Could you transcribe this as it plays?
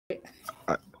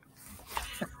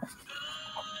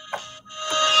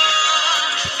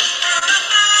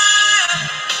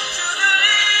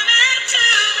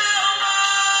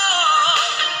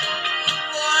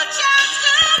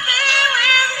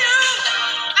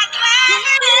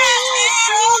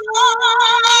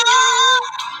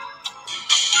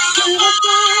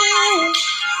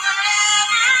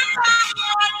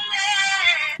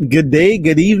Good day,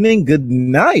 good evening, good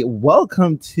night.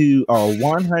 Welcome to our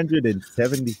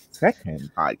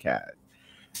 172nd podcast.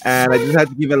 And I just had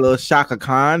to give a little Shaka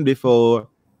Khan before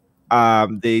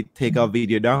they take our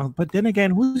video down. But then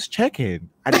again, who's checking?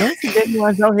 I don't think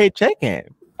anyone's out here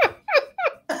checking.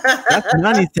 That's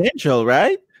non-essential,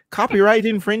 right? Copyright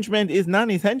infringement is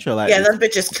non-essential. Yeah, them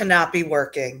bitches cannot be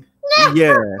working.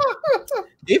 Yeah.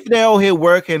 If they're out here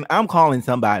working, I'm calling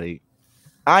somebody.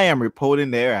 I am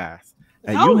reporting their ass.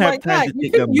 You have time to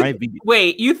take my video.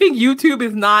 Wait, you think YouTube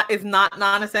is not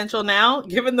non-essential now?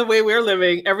 Given the way we're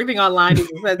living, everything online is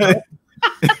essential.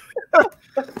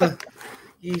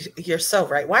 You're so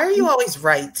right. Why are you always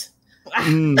right?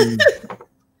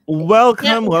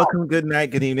 Welcome. Good night,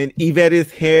 good evening. Yvette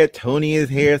is here. Tony is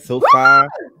here so far.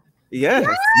 Yes,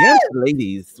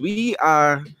 ladies.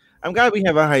 I'm glad we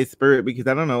have a high spirit because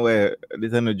I don't know where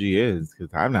this energy is because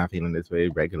I'm not feeling this way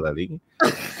regularly.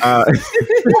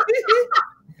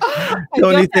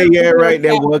 Tony say, yeah, right,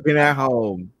 they're working at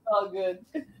home. Oh, good.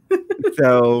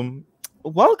 So,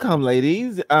 welcome,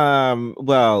 ladies.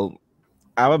 Well,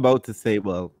 I'm about to say,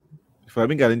 before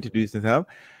we got to introduce myself,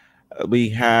 we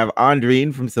have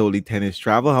Andreen from Solely Tennis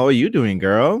Travel. How are you doing,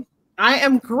 girl? I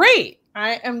am great.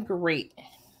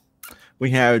 We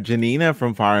have Janina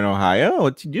from Far Ohio.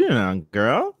 What you doing,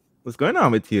 girl? What's going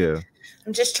on with you?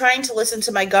 I'm just trying to listen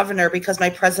to my governor because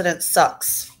my president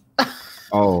sucks.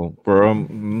 Oh, bro.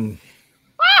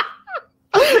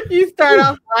 You start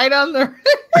off right on the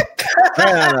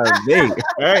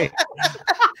right.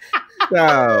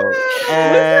 So,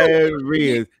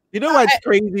 Riz, you know what's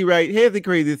crazy, right? Here's the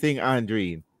crazy thing,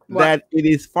 Andreen. That it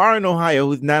is Far Ohio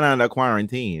who's not under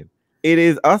quarantine. It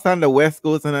is us on the West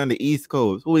Coast and on the East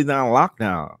Coast who is on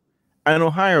lockdown. And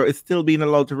Ohio is still being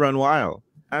allowed to run wild.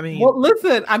 I mean, well,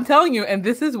 listen, I'm telling you, and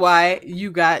this is why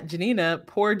you got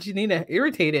poor Janina,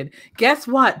 irritated. Guess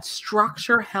what?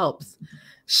 Structure helps.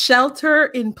 Shelter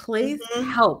in place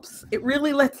helps. It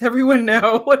really lets everyone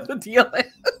know what the deal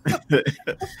is.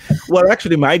 Well,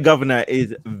 actually, my governor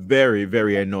is very,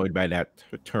 very annoyed by that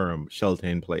term, shelter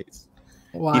in place.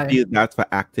 Why? He feels that's for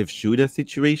active shooter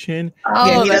situation.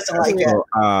 Oh, he doesn't like it.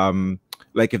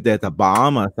 Like if there's a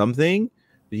bomb or something,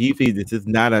 he feels this is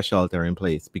not a shelter in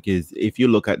place because if you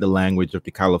look at the language of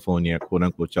the California quote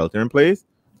unquote shelter in place,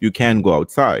 you can go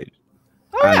outside.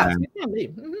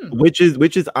 Which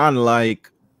is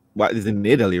unlike what is in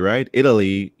Italy, right?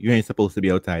 Italy, you ain't supposed to be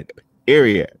outside.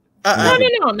 Area. No.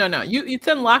 It's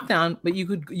in lockdown, but you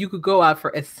could go out for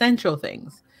essential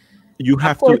things. You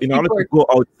have to, in order to go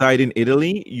outside in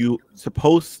Italy, you're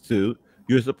supposed to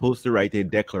write a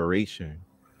declaration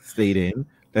stating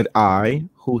that I,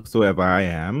 whosoever I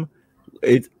am,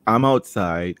 I'm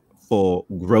outside for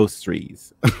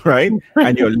groceries, right?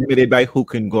 And you're limited by who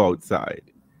can go outside.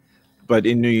 But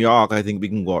in New York, I think we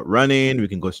can go out running, we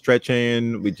can go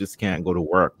stretching, we just can't go to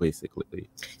work, basically.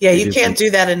 Yeah, you can't do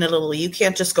that in Italy. You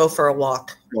can't just go for a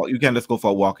walk. Well, you can't just go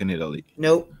for a walk in Italy.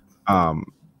 Nope.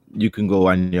 You can go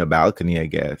on your balcony, I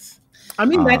guess. I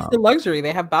mean, that's the luxury.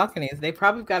 They have balconies. They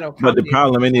probably got to. But the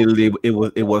problem in Italy,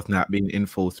 it was not being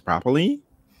enforced properly,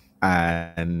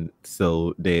 and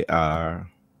so they are.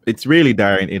 It's really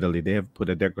dire in Italy. They have put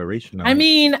a declaration on I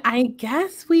mean, I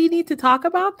guess we need to talk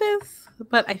about this,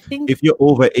 but I think if you're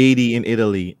over 80 in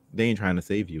Italy, they ain't trying to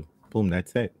save you. Boom,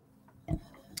 that's it.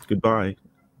 Goodbye.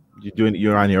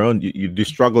 You're on your own. The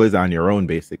struggle is on your own,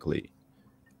 basically.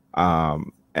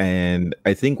 And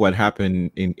I think what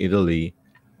happened in Italy,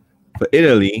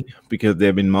 because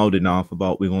they've been mouthing off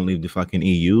about we're gonna leave the fucking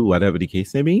EU, whatever the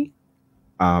case may be.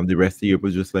 The rest of Europe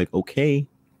was just like, okay.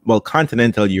 Well,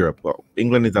 continental Europe,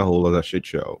 England is a whole other shit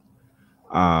show.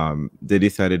 They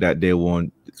decided that they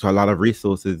want a lot of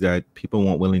resources that people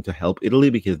weren't willing to help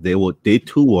Italy because they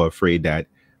too were afraid that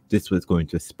this was going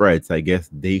to spread. So I guess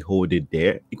they hoarded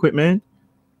their equipment,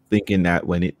 thinking that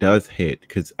when it does hit,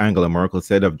 because Angela Merkel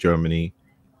said of Germany,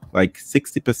 like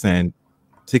 60 to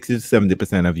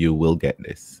 70% of you will get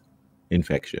this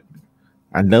infection.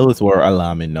 And those were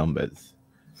alarming numbers.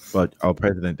 But our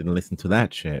president didn't listen to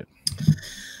that shit.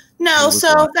 No,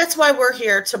 so that's why we're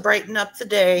here, to brighten up the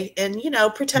day and,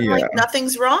 pretend like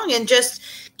nothing's wrong and just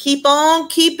keep on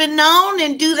keeping on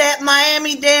and do that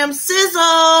Miami damn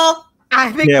sizzle.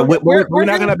 I think we're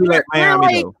not going to be like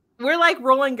Miami, though. we're like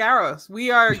Roland Garros.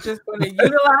 We are just going to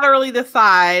unilaterally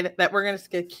decide that we're going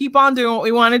to keep on doing what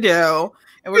we want to do,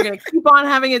 and we're going to keep on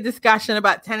having a discussion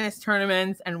about tennis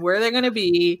tournaments and where they're going to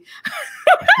be.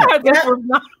 We're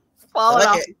not falling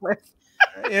off the cliff.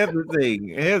 Here's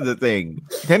the thing.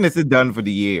 Tennis is done for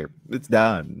the year. It's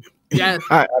done. Yes.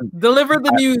 Deliver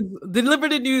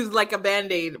the news like a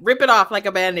Band-Aid. Rip it off like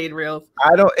a Band-Aid, Reels.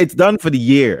 It's done for the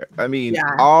year. I mean,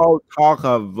 all talk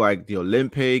of like the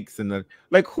Olympics and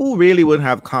who really would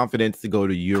have confidence to go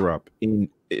to Europe in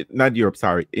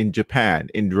Japan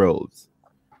in droves?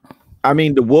 I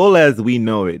mean, the world as we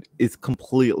know it is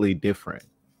completely different.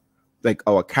 Like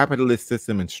our capitalist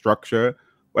system and structure.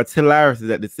 What's hilarious is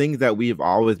that the things that we've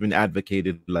always been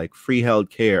advocated, like free health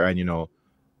care and,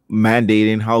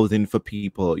 mandating housing for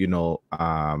people,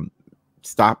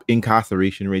 stop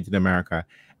incarceration rates in America.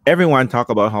 Everyone talk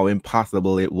about how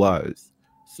impossible it was.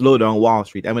 Slow down Wall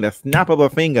Street. I mean, a snap of a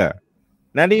finger.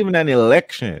 Not even an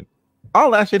election.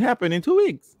 All that shit happened in 2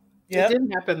 weeks. It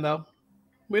didn't happen, though.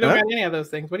 We don't got any of those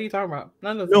things. What are you talking about?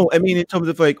 None of those things. I mean, in terms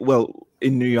of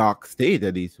in New York State,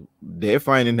 at least, they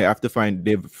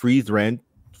freeze rent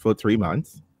for 3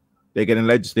 months. They're getting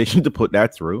legislation to put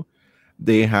that through.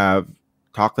 They have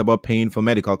talked about paying for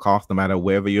medical costs no matter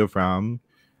wherever you're from.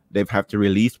 They've had to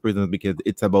release prisons because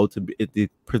the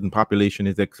prison population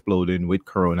is exploding with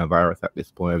coronavirus at this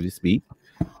point as we speak.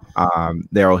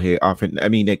 They're all here often. I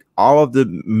mean,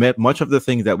 much of the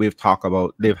things that we've talked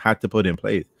about, they've had to put in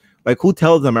place. Like, who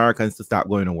tells Americans to stop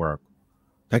going to work?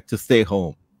 Like, to stay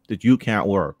home, that you can't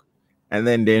work. And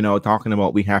then they're talking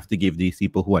about we have to give these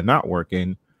people who are not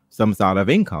working some sort of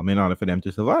income in order for them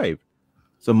to survive.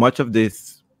 So much of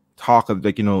this talk of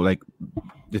the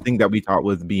thing that we thought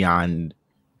was beyond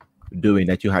doing,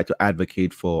 that you had to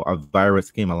advocate for, a virus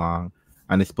came along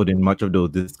and it's putting much of those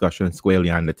discussions squarely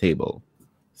on the table.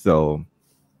 So,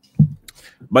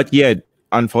 but yet,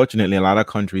 unfortunately, a lot of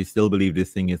countries still believe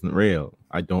this thing isn't real.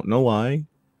 I don't know why.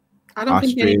 I don't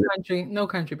think no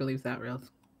country believes that, Reels.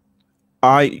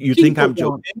 You think I'm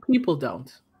joking? People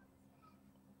don't.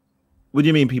 What do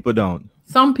you mean people don't?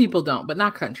 Some people don't, but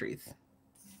not countries.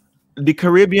 The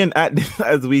Caribbean,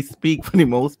 as we speak, for the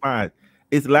most part,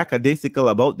 is lackadaisical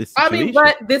about this situation. I mean,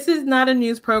 but this is not a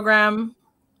news program.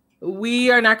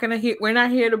 We're not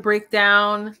here to break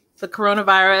down the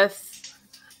coronavirus.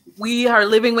 We are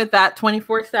living with that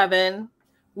 24/7.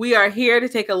 We are here to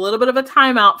take a little bit of a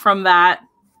timeout from that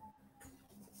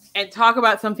and talk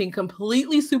about something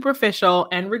completely superficial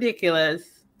and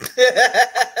ridiculous,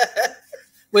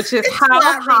 which is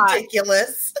how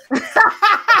ridiculous.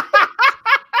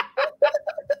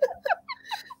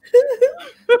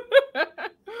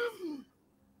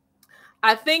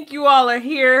 I think you all are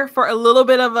here for a little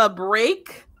bit of a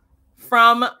break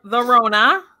from the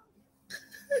Rona,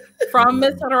 from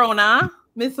Miss Rona.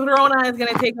 Miss Rona is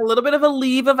going to take a little bit of a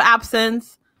leave of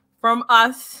absence from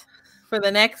us for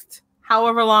the next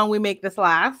however long we make this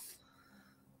last.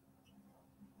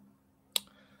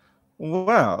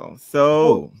 Wow.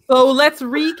 So let's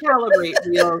recalibrate,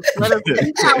 Reels. Let us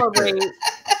recalibrate.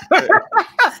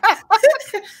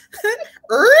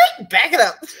 Back it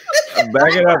up.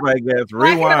 Back it up, I guess.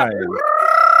 Rewind.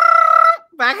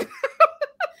 Back.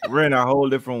 We're in a whole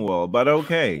different world, but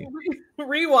okay.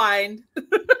 Rewind.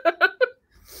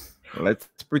 Let's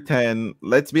pretend.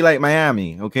 Let's be like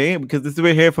Miami, okay? Because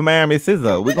we're here for Miami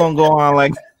Sizzle. We're gonna go on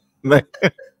like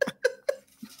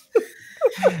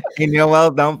and you're well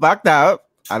done fucked up.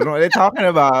 I don't know what they're talking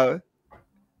about.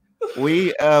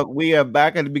 We are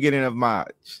back at the beginning of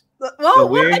March. Well, so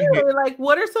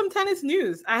what are some tennis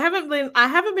news? I haven't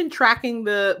been tracking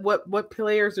what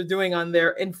players are doing on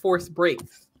their enforced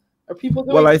breaks. Are people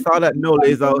doing? Well, I saw that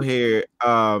Nole's out here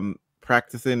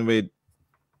practicing with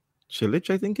Cilic,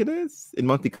 I think it is, in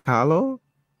Monte Carlo.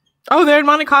 Oh, they're in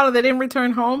Monte Carlo. They didn't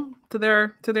return home to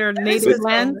their native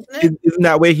land. Isn't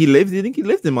that where he lives? You think he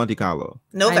lives in Monte Carlo?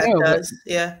 Novak does,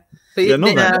 yeah.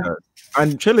 Novak does.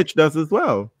 And Cilic does as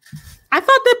well. I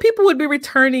thought that people would be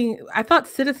returning. I thought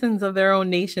citizens of their own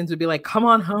nations would be like, come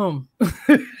on home.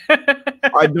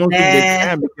 I don't think they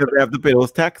can because they have to pay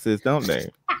those taxes, don't they?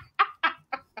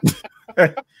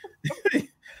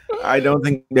 I don't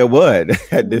think they would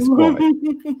at this point.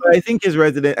 But I think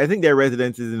their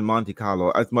residence is in Monte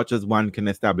Carlo, as much as one can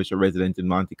establish a residence in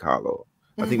Monte Carlo.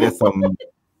 I think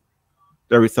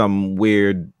there is some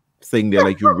weird thing there,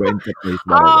 like you rent a place.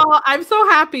 Oh, I'm so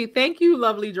happy. Thank you,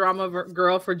 lovely drama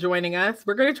girl, for joining us.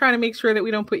 We're going to try to make sure that we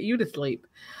don't put you to sleep.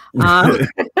 I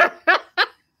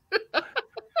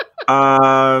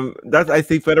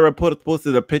see Federer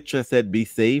posted a picture, said be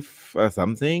safe or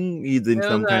something. He's in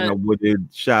some kind of wooded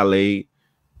chalet,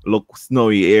 look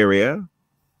snowy area.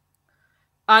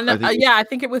 No, I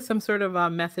think it was some sort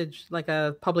of message, like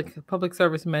a public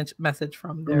service message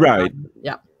from their, right.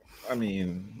 Yeah. I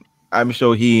mean, I'm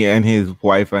sure he and his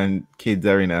wife and kids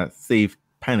are in a safe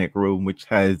panic room, which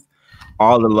has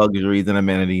all the luxuries and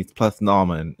amenities plus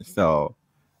Norman. So,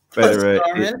 Federer.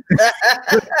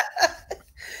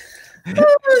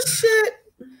 Oh shit.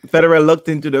 Federer looked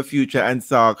into the future and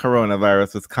saw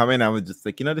coronavirus was coming. I was just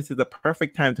like, this is the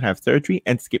perfect time to have surgery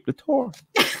and skip the tour.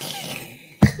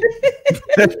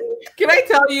 Can I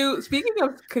tell you, speaking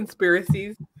of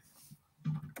conspiracies,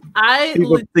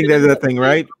 People think there's a thing,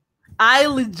 right? I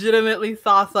legitimately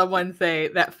saw someone say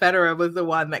that Federer was the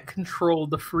one that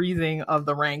controlled the freezing of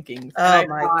the rankings. Oh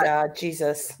my God,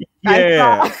 Jesus.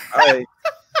 Yeah.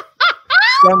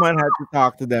 Someone had to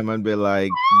talk to them and be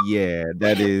like, yeah,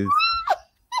 that is.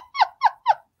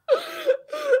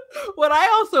 What I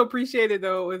also appreciated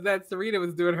though was that Serena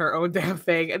was doing her own damn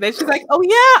thing, and then she's like, "Oh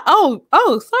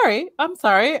yeah, sorry, I'm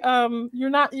sorry.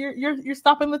 You're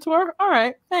stopping the tour. All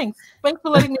right, thanks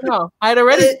for letting me know. I had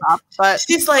already stopped, but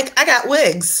she's like, I got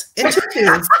wigs and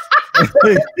tutus.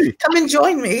 Come and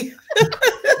join me."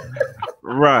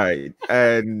 Right,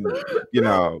 and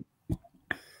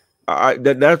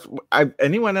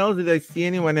anyone else? Did I see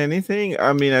anyone anything?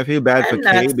 I mean, I feel bad for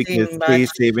Kay because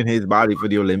Kay's saving his body for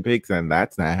the Olympics, and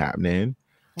that's not happening.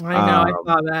 I know. I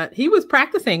saw that he was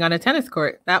practicing on a tennis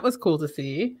court. That was cool to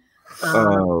see.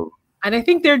 And I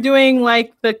think they're doing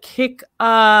like the kick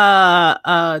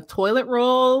toilet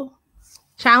roll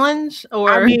challenge. Or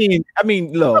I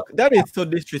mean, look, that is so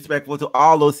disrespectful to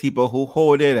all those people who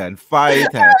hold it and fight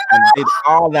and did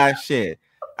all that shit.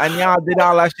 And y'all did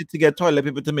all that shit to get toilet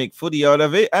paper to make footy out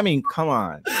of it. I mean, come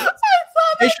on.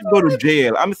 They should go to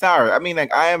jail. I'm sorry. I mean,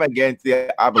 like, I am against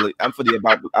the abolition. I'm for the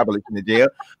abolition of jail.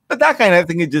 But that kind of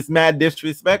thing is just mad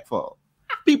disrespectful.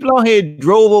 People out here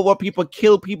drove over people,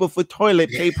 kill people for toilet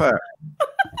paper.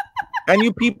 And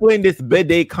you people in this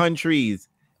bidet countries,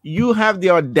 you have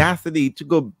the audacity to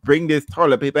go bring this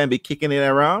toilet paper and be kicking it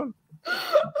around?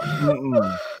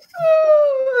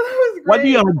 What do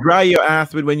you dry your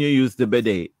ass with when you use the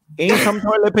bidet? Ain't some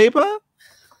toilet paper?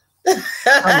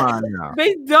 Come on now.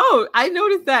 They don't. I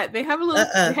noticed that they have a little.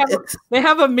 They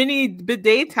have a mini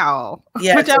bidet towel.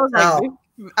 Yeah, which I was like,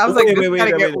 this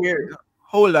gotta get weird.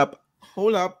 Hold up.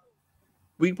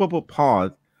 We put a pause.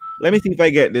 Let me see if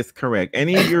I get this correct.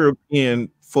 Any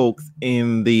European folks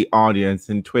in the audience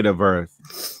in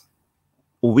Twitterverse?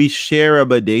 We share a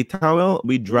bidet towel.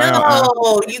 We dry our ass.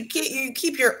 No, you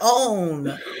keep your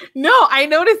own. No, I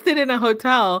noticed it in a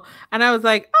hotel, and I was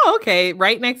like, "Oh, okay."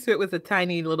 Right next to it was a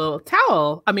tiny little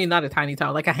towel. I mean, not a tiny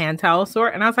towel, like a hand towel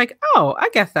sort. And I was like, "Oh, I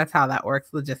guess that's how that works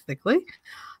logistically."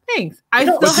 Thanks. I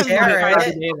still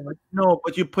haven't. No,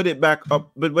 but you put it back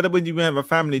up. But what when you have a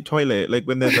family toilet, like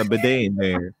when there's a bidet in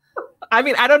there? I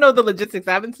mean, I don't know the logistics.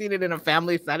 I haven't seen it in a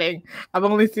family setting. I've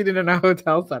only seen it in a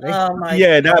hotel setting. Oh my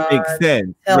God. That makes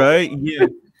sense, right? Yeah.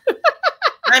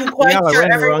 I'm quite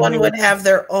sure everyone would have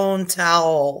their own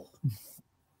towel.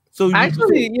 So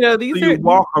actually, you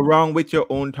walk around with your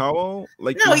own towel?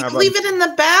 Like no, you leave it in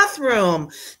the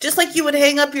bathroom, just like you would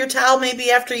hang up your towel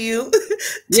maybe after you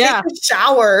take a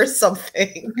shower or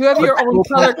something. You have your own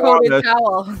color-coded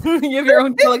towel. You have your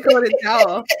own color-coded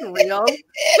towel. Real.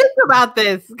 Think about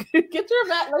this. Get your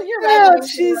mat. Oh,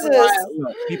 Jesus!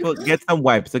 People get some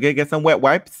wipes. Okay, get some wet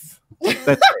wipes. That's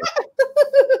it.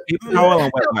 Keep towel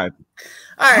and wet wipes.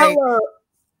 All right. Hello.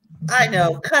 I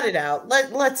know. Cut it out.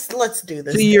 Let's do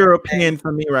this. Too European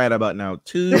for me right about now.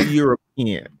 Too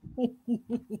European.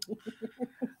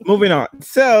 Moving on.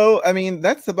 So, I mean,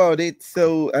 that's about it.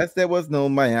 So, as there was no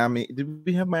Miami, did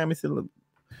we have Miami still?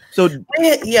 So,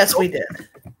 yes, we did.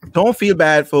 Don't feel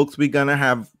bad, folks. We're gonna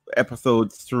have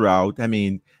episodes throughout. I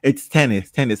mean, it's tennis.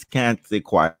 Tennis can't stay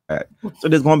quiet. So,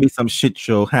 there's gonna be some shit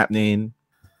show happening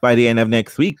by the end of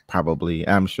next week, probably.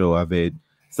 I'm sure of it.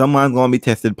 Someone's going to be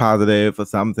tested positive for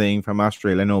something from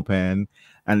Australian Open,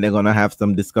 and they're going to have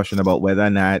some discussion about whether or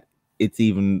not it's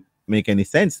even make any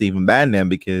sense to even ban them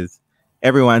because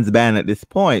everyone's banned at this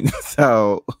point.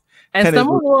 So, and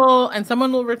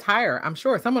someone will retire. I'm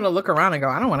sure someone will look around and go,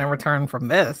 I don't want to return from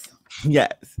this.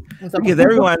 Yes, because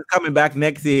everyone's coming back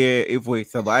next year if we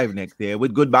survive next year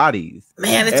with good bodies.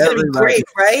 Man, it's going to be great,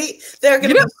 right? They're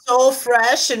going to be so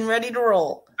fresh and ready to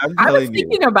roll. I was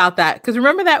thinking about that because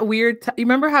remember that weird. You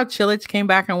remember how Cilic came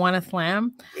back and won a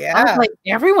slam? Yeah, I was like,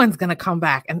 everyone's gonna come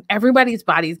back, and everybody's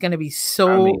body's gonna be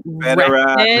so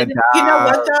rested. You know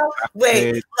what though?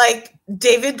 Wait, like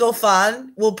David Goffin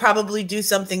will probably do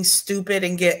something stupid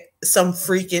and get some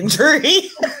freak injury.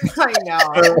 I know.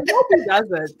 I hope he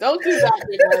doesn't. Don't do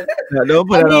that. No, don't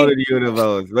put it out in the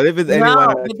universe. But if it's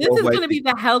anyone, but this is going to be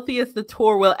the healthiest the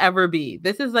tour will ever be.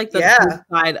 This is like the good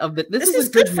side of the. This is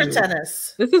good for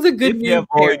tennis. This is a good news.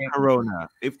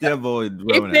 If they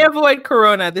avoid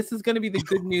Corona, this is going to be the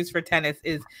good news for tennis.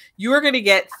 Is you are going to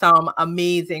get some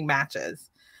amazing matches.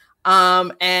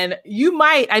 And you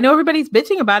might. I know everybody's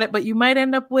bitching about it, but you might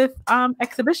end up with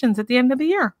exhibitions at the end of the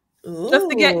year. Ooh.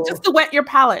 Just to wet your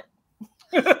palate.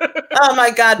 Oh my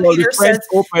God! Well, Peter the French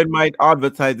Open might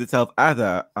advertise itself as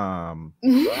a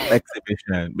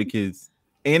exhibition because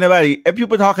ain't nobody. If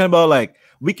people talking about like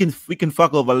we can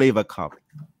fuck over Laver Cup,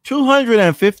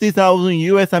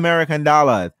 $250,000 American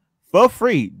dollars for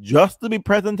free just to be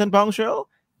present and punctual,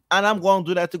 and I'm going to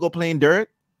do that to go playing dirt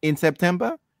in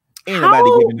September. Ain't nobody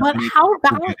giving but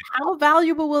how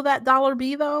valuable will that dollar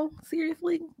be though?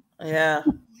 Seriously? Yeah.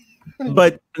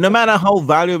 But no matter how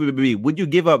valuable it be, would you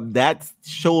give up that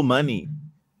show money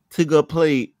to go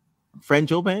play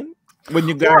French Open when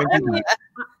you guarantee that?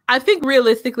 I think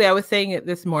realistically, I was saying it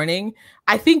this morning.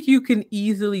 I think you can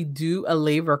easily do a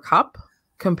Laver Cup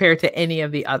compared to any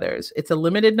of the others. It's a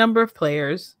limited number of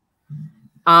players,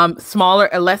 smaller,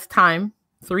 less time,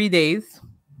 3 days,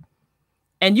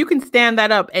 and you can stand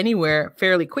that up anywhere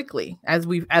fairly quickly, as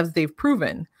they've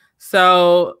proven.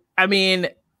 So, I mean.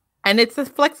 And it's a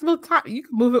flexible time. You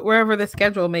can move it wherever the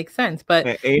schedule makes sense. But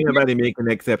ain't nobody making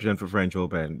an exception for French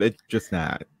Open. It's just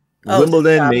not.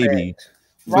 Wimbledon, maybe.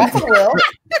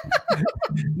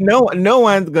 No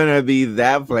one's gonna be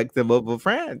that flexible for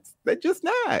France. They're just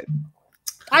not.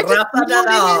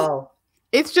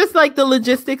 It's just like the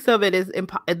logistics of it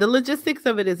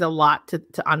is a lot to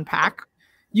unpack.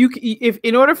 If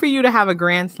in order for you to have a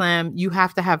Grand Slam, you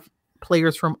have to have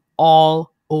players from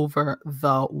all over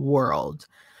the world.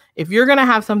 If you're going to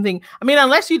have something, I mean,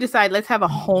 unless you decide, let's have a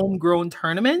homegrown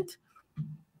tournament,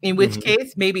 in which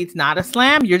case maybe it's not a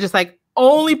slam. You're just like,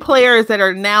 only players that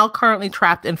are now currently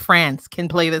trapped in France can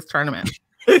play this tournament.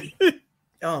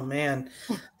 Oh, man.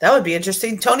 That would be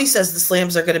interesting. Tony says the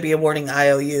slams are going to be awarding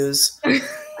IOUs.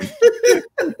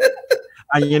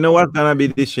 And you know what's gonna be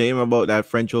the shame about that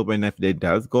French Open if they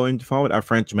does going forward? A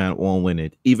Frenchman won't win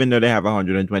it, even though they have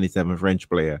 127 French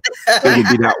players. It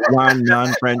will be that one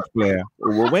non-French player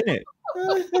who will win it.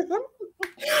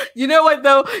 You know what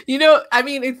though? I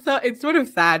mean, it's sort of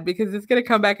sad because it's gonna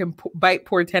come back and bite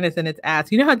poor tennis in its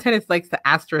ass. You know how tennis likes to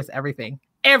asterisk everything.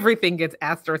 Everything gets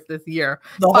asterisk this year.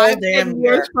 The whole damn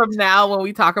year from now, when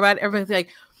we talk about it, everybody's like,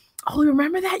 "Oh,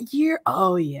 remember that year?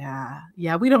 Oh yeah.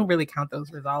 We don't really count those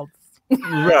results."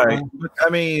 Right. But, I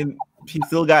mean, he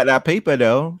still got that paper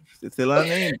though. It's still on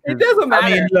name. It doesn't matter.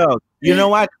 I mean, look, you know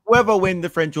what? Whoever wins the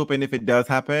French Open, if it does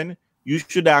happen, you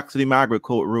should actually Margaret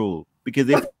Court rule. Because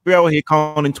if we're out here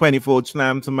counting 24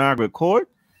 slams to Margaret Court,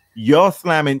 your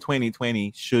slam in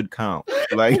 2020 should count.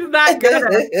 Like, it's not good.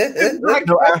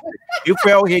 If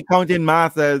we're out here counting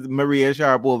Masters, Maria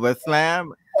Sharapova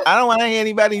slam, I don't want to hear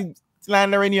anybody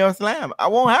slandering your slam. I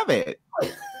won't have it.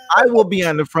 I will be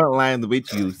on the front lines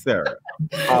with you, sir.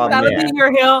 That'll be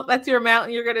your hill. That's your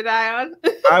mountain you're gonna die on.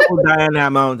 I will die on that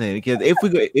mountain because if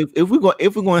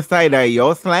we're going to side eye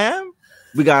your slam,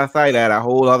 we gotta side eye a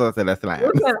whole other set of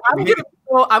slams.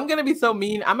 I'm gonna be so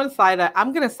mean. I'm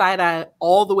gonna side eye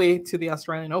all the way to the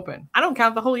Australian Open. I don't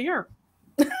count the whole year.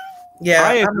 Yeah,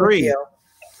 I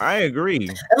agree.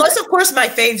 Unless, of course, my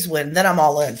faves win, then I'm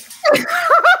all in.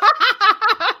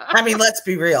 I mean, let's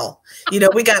be real.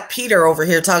 We got Peter over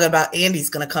here talking about Andy's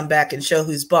going to come back and show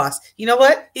who's boss. You know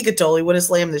what? He could totally win a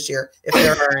slam this year if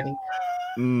there are any.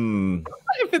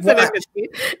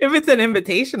 If it's an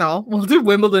invitational, we'll do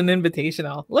Wimbledon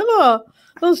invitational. Little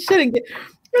shit.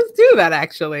 Let's do that.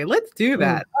 Actually, let's do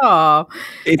that. Oh,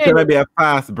 it's gonna be a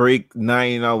fast break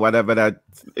 9 or whatever that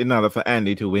in order for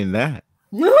Andy to win that.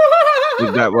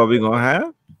 Is that what we're gonna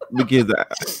have? Because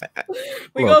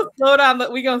we're gonna slow down.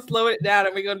 We're gonna slow it down,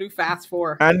 and we're gonna do fast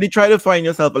 4. And try to find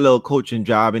yourself a little coaching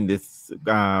job in this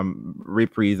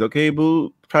reprise, okay,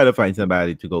 boo? Try to find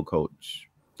somebody to go coach.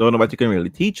 Don't know what you can really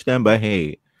teach them, but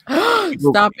hey,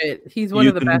 stop it. He's one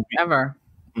of the best ever.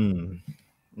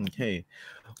 Okay.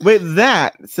 With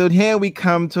that, so here we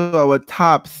come to our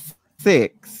top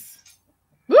 6.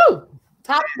 Woo!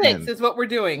 Top 6 is what we're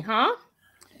doing, huh?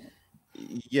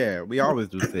 Yeah, we always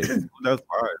do 6. That's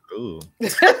fine. Ooh.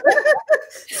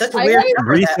 Such a weird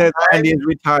number. Reset Andy is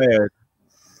retired.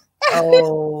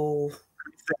 Oh.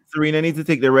 Serena needs to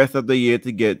take the rest of the year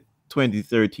to get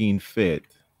 2013 fit.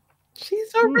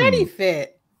 She's already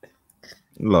fit.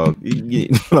 Look,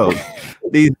 look,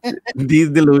 these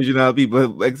delusional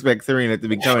people expect Serena to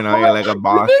be coming out here like a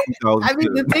boss.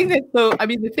 I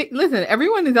mean, listen,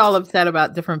 everyone is all upset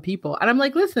about different people. And I'm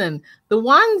like, listen, the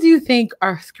ones you think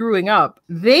are screwing up,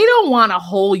 they don't want a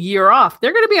whole year off.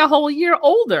 They're going to be a whole year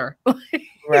older.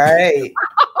 Right.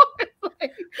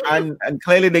 and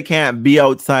clearly they can't be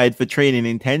outside for training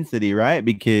intensity, right?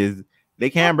 Because they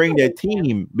can't bring their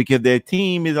team because their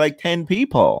team is like 10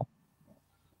 people.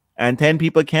 And 10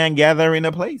 people can't gather in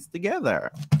a place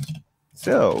together.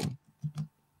 So,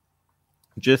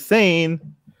 just saying.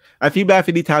 I feel bad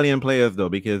for the Italian players though,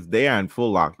 because they are in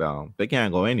full lockdown. They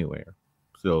can't go anywhere.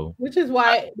 So, which is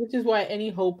why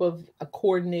any hope of a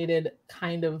coordinated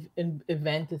kind of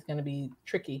event is going to be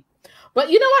tricky. But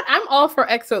you know what? I'm all for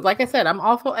exos. Like I said, I'm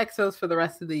all for exos for the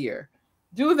rest of the year.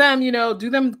 Do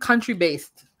them country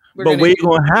based. But where you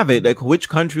gonna have it? Like, which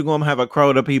country gonna have a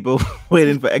crowd of people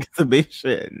waiting for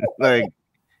exhibition? Like,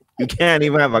 you can't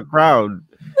even have a crowd.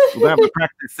 We're gonna have a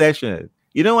practice session.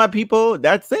 You know what, people?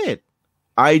 That's it.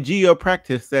 IG or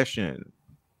practice session.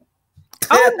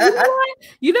 Oh,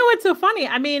 you know what's so funny?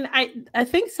 I mean, I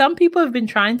think some people have been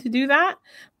trying to do that,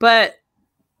 but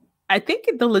I think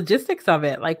the logistics of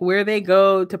it, like where they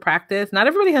go to practice, not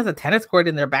everybody has a tennis court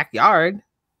in their backyard.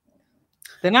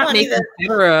 They're not making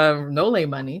Nole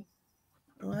money.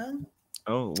 Well,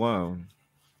 oh wow!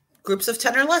 Groups of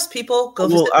 10 or less people go.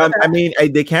 Well, I mean,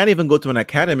 they can't even go to an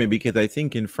academy because I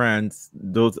think in France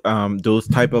those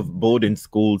type of boarding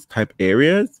schools type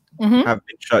areas have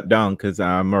been shut down because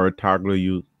Mouratoglou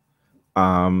Youth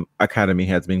Academy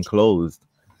has been closed,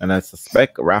 and I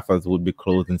suspect Rafa's would be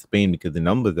closed in Spain because the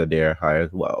numbers are there high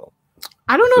as well.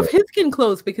 I don't know if his can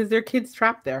close because their kids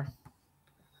trapped there.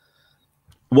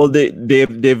 Well,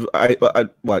 they've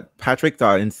what Patrick's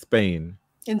are in Spain.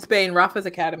 In Spain, Rafa's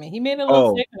academy. He made a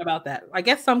little statement about that. I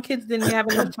guess some kids didn't have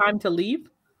enough time to leave.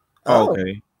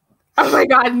 Okay. Oh my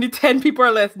God! 10 people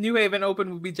or less. New Haven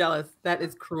Open would be jealous. That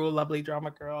is cruel, lovely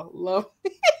drama girl. Love.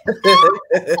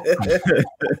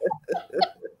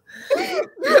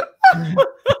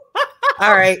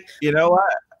 All right. You know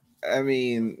what? I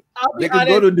mean, they could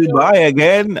go to Dubai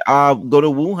again. Go to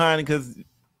Wuhan because.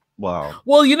 Wow.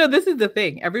 Well, this is the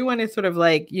thing. Everyone is sort of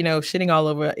like, shitting all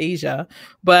over Asia.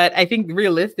 But I think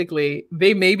realistically,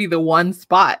 they may be the one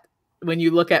spot when you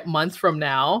look at months from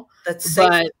now. That's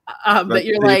safe. But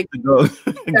you're like,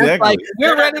 exactly. Like,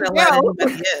 we're ready to go.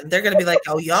 They're going to be like,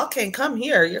 oh, y'all can't come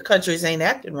here. Your countries ain't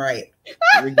acting right.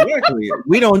 Exactly.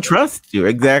 We don't trust you.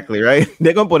 Exactly. Right.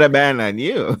 They're going to put a ban on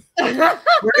you.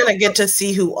 We're going to get to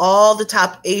see who all the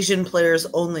top Asian players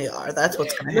only are. That's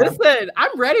what's going to happen. Listen,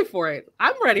 I'm ready for it.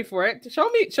 Show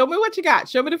me what you got.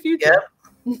 Show me the future.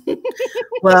 Yep.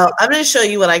 Well, I'm going to show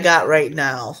you what I got right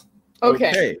now.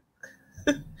 Okay.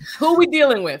 Who are we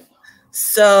dealing with?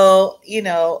 So,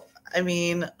 I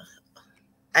mean,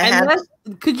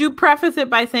 could you preface it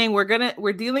by saying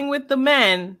we're dealing with the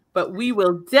men, but we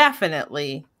will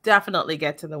definitely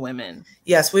get to the women.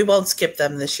 Yes, we won't skip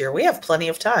them this year. We have plenty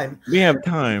of time. We have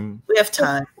time.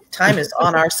 Time is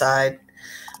on our side.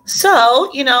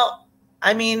 So,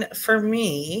 I mean, for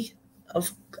me,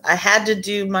 I had to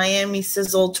do Miami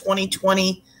Sizzle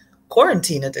 2020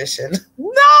 quarantine edition.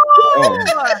 No!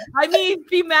 I mean,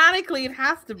 thematically, it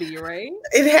has to be, right?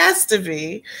 It has to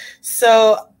be.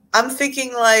 So I'm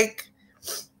thinking, like,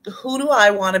 who do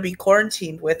I want to be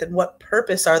quarantined with and what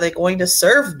purpose are they going to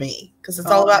serve me? Because it's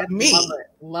all about me.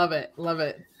 Love it.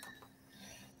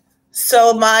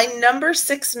 So my number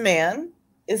 6 man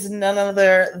is none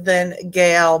other than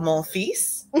Gael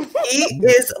Monfils. He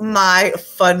is my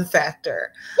fun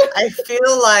factor. I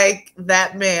feel like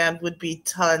that man would be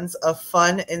tons of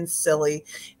fun and silly,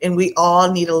 and we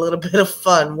all need a little bit of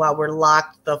fun while we're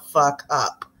locked the fuck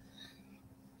up.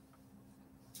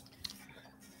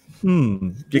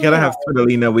 You gotta have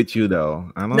Switolina with you though.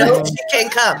 No, she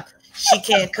can't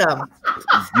come.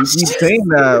 You keep saying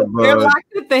that, but they're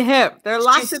locked at the hip.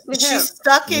 She's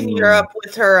stuck in Europe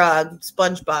with her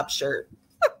SpongeBob shirt.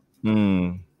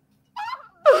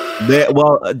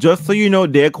 Well, just so you know,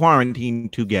 they're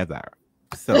quarantined together.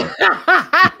 So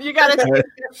you gotta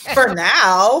for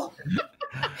now.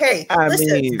 Hey,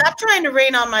 listen, stop trying to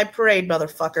rain on my parade,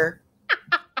 motherfucker.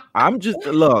 I'm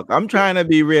trying to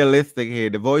be realistic here.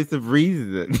 The voice of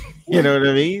reason. You know what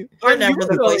I mean? You're never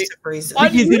the voice of reason.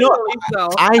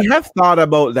 Because, I have thought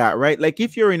about that, right? Like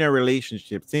if you're in a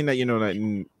relationship, saying that,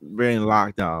 we're in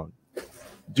lockdown,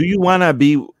 do you want to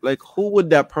be like, who would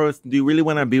that person, do you really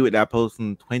want to be with that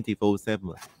person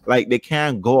 24/7? Like they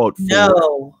can't go out.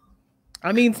 No.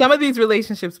 I mean, some of these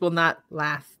relationships will not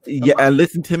last. Yeah, and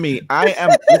listen to me.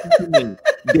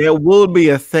 There will be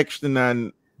a section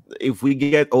on if we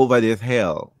get over this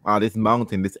hill, this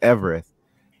mountain, this Everest,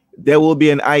 there will be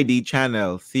an ID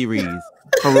channel series,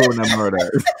 Corona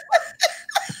Murders.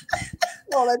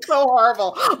 Oh, that's so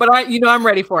horrible. But I'm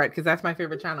ready for it because that's my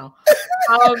favorite channel.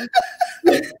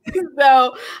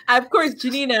 So, of course,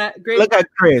 Janina, great. Look at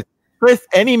Chris. Chris,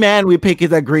 any man we pick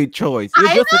is a great choice. You're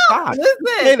just a thought.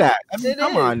 Say that.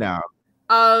 Come on now.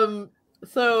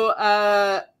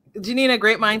 So, Janina,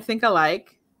 great minds think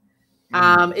alike.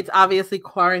 It's obviously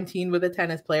quarantine with a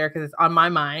tennis player because it's on my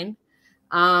mind.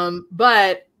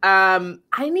 But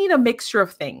I need a mixture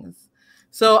of things.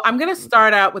 So I'm going to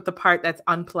start out with the part that's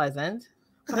unpleasant.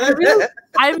 But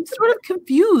I'm sort of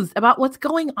confused about what's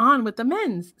going on with the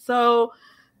men's. So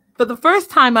for the first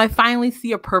time, I finally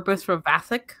see a purpose for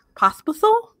Vasek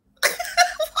Pospisil.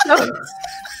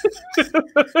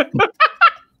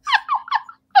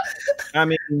 I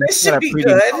mean, this should be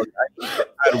good. I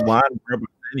had one purpose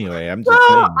anyway. I'm just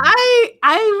saying.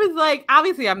 I was like,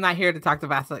 obviously, I'm not here to talk to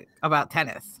Vasek about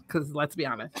tennis because let's be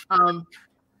honest.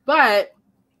 But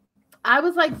I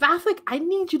was like, Vasek, I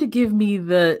need you to give me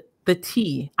the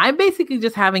tea. I'm basically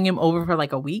just having him over for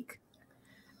like a week.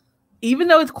 Even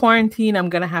though it's quarantine, I'm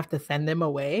going to have to send him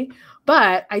away.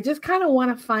 But I just kind of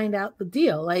want to find out the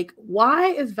deal. Like, why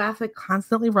is Vasek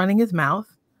constantly running his mouth?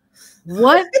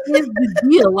 What is the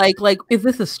deal? Like, is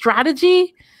this a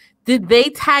strategy? Did they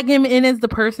tag him in as the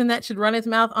person that should run his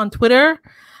mouth on Twitter?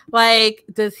 Like,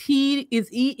 is he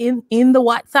in the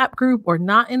WhatsApp group or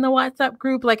not in the WhatsApp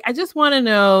group? Like, I just want to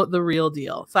know the real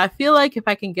deal. So I feel like if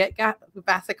I can get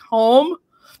Vasek home,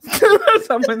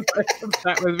 someone's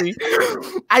upset with me.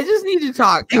 I just need to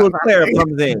talk.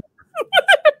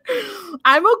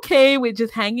 I'm okay with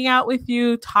just hanging out with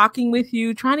you, talking with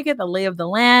you, trying to get the lay of the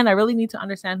land. I really need to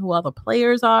understand who all the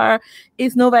players are.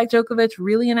 Is Novak Djokovic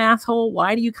really an asshole?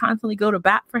 Why do you constantly go to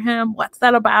bat for him? What's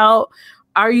that about?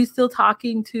 Are you still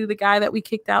talking to the guy that we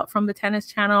kicked out from the tennis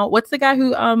channel? What's the guy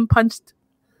who punched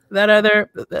that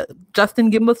other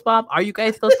Justin Gimbelspop? Are you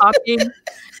guys still talking?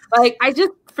 Like,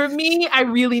 for me, I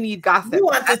really need gossip. You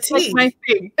want the tea? Like my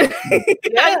thing.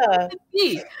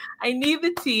 Yeah. I need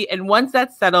the tea. And once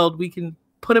that's settled, we can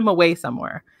put him away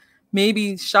somewhere.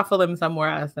 Maybe shuffle him somewhere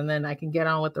else, and then I can get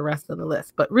on with the rest of the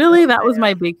list. But really, that was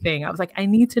my big thing. I was like, I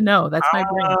need to know. That's my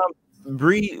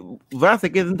brain.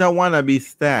 Vasek isn't a wannabe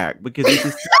Stack because he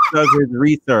just does his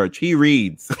research. He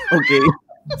reads. Okay.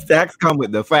 Stacks come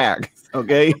with the facts.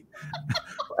 Okay.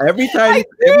 Every time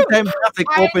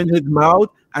Vasek opens his mouth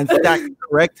and Stack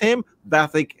corrects him,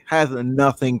 Vasek has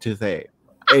nothing to say.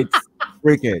 It's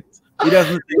crickets. He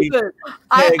doesn't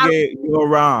say, you're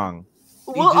wrong.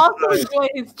 We'll also enjoy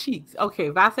his cheeks. Okay,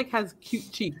 Vasek has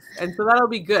cute cheeks, and so that'll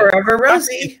be good. Forever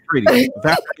Rosie.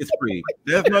 Vasek is pretty.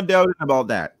 There's no doubt about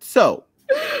that. So,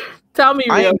 tell me,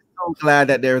 I am so glad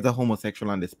that there is a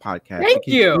homosexual on this podcast. Thank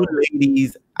you.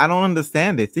 Ladies, I don't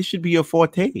understand this. This should be your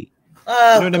forte.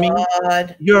 Oh, you know what God. I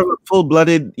mean? You're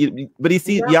full-blooded, but you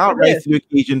see, y'all rise to the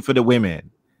occasion for the women.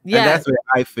 Yeah, and that's where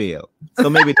I feel. So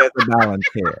maybe there's a balance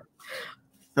here.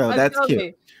 So that's cute.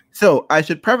 Me. So I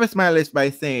should preface my list by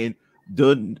saying,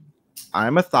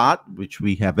 I'm a thought, which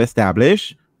we have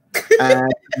established. And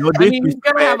he's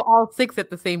gonna have all 6 at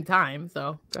the same time.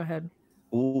 So go ahead.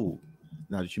 Oh,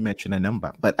 now that you mentioned a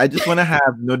number, but I just want to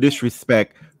have no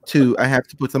disrespect to. I have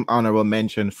to put some honorable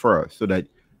mention first, so that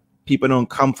people don't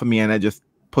come for me and I just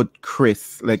put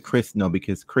Chris, let Chris know,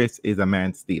 because Chris is a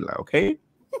man stealer. Okay,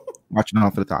 watching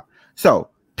off the top. So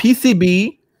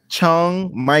PCB,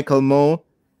 Chung, Michael Mo,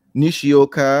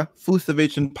 Nishioka,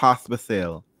 Fusovic, and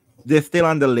Pospisil. They're still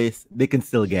on the list. They can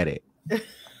still get it.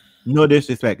 No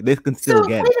disrespect. They can still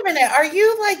get it. Wait a minute. Are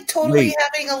you like totally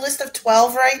having a list of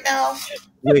 12 right now?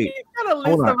 Wait.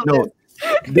 Hold on. No.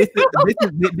 This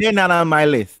is they're not on my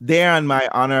list. They're on my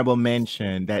honorable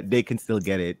mention that they can still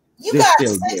get it. You got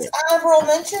 6 honorable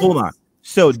mentions? Hold on.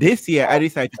 So this year I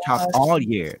decided to talk all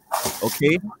year.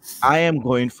 Okay. I am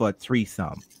going for a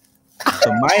threesome.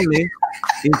 So my list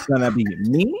is gonna be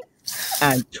me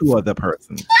and 2 other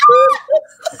persons.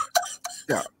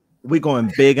 So we're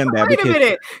going big and bad. Wait a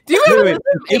minute. Do you have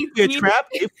if we're trapped,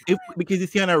 if because you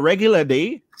see on a regular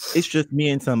day, it's just me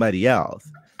and somebody else.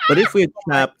 But if we're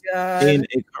trapped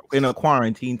in a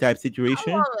quarantine type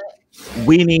situation,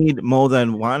 we need more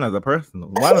than one other person.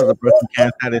 One other person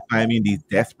can't satisfy me in these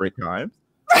desperate times.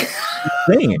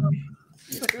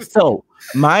 So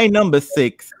my number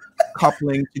 6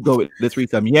 coupling to go with the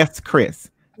threesome. Yes, Chris.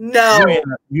 No,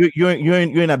 you're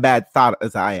in a bad thought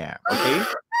as I am. Okay.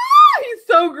 He's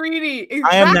so greedy. Exactly.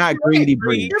 I am not greedy,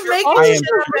 Bree. I am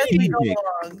strategic.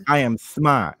 I am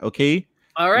smart. Okay.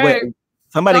 All right.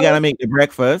 Somebody gotta make the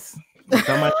breakfast.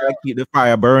 Somebody gotta keep the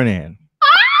fire burning.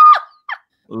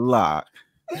 Lock.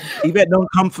 Yvette, don't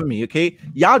come for me, okay?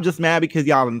 Y'all just mad because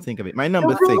y'all didn't think of it. My number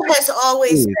The rule 6 has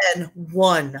always is- been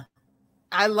one.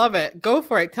 I love it. Go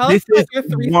for it. Tell This us about is your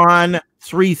three. one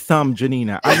threesome,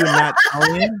 Janina. Are you not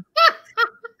telling?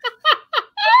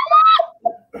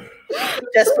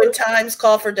 Desperate times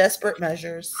call for desperate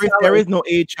measures. Chris, there is no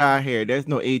HR here. There's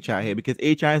no HR here because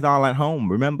HR is all at home,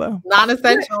 remember?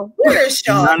 Non-essential. Where is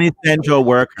Sean? Non-essential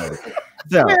workers.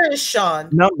 So, Where is Sean?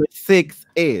 number 6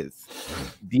 is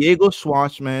Diego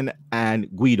Schwartzman and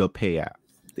Guido Pea,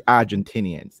 the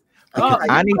Argentinians. Because Oh,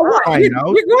 I need you know to what? find You're out.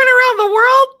 going around the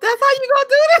world? That's how you gonna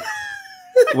do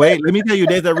this? Wait, let me tell you,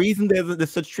 there's a reason there's the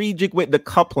strategic with the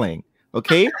coupling.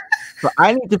 Okay. So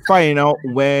I need to find out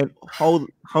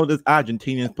how does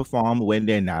Argentinians perform when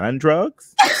they're not on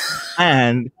drugs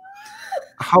and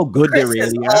how good they Chris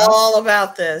is really are. all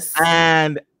about this.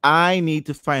 And I need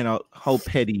to find out how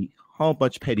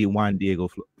much petty Juan Diego,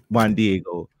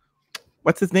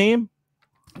 what's his name?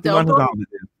 The one who's Delpo? on with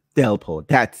him. Delpo.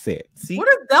 That's it. See? What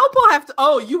does Delpo have to?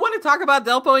 Oh, you want to talk about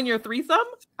Delpo in your threesome?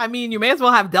 I mean, you may as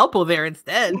well have Delpo there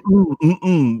instead.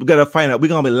 We gotta find out. We're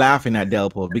gonna be laughing at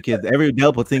Delpo because every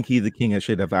Delpo think he's the king of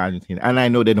shit of Argentina, and I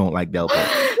know they don't like Delpo.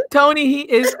 Tony, he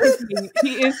is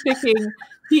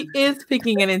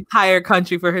picking an entire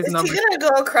country for his Is number. he gonna go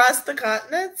across the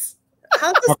continents?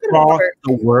 How's this gonna Across work?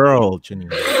 the world, Janine.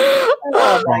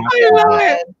 Oh my I love God.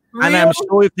 it. And I'm Real-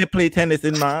 sure if they play tennis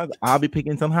in Mars, I'll be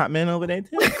picking some hot men over there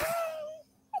too.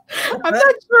 I'm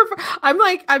not sure.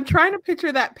 I'm trying to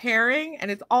picture that pairing, and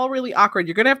it's all really awkward.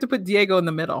 You're gonna have to put Diego in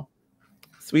the middle.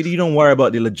 Sweetie, you don't worry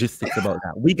about the logistics about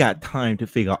that. We got time to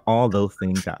figure all those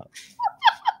things out.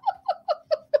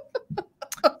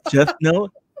 Just know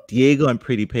Diego and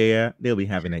Pretty Pear, they'll be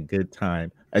having a good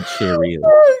time at Cheerio.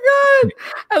 Oh my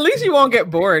god! At least you won't get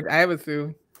bored. I would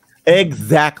assume.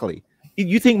 Exactly.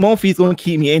 You think Monfils gonna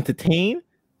keep me entertained?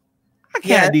 I can't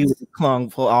Yes. deal with the clung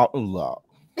for all love.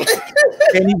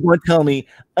 Then he's gonna tell me,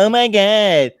 "Oh my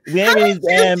God, where is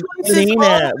choices Elena?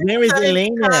 all Where is the time.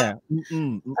 Elena?"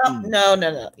 Oh,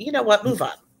 no. You know what? Move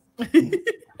on.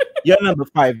 You're number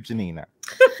 5, Janina.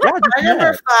 Y'all just My number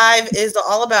mad. 5 is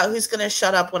all about who's going to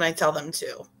shut up when I tell them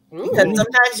to. Because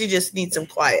sometimes you just need some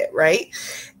quiet, right?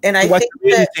 And I What think you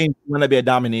really that think you want to be a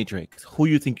dominatrix? Who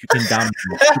you think you can dominate?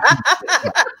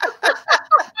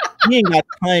 You ain't got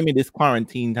time in this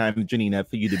quarantine time, Janina,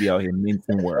 for you to be out here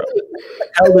mincing world.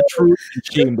 Tell the truth and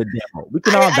shame the devil. We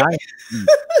can all die.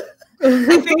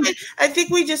 I think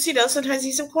we just, sometimes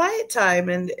need some quiet time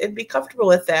and be comfortable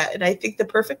with that. And I think the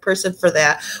perfect person for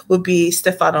that would be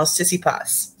Stefano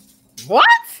Tsitsipas. What?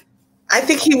 I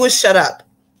think he would shut up.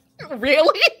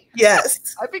 Really?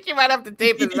 Yes. I think you might have to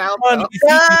tape his mouth. Fun.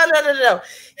 though. No.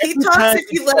 He talks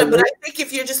if you let him, but I think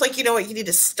if you're just like, you know what, you need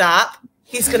to stop,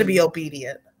 he's going to be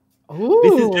obedient. This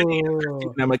is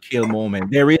Janina's number kill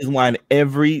moment. There is one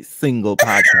every single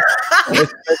podcast,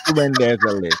 especially when there's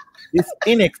a list. This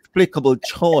inexplicable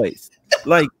choice.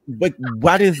 Like, but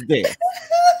what is this?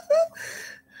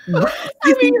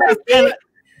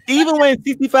 Even when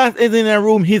 65 is in a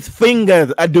room, his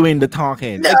fingers are doing the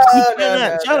talking. Like,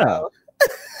 shut up.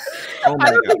 Oh my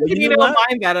I don't God. think Well, you don't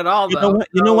mind that at all. You though.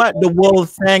 know what? The world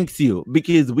thanks you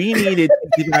because we needed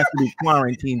 65 to be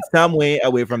quarantined some way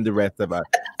away from the rest of us.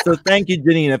 So thank you,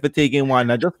 Janina, for taking one,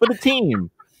 not just for the team,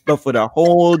 but for the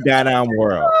whole goddamn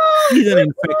world. He's an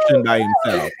infection by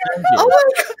himself. Thank you. Oh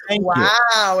my God. Thank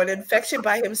Wow, an infection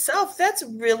by himself. That's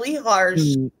really harsh.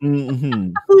 you.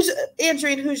 Mhm.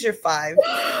 Andreen, who's your 5?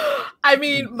 I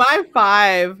mean, my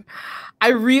 5,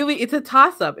 it's a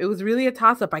toss-up. It was really a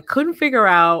toss-up. I couldn't figure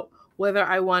out whether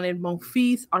I wanted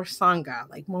Monfils or Tsonga.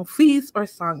 Like Monfils or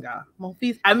Tsonga.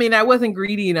 Monfils. I mean, I wasn't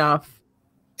greedy enough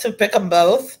To pick them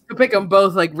both? to pick them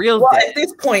both like real. Well, dick. at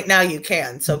this point now you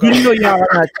can. So go. You know y'all are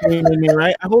not shaming me,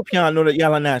 right? I hope y'all know that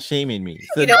y'all are not shaming me.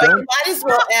 So You know, you don't. might as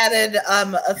well added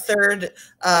a third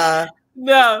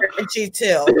No.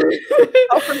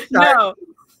 G2. No.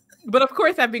 But of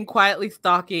course, I've been quietly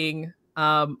stalking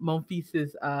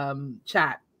Monfils'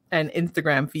 chat and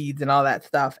Instagram feeds and all that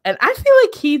stuff. And I feel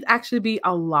like he'd actually be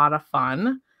a lot of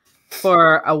fun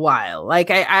for a while. Like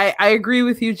I agree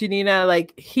with you, Janina.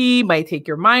 Like he might take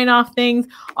your mind off things,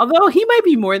 although he might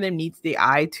be more than meets the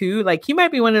eye too. Like he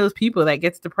might be one of those people that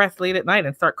gets depressed late at night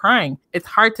and start crying. It's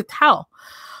hard to tell.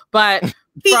 But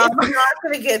He's not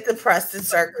going to get depressed and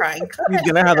start crying. He's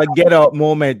gonna have a get up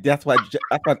moment. That's what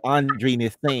Andreen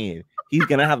is saying. He's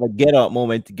gonna have a get up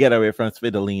moment to get away from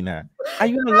Svitolina. Are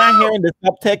you not hearing the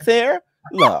subtext here?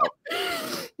 Look,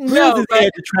 no, is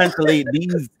here to translate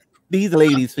these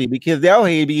ladies' fee because they're all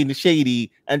here being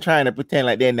shady and trying to pretend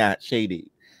like they're not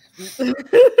shady. Oh my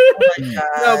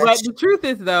No, but gosh. the truth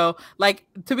is, though, like,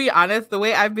 to be honest, the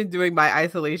way I've been doing my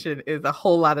isolation is a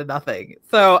whole lot of nothing.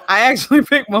 So I actually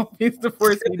picked Monfils to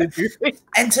force me to do things.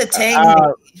 Entertain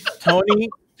me.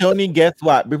 Tony, guess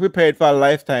what? Be prepared for a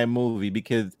Lifetime movie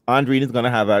because Andrine is gonna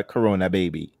have a Corona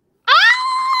baby.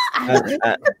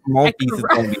 Monfils is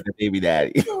gonna be the baby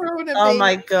daddy. Oh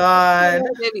my god.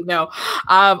 Baby, no.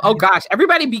 Oh gosh,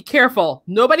 everybody be careful.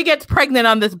 Nobody gets pregnant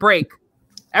on this break.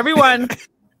 Everyone.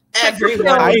 Everyone.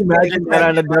 I imagine that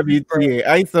on the WTA.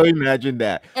 I so imagine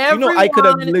that. Everyone, I could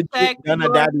have legit done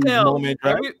a daddy's moment,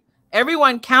 right?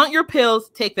 Everyone, count your pills.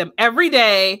 Take them every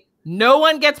day. No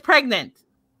one gets pregnant.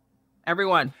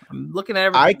 Everyone, I'm looking at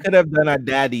everyone. I could have done a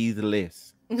daddy's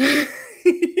list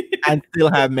and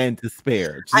still have men to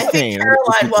spare. I think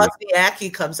Caroline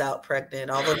Wozniacki comes out pregnant,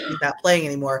 although she's not playing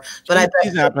anymore. But I bet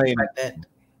she's not playing pregnant.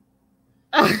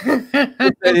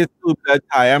 It's too blood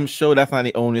tie. I'm sure that's not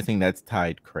the only thing that's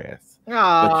tied, Chris.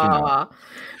 Aww.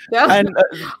 And,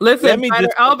 listen,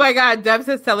 oh my God, Deb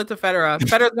says tell it to Federer.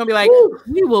 Federer's gonna be like,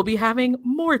 we will be having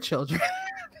more children.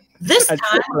 This time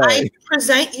I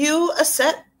present you a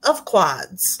set of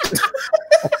quads.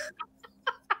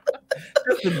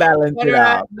 Just to balance it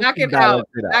out. Knock it out.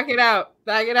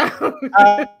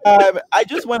 I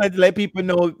just wanted to let people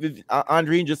know,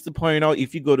 Andrine, just to point out,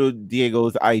 if you go to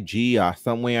Diego's IG or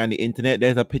somewhere on the internet,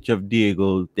 there's a picture of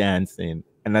Diego dancing.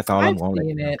 And that's all I'm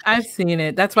going to. I've seen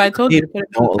it. That's why I told you to put it.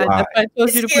 That's why I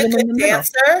told you to put him in the middle.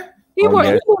 Dancer? He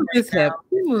moves his hip.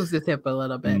 He moves his hip a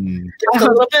little bit. Just a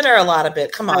little bit or a lot of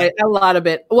it? Come on. A lot of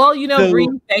it. Well, you know, Bree,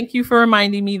 thank you for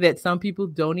reminding me that some people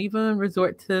don't even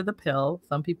resort to the pill.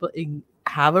 Some people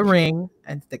have a ring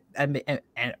and stick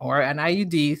or an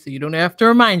IUD, so you don't have to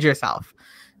remind yourself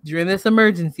during this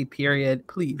emergency period.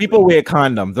 Please, people wear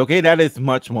condoms. Okay, that is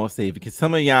much more safe because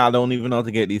some of y'all don't even know how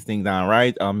to get these things on,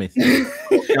 right? I'll miss it.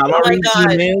 Oh my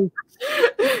God.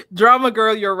 Drama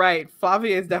girl, you're right.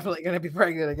 Flavia is definitely going to be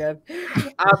pregnant again.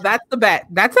 That's the bet.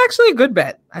 That's actually a good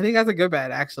bet. I think that's a good bet,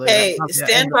 actually. Hey,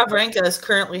 Stan Wawrinka is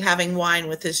currently having wine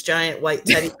with his giant white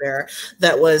teddy bear.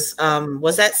 That was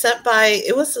that sent by?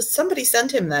 It was somebody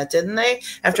sent him that, didn't they?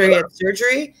 After he had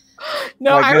surgery.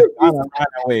 No,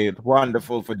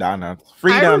 wonderful for Donna.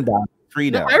 Freedom, Donna.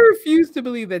 Freedom. No, I refuse to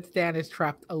believe that Stan is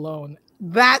trapped alone.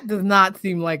 That does not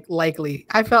seem likely.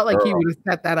 I felt like he would have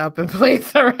set that up in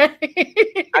place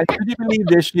already. I couldn't believe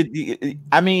this shit.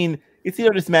 I mean, it's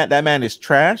either that man is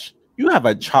trash. You have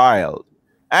a child,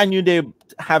 and you're there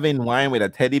having wine with a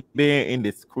teddy bear in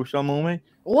this crucial moment.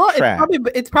 Well,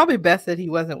 it's probably best that he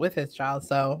wasn't with his child.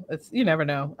 So you never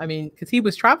know. I mean, because he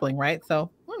was traveling, right?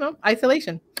 So I don't know,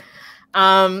 isolation.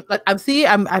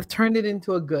 I've turned it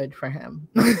into a good for him.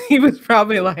 He was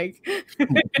probably like.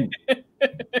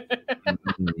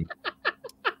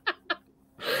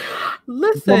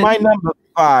 Listen, so my number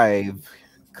 5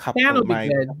 Stan will be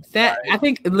good. Stan, I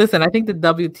think the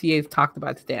WTA's talked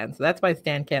about Stan, so that's why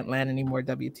Stan can't land any more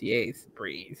WTAs.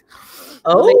 Breathe.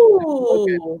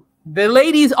 Oh, the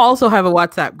ladies also have a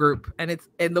WhatsApp group, and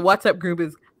the WhatsApp group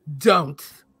is don't.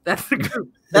 That's the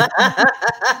group.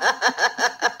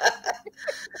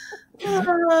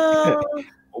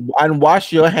 And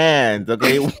wash your hands,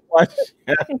 okay? Wash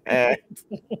your hands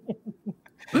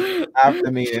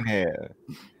after meeting here.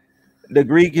 The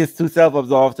Greek is too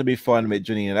self-absorbed to be fun with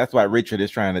Janina. That's what Richard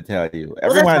is trying to tell you.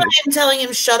 That's why I'm telling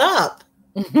him shut up.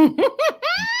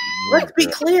 Let's be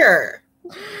clear.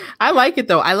 I like it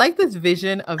though. I like this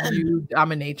vision of you,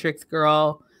 dominatrix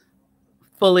girl,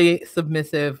 fully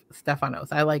submissive Stefanos.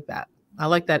 I like that. I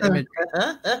like that image.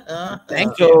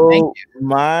 Thank you.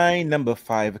 My number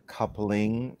 5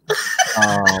 coupling.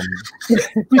 I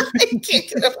can't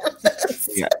get over this.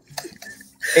 Yeah.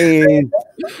 Is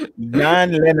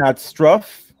Jan Lennart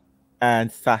Struff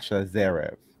and Sasha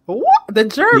Zverev. What? The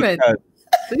German?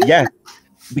 Yes,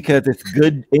 because it's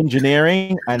good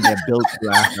engineering and they're built to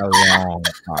last a long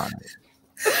time.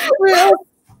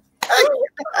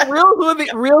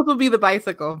 Reels will be the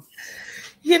bicycle.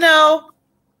 You know.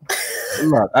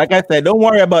 Look, like I said, don't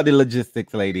worry about the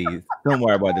logistics, ladies. Don't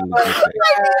worry about the logistics.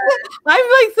 I'm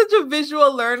like such a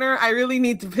visual learner. I really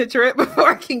need to picture it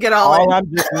before I can get all in.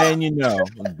 I'm just letting you know,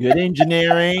 good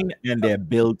engineering, and they're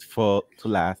built to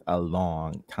last a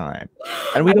long time.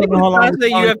 And we don't know how long.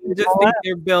 You have to just think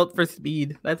they're built for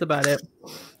speed. That's about it.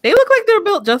 They look like they're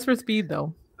built just for speed,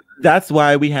 though. That's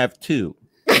why we have 2.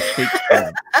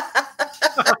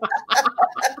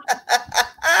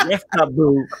 Yes,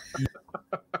 boo.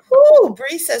 Ooh,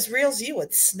 Bree says, Reels, you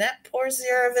would snap poor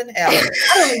Zverev in hell.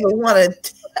 I don't even want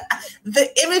to. The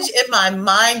image in my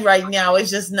mind right now is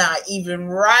just not even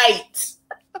right.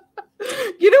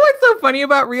 You know what's so funny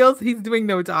about Reels? He's doing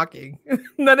no talking.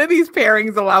 None of these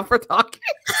pairings allow for talking.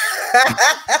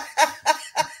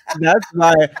 That's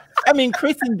why. I mean,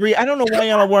 Chris and Bree, I don't know why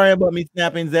y'all are worrying about me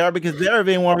snapping Zara, because Zara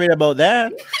ain't worried about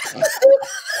that.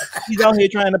 She's out here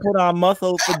trying to put on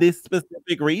muscle for this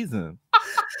specific reason.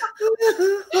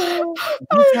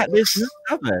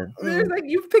 There's like,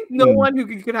 you've picked no one who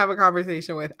you could have a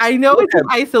conversation with. I know it's in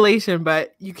isolation,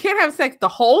 but you can't have sex the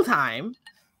whole time.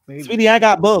 Maybe. Sweetie, I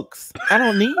got books. I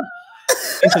don't need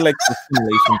intellectual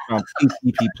stimulation from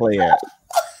PCP players.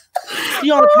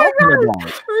 Y'all talking about? Reels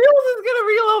is gonna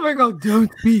reel over and go,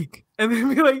 "Don't speak," and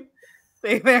then be like,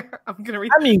 "Stay there." I'm gonna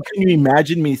read. I mean, can you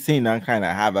imagine me seeing that kind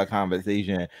of have a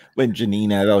conversation when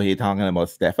Janina is out here talking about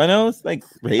Stefanos? Like,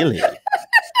 really?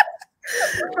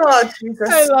 Oh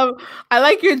Jesus! I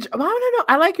like your.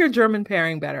 I like your German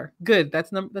pairing better. Good.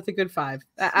 That's a good 5.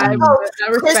 I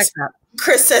respect that.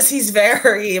 Chris says he's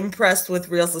very impressed with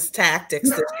Reels'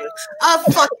 tactics. Of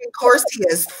fucking course he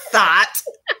is. Thought.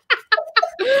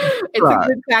 It's a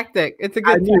good tactic. It's a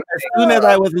good tactic. As soon as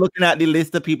I was looking at the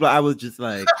list of people, I was just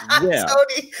like, yeah.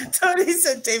 Tony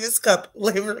said Davis Cup,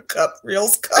 Labor Cup,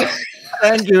 Reels Cup.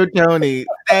 Thank you, Tony.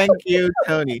 Thank you,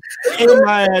 Tony. Hey,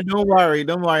 Maya, don't worry,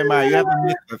 Maya. You haven't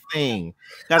missed a thing.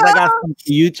 Because I got something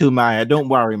for you too, Maya. Don't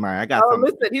worry, Maya. I got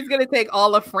something. Listen, he's going to take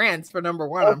all of France for number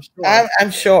 1, I'm sure.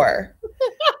 I'm sure.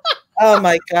 Oh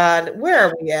my God, where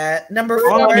are we at? Number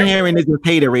 4. All I'm hearing is a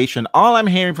hateration. All I'm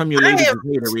hearing from you ladies is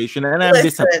hateration, and I'm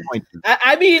disappointed.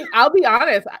 I mean, I'll be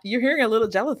honest. You're hearing a little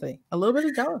jealousy, a little bit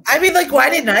of jealousy. I mean, like, why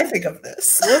didn't I think of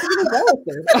this? A little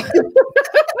bit of jealousy.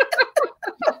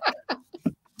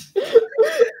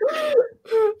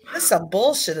 This is some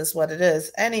bullshit, is what it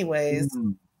is. Anyways,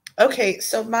 okay.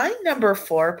 So my number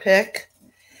 4 pick.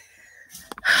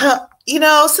 You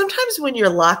know, sometimes when you're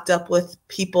locked up with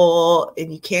people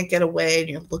and you can't get away and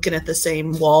you're looking at the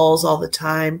same walls all the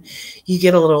time, you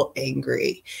get a little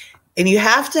angry. And you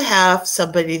have to have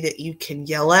somebody that you can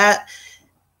yell at.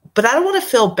 But I don't want to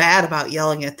feel bad about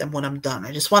yelling at them when I'm done.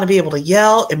 I just want to be able to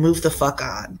yell and move the fuck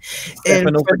on.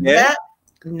 And for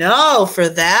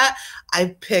that,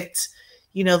 I picked,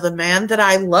 you know, the man that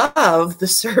I love, the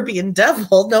Serbian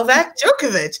devil, Novak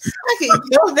Djokovic. I can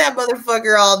yell at that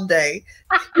motherfucker all day.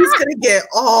 He's going to get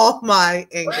all my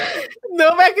anger.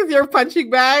 Novak is your punching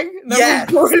bag? Yes.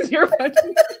 Is your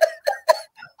punching bag?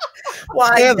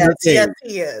 Why? Yes,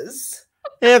 he is.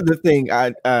 Here's the thing,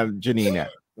 Janina.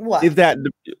 What? Is that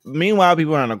meanwhile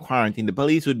people are on a quarantine, the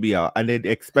police would be out and they'd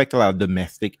expect a lot of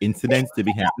domestic incidents to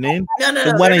be happening. No.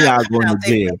 So when are y'all going to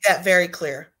They jail? make that very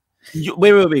clear.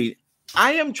 Wait.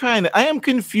 I am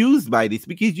confused by this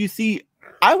because you see,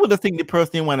 I would have think the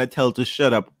person you want to tell to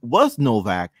shut up was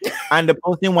Novak, and the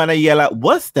person you want to yell at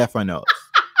was Stefanos.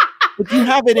 But you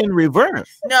have it in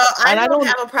reverse. No, I don't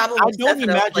have a problem with I don't Stefanos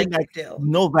imagine like that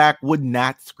Novak would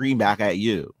not scream back at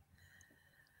you.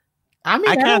 I mean,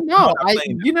 I don't know.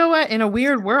 You know what? In a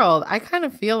weird world, I kind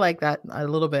of feel like that a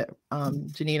little bit,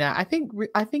 Janina. I think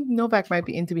Novak might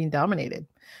be into being dominated.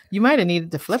 You might have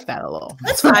needed to flip that a little.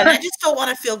 That's fine. I just don't want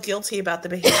to feel guilty about the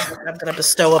behavior that I'm going to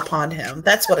bestow upon him.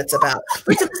 That's what it's about.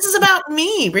 This is about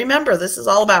me. Remember, this is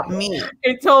all about me.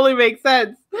 It totally makes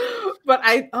sense. But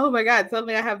oh my God,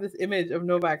 suddenly I have this image of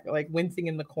Novak like wincing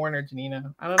in the corner,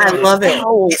 Janina. I don't know. I love it.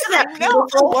 Oh, isn't that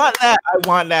beautiful? I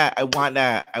want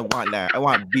that. I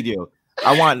want video.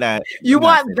 I want that. You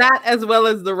want that as well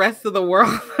as the rest of the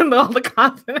world and all the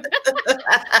continents.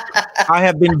 I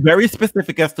have been very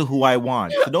specific as to who I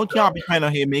want. So don't y'all be trying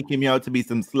to here making me out to be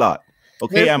some slut.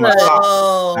 Okay, I'm a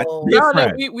slut.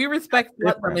 No, we respect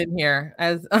them in here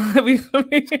as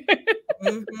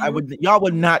y'all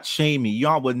would not shame me.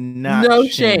 Y'all would not. No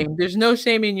shame. There's no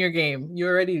shame in your game.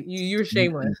 You're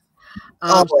shameless.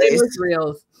 Shameless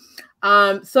Reels.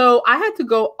 So I had to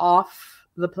go off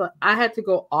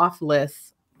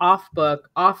list, off book,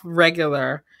 off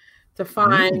regular to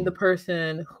find the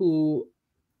person who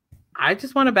I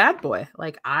just want a bad boy.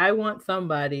 Like I want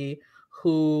somebody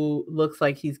who looks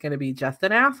like he's going to be just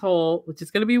an asshole, which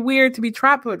is going to be weird to be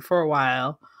trapped with for a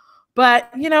while. But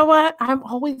you know what? I'm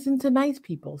always into nice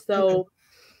people. So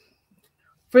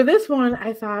for this one,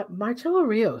 I thought Marcelo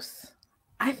Rios.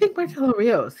 I think Marcelo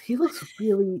Rios, he looks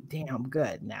really damn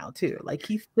good now too. Like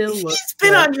he still looks. He's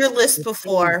been on your list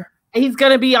before. He's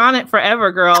gonna be on it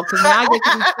forever, girl. Because now I get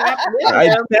to be trapped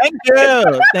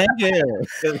with him. Thank you.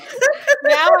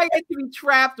 Now I get to be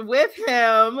trapped with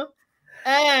him,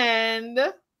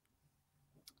 and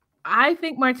I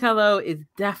think Marcelo is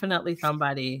definitely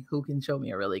somebody who can show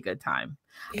me a really good time.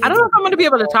 I don't know if I'm going to be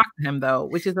able to talk to him though,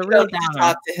 which is a real downer.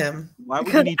 Talk to him. Why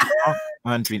would you need to talk,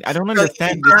 Andre? I don't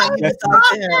understand this.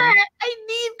 I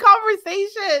need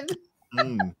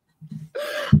conversation.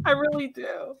 I really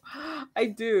do. I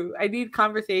do. I need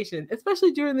conversation,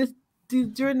 especially during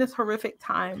this horrific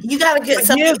time. You got to get But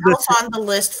something here's the else on the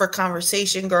list for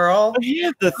conversation, girl. But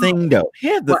here's the thing, though.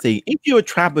 Here's the What? thing. If you're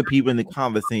trapping people in the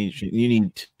conversation, you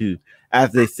need to,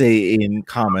 as they say in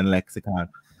common lexicon,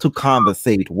 to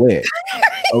conversate with.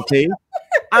 Okay?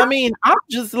 I mean, I'm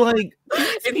just like,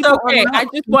 It's people are okay. not I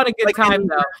just want a good like time, any-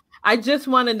 though. I just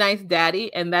want a nice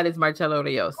daddy, and that is Marcelo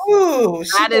Rios. Ooh,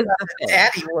 That is got the the thing.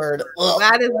 daddy word. Ugh.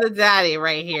 That is the daddy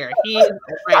right here. He is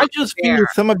I right just there. feel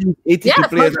some of these ATP Yes,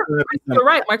 players You're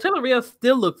right. Marcelo Rios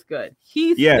still looks good.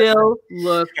 He Yeah. still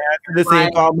looks. the same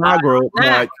Right. called Magro,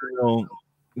 Yeah. but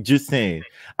just saying.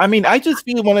 I mean, I just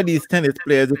feel one of these tennis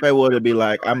players, if I were to be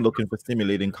like, I'm looking for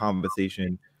stimulating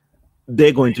conversation,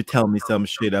 they're going to tell me some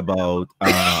shit about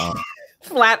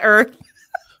Flat Earth.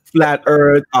 flat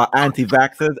earth,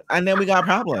 anti-vaxxers, and then we got a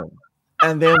problem.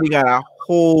 And then we got a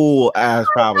whole ass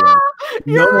problem.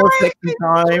 No You're more right, sexy it's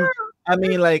time. true. I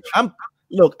mean, like,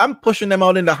 I'm pushing them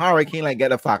out in the hurricane, like, get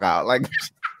the fuck out. Like,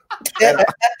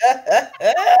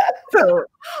 so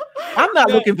I'm not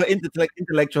No. looking for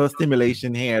intellectual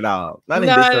stimulation here at all. Not in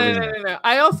No, this no, arena. no, no, no.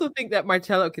 I also think that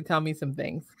Marcello can tell me some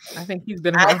things. I think he's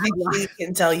been I around think a lot. he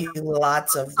can tell you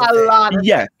lots of A things. lot of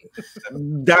Yes,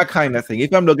 that kind of thing.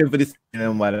 If I'm looking for this,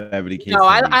 whatever the case. No,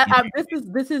 may be.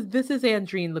 this is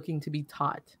Andrine looking to be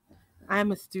taught.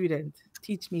 I'm a student.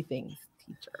 Teach me things,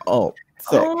 teacher. Oh,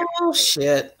 so Oh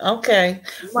shit. Okay.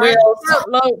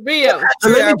 Marcelo Rios. So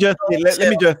let me just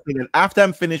say that after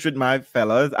I'm finished with my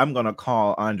fellas, I'm gonna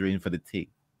call Andre in for the tea.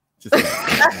 Just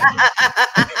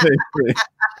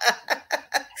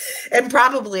And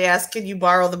probably ask, can you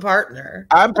borrow the partner?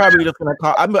 I'm probably just gonna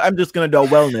call. I'm just gonna do a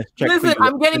wellness check. for Listen, you,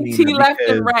 I'm getting Janina, tea left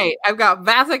and because- right. I've got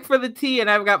Vasek for the tea, and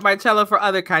I've got Marcello for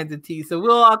other kinds of tea. So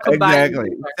we'll all combine. Exactly.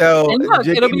 So And look,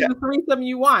 it'll be Janina, the threesome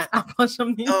you want. I'll push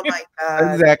them. Oh my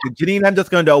god. exactly, Janine. I'm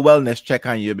just gonna do a wellness check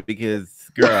on you because,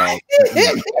 girl,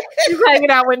 She's hanging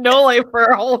out with Nole for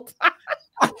a whole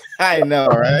time. I know,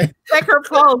 right? Check her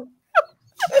pulse.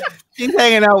 She's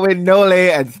hanging out with Nole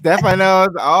and Stefanos.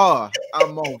 Oh,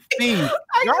 I'm on feast,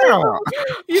 girl.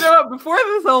 You know what? Before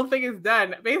this whole thing is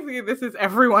done, basically this is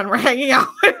everyone we're hanging out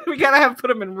with. We gotta put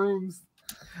them in rooms.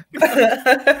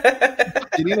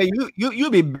 Janina, you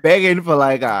be begging for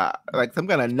like some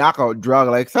kind of knockout drug.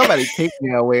 Like somebody take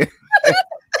me away.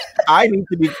 I need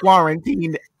to be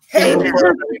quarantined. Hey, in now,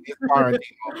 this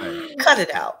quarantine moment. cut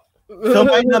it out. So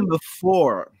my number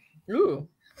 4. Ooh.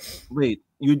 Wait,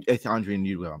 it's Andre and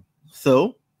you go.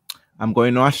 So I'm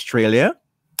going to Australia,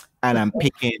 and I'm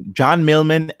picking John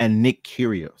Millman and Nick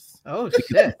Kyrgios. Oh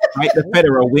shit. Right, the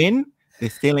Federer win. They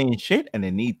still ain't shit, and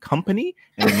they need company,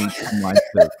 and they need someone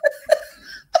to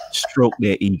stroke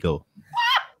their ego.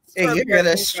 Hey, you're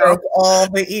gonna stroke all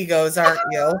the egos, aren't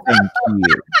you? Thank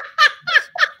you.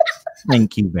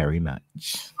 Thank you very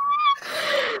much.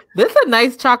 This is a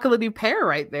nice chocolatey pear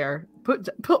right there.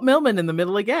 Put Millman in the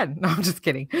middle again. No, I'm just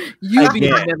kidding. You be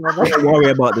in the Again, middle. don't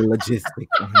worry about the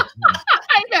logistics.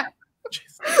 I know.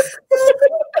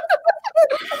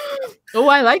 Oh,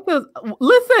 I like those.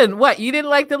 Listen, what? You didn't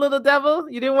like the little devil?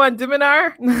 You didn't want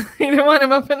Diminar? You didn't want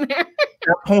him up in there?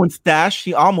 That porn stash,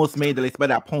 she almost made the list, but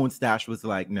that porn stash was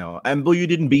like, no. And but you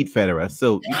didn't beat Federer,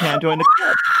 so you can't join the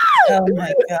club. Oh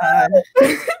my god.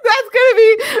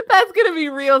 That's gonna be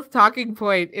Real's talking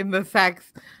point in the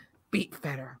sex. Beat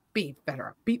Federer. Beat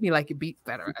Federer. Beat me like you beat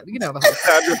Federer. You know the whole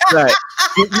I'm just like,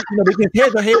 because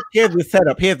here's the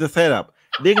setup. Here's the setup.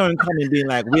 They're gonna come and be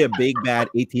like, we're a big bad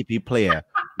ATP player.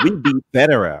 We beat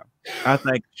Federer. I was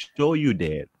like, sure you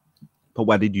did. But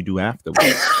what did you do afterwards?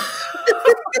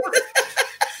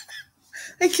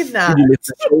 I cannot. Did you lift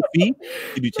the trophy?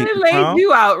 Did you take They the laid crown?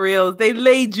 you out, Reels. They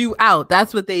laid you out.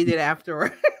 That's what they did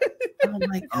afterward. Oh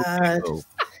my god. So,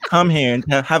 come here and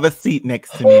have a seat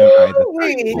next to me on either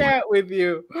Wait. side. Chat with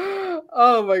you.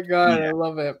 Oh my god, Yeah. I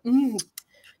love it.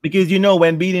 Because you know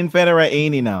when beating Federer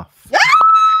ain't enough.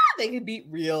 They can beat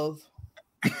Reels.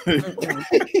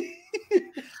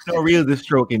 No real just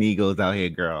stroking egos out here,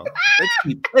 girl. Let's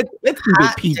keep it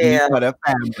PG damn. for the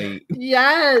family.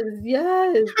 Yes,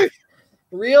 yes.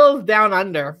 Reels down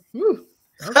under. Whew.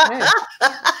 Okay.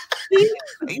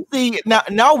 See,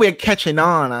 now we're catching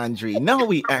on, Andre. Now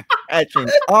we are catching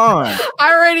on.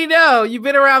 I already know. You've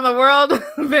been around the world,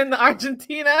 been to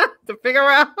Argentina to figure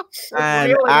out. what's And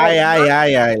real and what's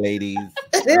aye, ladies.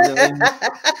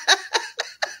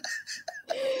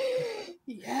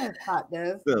 Yes,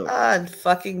 hotness. So, God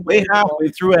fucking we're halfway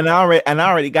through, and I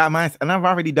already got mine, and I've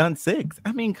already done 6.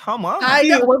 I mean, come on. I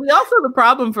know. Well, also the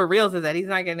problem for Reels is that he's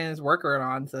not getting his worker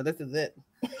on, so this is it.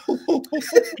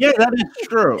 Yeah, that is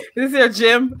true. Is this your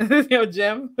gym? Is this your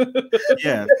gym?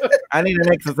 Yeah, I need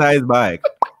an exercise bike.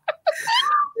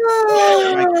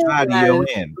 My cardio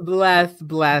in.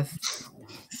 Blessed.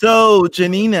 So,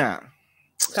 Janina,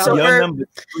 So your we're- number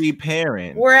 3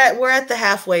 parent. We're at the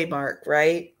halfway mark,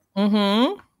 right?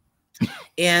 Mm-hmm.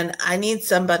 And I need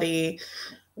somebody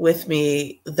with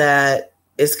me that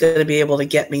is going to be able to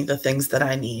get me the things that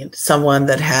I need. Someone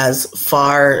that has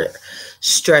far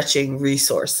stretching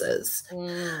resources.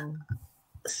 Mm.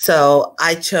 So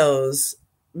I chose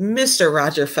Mr.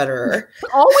 Roger Federer.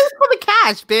 Always for the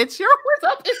cash, bitch. You're always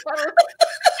up in front of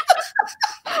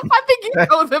I think you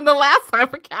chose him the last time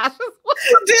for cash as well.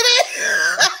 Did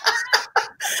it?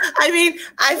 I mean,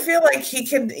 I feel like he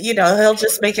can, he'll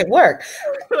just make it work.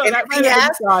 And That if, might he have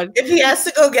has, been fun. if he has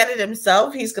to go get it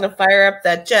himself, he's going to fire up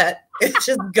that jet and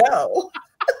just go.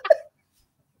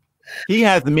 He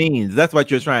has means. That's what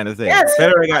you're trying to say. Yes,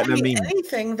 Federer got the I mean, means.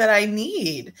 anything that I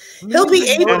need. He'll be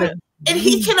able to, and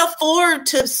he can afford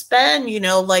to spend,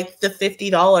 like the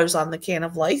 $50 on the can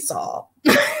of Lysol.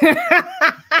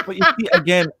 But you see,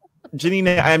 again,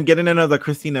 Janina, I am getting another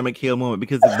Christina McHale moment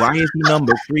because why is he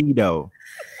number 3 though?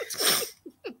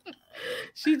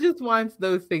 She just wants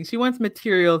those things. She wants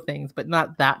material things, but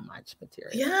not that much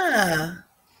material. Yeah.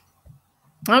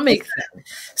 That makes sense.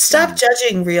 Stop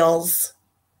judging reels.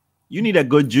 You need a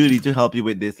good Judy to help you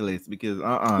with this list because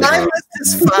My list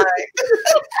is fine.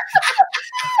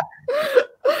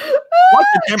 What's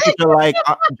the temperature like,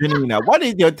 Janina? What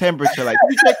is your temperature like?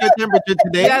 Did you check your temperature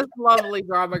today? Yes, lovely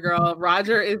drama girl.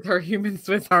 Roger is her human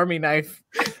Swiss Army knife.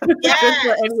 Yes. Just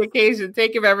for any occasion.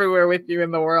 Take him everywhere with you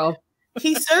in the world.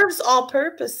 He serves all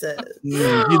purposes.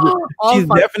 All She's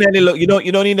fun. definitely look. You don't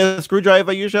need a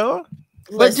screwdriver. You sure?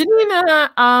 But Listen,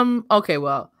 Janina, okay,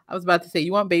 well, I was about to say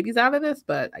you want babies out of this,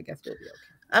 but I guess we'll be okay.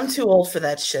 I'm too old for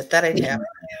that shit. That ain't happening.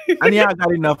 And yeah, I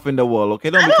got enough in the world. Okay,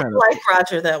 don't I be trying don't to. like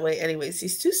Roger that way. Anyways,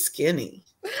 he's too skinny.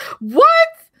 What?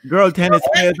 Girl, tennis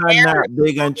players are not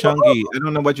big and chunky. I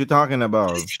don't know what you're talking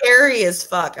about. He's hairy as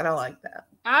fuck. I don't like that.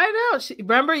 I know.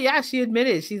 Remember, she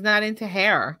admitted she's not into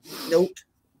hair. Nope.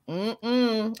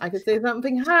 I could say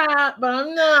something hot, but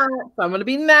I'm not. So I'm gonna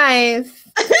be nice.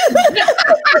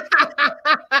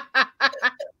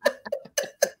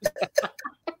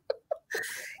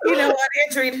 You know what,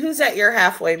 Andreen? Who's at your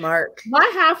halfway mark? My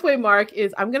halfway mark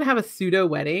is I'm gonna have a pseudo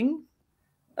wedding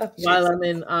Oh, while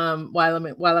Jesus.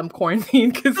 while I'm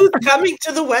quarantined because Who's coming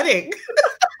to the wedding?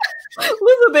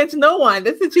 Elizabeth, no one.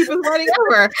 This is the cheapest wedding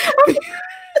ever.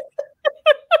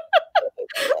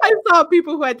 I saw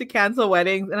people who had to cancel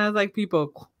weddings, and I was like,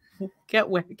 people, get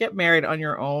married on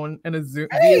your own and a Zoom,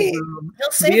 Hey, via Zoom,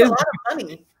 He'll save Via- a lot of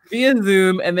money. via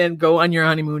Zoom, and then go on your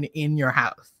honeymoon in your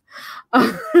house.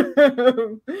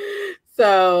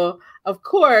 So, of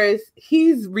course,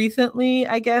 he's recently,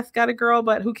 I guess, got a girl,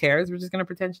 but who cares? We're just gonna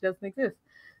pretend she doesn't exist.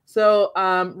 So,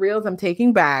 Reels, I'm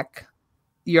taking back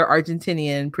your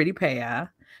Argentinian pretty paya,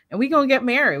 and we gonna get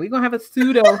married. We gonna have a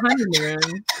pseudo honeymoon.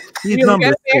 He's We'll number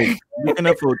get 6. You can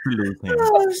afford to lose him.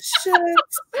 Oh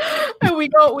shit! And we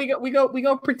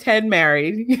go pretend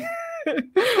married.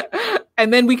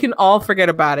 And then we can all forget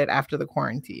about it after the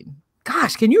quarantine.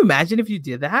 Gosh, can you imagine if you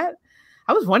did that?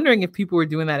 I was wondering if people were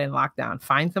doing that in lockdown.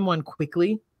 Find someone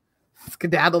quickly,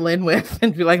 skedaddle in with,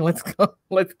 and be like, let's go. Oh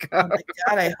my God,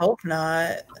 I hope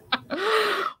not.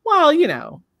 Well, you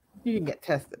can get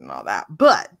tested and all that,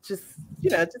 but just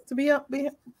to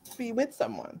be with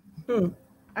someone.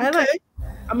 I like.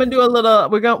 I'm gonna do a little.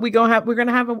 We're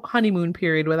gonna have a honeymoon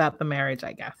period without the marriage,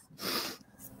 I guess.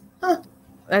 Huh.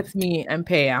 That's me and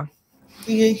Paya.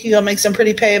 You gonna make some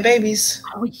pretty paya babies.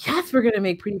 Oh yes, we're gonna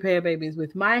make pretty Paya babies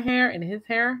with my hair and his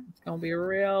hair. It's gonna be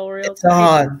real. It's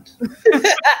on.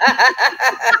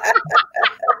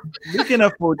 We can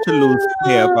afford to lose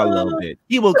hair for a little bit.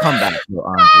 He will come back, though,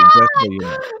 Andre. Just so you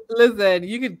know. Listen,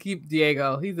 you could keep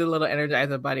Diego. He's a little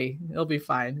energizer buddy. He'll be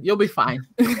fine. You'll be fine.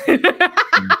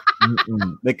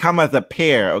 They come as a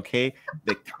pair, okay?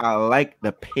 I like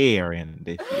the pair in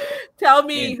this. Tell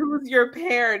me who's your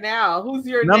pair now? Who's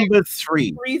your Number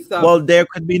 3. threesome? Well, there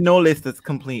could be no list that's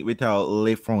complete without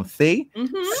Le Francais.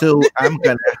 Mhm. So I'm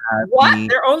gonna have What? me,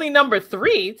 They're only number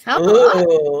 3. Tell us.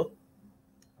 Ooh.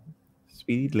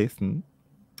 sweetie, listen.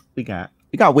 We got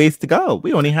ways to go.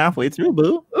 We only halfway through,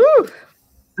 boo. Ooh.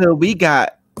 So we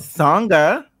got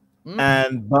Songa Mm.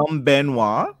 and Bum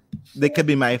Benoit. They could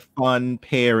be my fun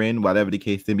pairing, whatever the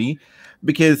case may be.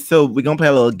 Because so we're gonna play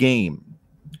a little game.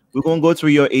 We're gonna go through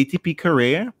your ATP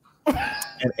career,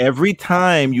 and every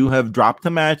time you have dropped a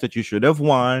match that you should have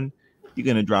won, you're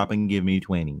gonna drop and give me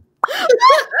 20.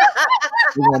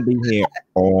 We're gonna be here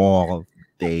all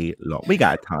day long. We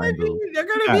got time, boo. They're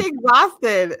gonna be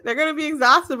exhausted. They're gonna be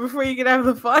exhausted before you can have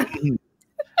the fun.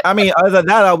 I mean, other than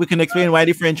that, we can explain why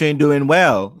the French ain't doing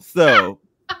well. So,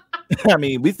 I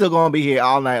mean, we still gonna be here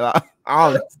all night long.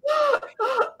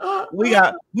 We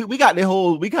got the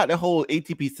whole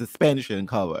ATP suspension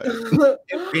covered. That's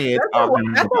a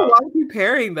wonky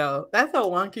pairing, though. That's a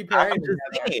wonky pairing.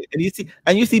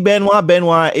 And you see Benoit.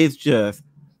 Benoit is just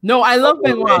no. I love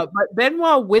Benoit, but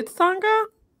Benoit with Sangha.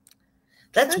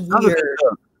 That's weird.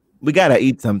 We gotta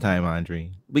eat sometime,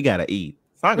 Andre. We gotta eat.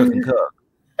 Sangha can cook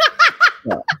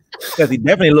because he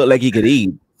definitely looked like he could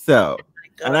eat. So.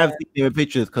 And I've seen him in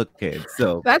pictures cooking.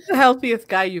 So that's the healthiest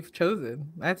guy you've chosen.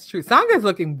 That's true. Sanga's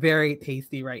looking very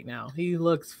tasty right now. He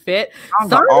looks fit.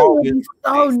 Sanga will be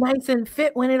so nice and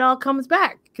fit when it all comes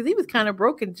back because he was kind of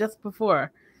broken just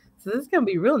before. So this is gonna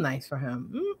be real nice for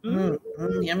him.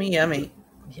 Yummy, yummy,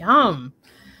 yum.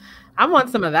 I want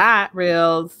some of that,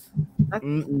 Reels.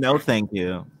 No, thank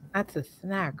you. That's a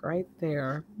snack right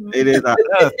there. It is a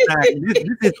snack. This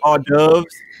is hors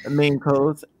d'oeuvres, main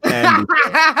course, and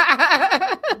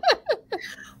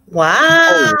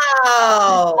wow.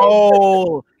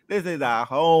 Oh, this is a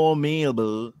whole meal,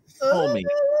 boo. Whole meal.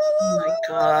 Oh my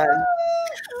god.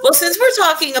 Well, since we're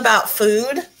talking about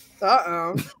food,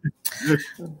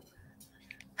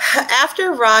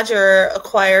 after Roger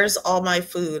acquires all my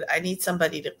food, I need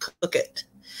somebody to cook it.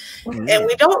 Mm-hmm. And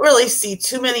we don't really see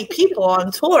too many people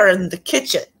on tour in the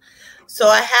kitchen. So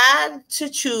I had to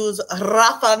choose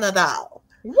Rafa Nadal.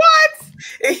 What?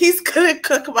 And he's going to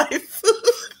cook my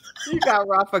food. You got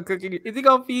Rafa cooking. Is he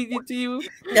going to feed it to you?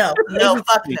 No,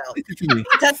 fuck no.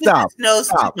 Stop. Knows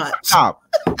too much. Stop.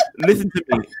 Listen to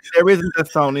me. There isn't a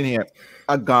sound in here.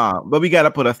 A gong. But we got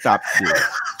to put a stop to it.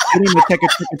 You need to check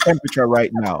your temperature right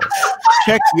now.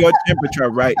 Check your temperature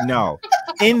right now.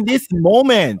 In this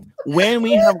moment, when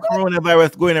we have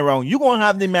coronavirus going around, you're going to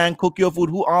have the man cook your food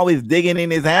who always digging in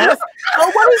his ass?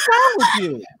 Oh, what is wrong with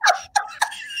you?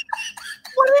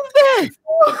 What is this?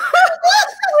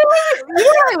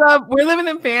 We're living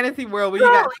in fantasy world where you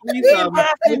got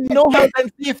no health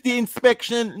and safety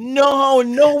inspection. No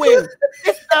way.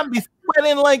 This man be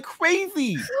sweating like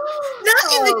crazy.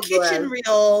 Not in the kitchen,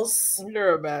 Reels.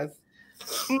 You're a mess.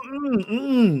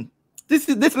 This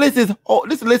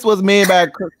list was made by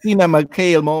Christina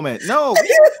McHale moment. No.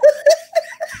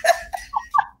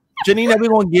 Janina, we're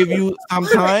gonna give you some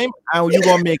time and you're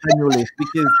gonna make a new list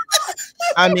because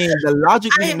I mean the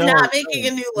logic. I am not making a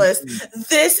new list.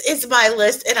 This is my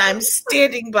list and I'm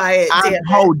standing by it.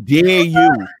 How dare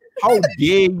you? How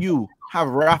dare you have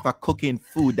Rafa cooking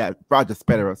food that Roger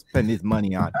Federer spend his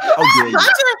money on? How dare you?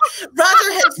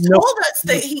 Roger has told us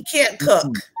that he can't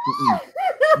cook.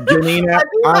 Janina,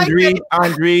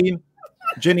 Andre,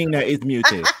 Janina is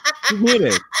muted. She's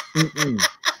muted.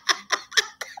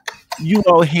 You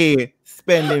out here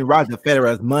spending Roger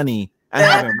Federer's money and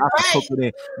having Rafa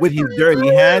cook with his dirty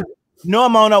hands. No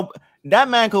amount of that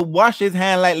man could wash his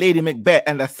hand like Lady Macbeth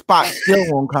and the spot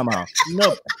still won't come out.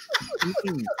 No.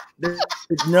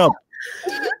 No.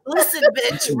 Listen,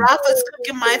 bitch, Rafa's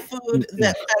cooking my food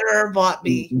that Federer bought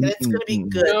me, and it's gonna be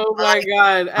good. Oh my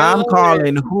god! I'm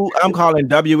calling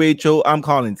WHO. I'm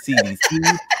calling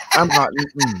CDC. I'm calling.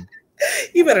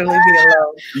 You better leave me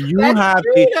alone. You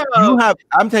have.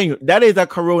 I'm telling you, that is a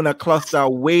corona cluster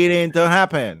waiting to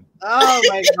happen. Oh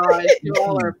my god! You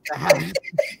all are bad.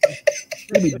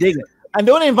 Let me dig it. And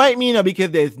don't invite me now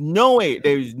because there's no way.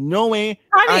 There's no way.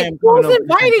 Honey, who's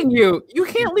inviting you? You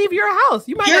can't leave your house.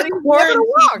 You might not even be able to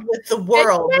walk with the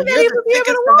world. You're the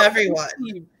biggest from everyone.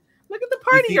 Look at the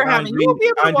party you're having. You won't be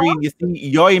able to walk. You see,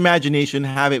 your imagination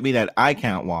have it me that I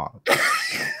can't walk.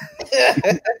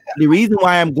 The reason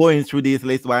why I'm going through this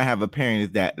list, why I have a parent,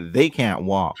 is that they can't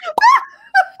walk.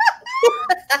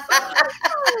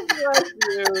 Bless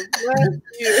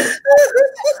you.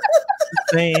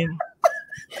 Same.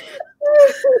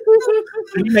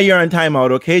 You're on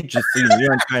timeout, okay? Just so you know,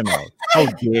 you're on timeout. How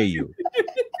dare you?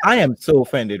 I am so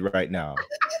offended right now.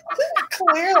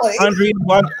 Clearly.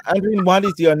 Andreen, what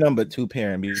is your number 2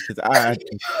 parent? Because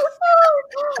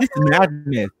this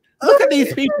madness. Look at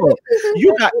these people.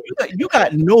 You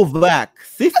got Novak,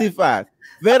 Sissipas,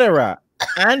 Federer,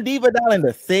 and Vidal in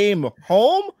the same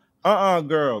home?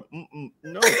 Girl.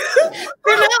 No.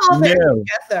 They're not all there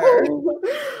together.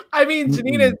 I mean,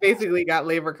 Janina's basically got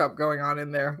Labor Cup going on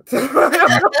in there. All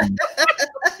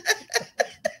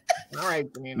right,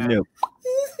 Janina. No.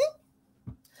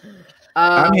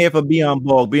 I'm here for Beyond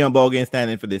Ball. Beyond Ball ain't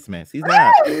standing for this mess. He's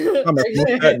not.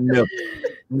 No.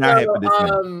 Not here for this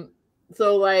mess.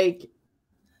 So, like,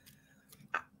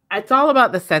 it's all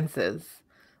about the senses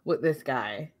with this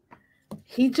guy.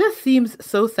 He just seems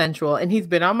so sensual, and he's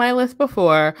been on my list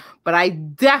before, but I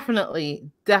definitely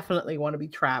want to be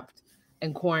trapped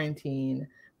and quarantined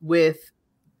with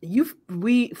you.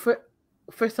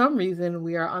 For some reason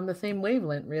we are on the same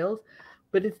wavelength, Reels,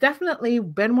 but it's definitely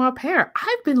Benoit Paire.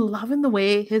 I've been loving the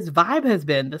way his vibe has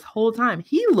been this whole time.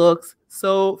 He looks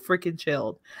so freaking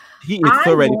chilled. He is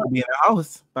so ready to be in the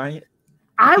house by it.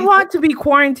 I want to be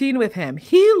quarantined with him.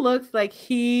 He looks like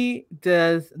he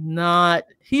does not.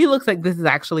 He looks like this is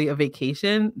actually a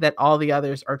vacation that all the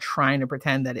others are trying to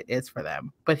pretend that it is for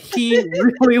them. But he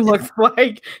really looks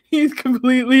like he's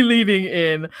completely leading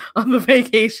in on the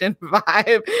vacation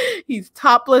vibe. He's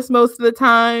topless most of the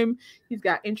time. He's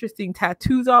got interesting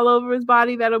tattoos all over his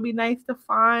body that'll be nice to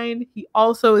find. He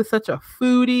also is such a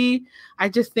foodie. I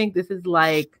just think this is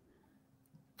like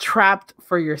trapped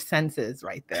for your senses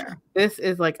right there. This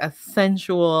is like a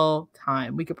sensual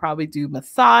time. We could probably do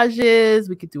massages.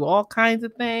 We could do all kinds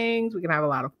of things. We can have a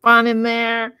lot of fun in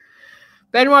there.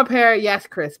 Benoit Paire, yes,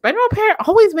 Chris. Benoit Paire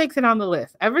always makes it on the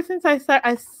list. Ever since I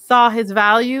saw his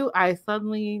value, I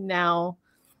suddenly now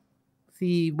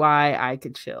see why I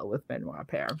could chill with Benoit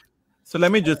Paire. So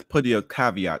let me just put you a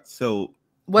caveat. So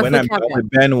what's when the I'm caveat? with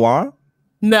Benoit,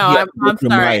 No, I'm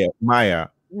sorry. Maya.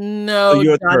 No, so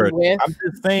you're done third. with. I'm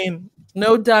just saying.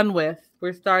 No, done with.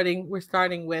 We're starting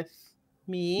with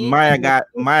me. Maya got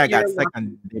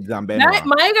second dibs on Benoit.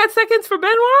 Maya got seconds for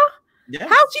Benoit? Yeah.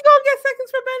 How's she gonna get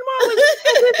seconds for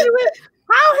Benoit?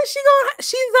 How is she going?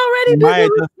 She's already Maya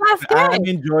busy with last I'm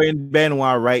game. enjoying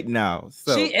Benoit right now.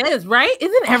 So She is, right?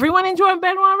 Isn't everyone enjoying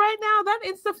Benoit right now? That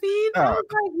Insta feed. I was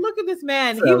like, look at this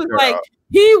man. He was like,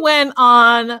 he went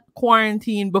on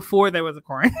quarantine before there was a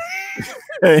quarantine.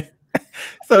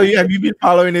 So have you been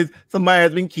following this? So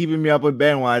Maya's been keeping me up with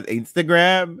Benoit's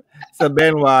Instagram. So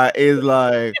Benoit is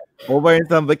like over in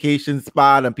some vacation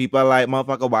spot, and people are like,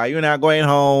 "Motherfucker, why you not going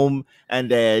home?" And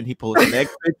then he posts the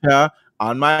next picture,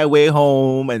 "On my way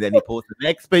home," and then he posts the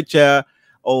next picture.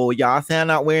 "Oh, y'all say I'm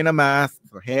not wearing a mask,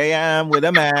 so here I am with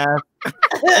a mask."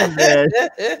 And then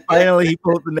finally he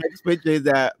posts the next picture is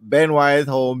that Benoit is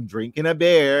home drinking a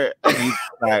beer. And he's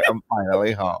like, "I'm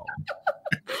finally home."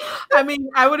 I mean,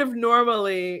 I would have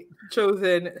normally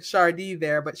chosen Shardy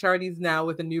there, but Shardy's now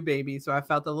with a new baby, so I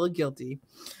felt a little guilty.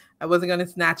 I wasn't going to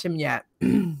snatch him yet.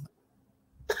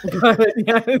 But,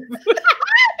 yes.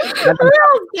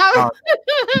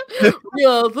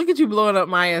 Real, look at you blowing up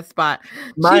Maya's spot.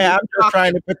 Maya, I'm just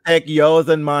trying to protect yours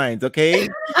and mine, okay?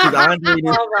 I'm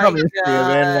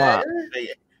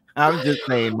just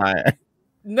saying, Maya.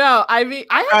 No, I mean,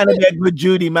 I'm trying to get good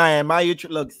Judy, Maya. Maya,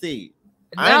 look, see.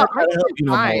 No,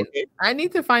 I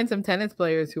need to find some tennis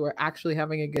players who are actually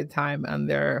having a good time on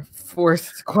their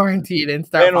forced quarantine and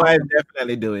start. Benoit is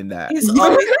definitely doing that. He's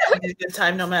always having a good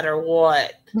time, no matter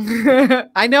what.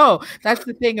 I know that's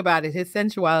the thing about it. His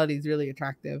sensuality is really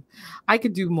attractive. I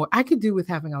could do more. I could do with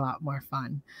having a lot more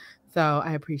fun. So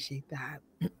I appreciate that.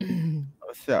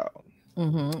 So,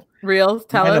 Reels,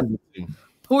 tell us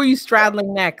who are you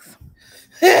straddling next?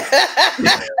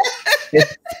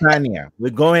 It's Spain. We're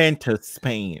going to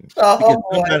Spain.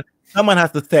 Someone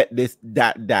has to set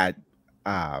that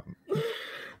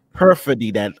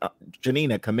perfidy that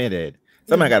Janina committed.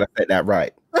 Someone got to set that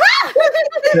right.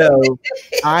 So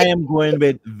I am going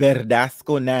with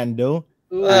Verdasco Nando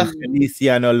and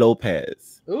Feliciano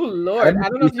Lopez. Oh Lord! I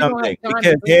don't know if you want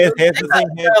because here's the thing.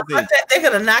 They're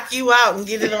gonna knock you out and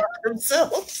get it on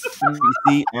themselves.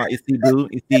 You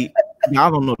see,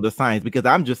 y'all don't know the signs because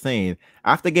I'm just saying.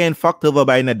 After getting fucked over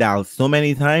by Nadal so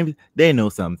many times, they know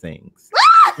some things.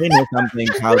 They know some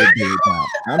things how to do it now.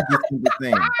 I'm just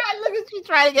saying. Look at you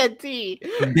trying to get tea.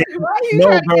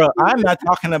 No, girl, I'm not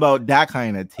talking about that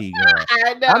kind of tea, girl.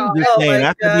 I know. I'm just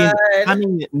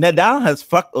saying. Nadal has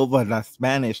fucked over the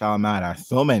Spanish Armada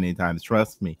so many times.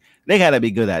 Trust me, they gotta be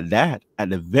good at that at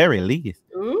the very least.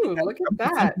 Ooh, look at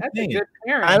that. That's a good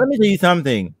pairing. Let me tell you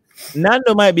something.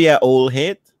 Nando might be an old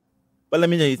hit, but let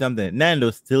me tell you something.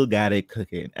 Nando still got it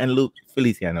cooking, and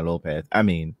Feliciano Lopez. I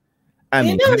mean,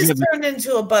 he's turned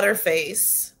into a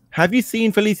butterface. Have you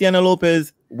seen Feliciano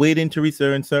Lopez waiting to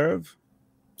return and serve?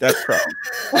 That's right.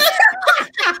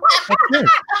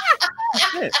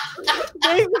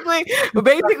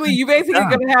 Basically, you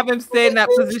gonna have him stay in that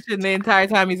position the entire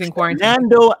time he's in quarantine.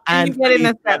 Nando and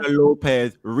Feliciano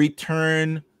Lopez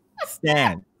return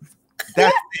stand.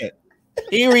 That's it.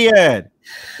 Period.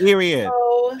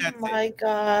 Oh my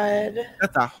God.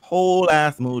 That's a whole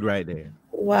ass mood right there.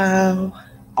 Wow.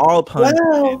 All puns.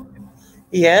 Wow.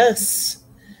 Yes.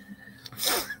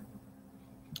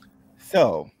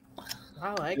 So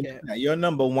I like it. Your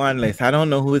number one list. I don't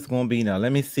know who it's gonna be now.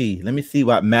 Let me see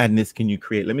what madness can you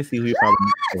create. Let me see who you probably.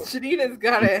 Shanita's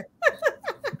got it.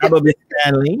 Probably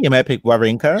Stanley. You might pick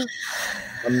Wawrinka.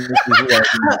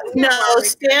 No,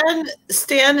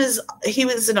 Stan he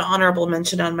was an honorable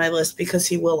mention on my list because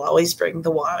he will always bring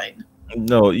the wine.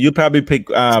 No, you probably pick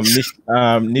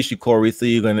Nishikori, so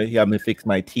you're gonna help me fix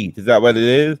my teeth. Is that what it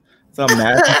is? Some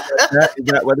magic like that? Is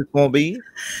that what it's gonna be?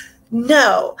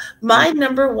 No, my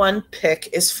number one pick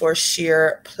is for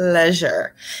sheer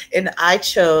pleasure, and I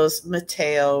chose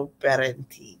Matteo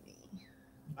Berrettini.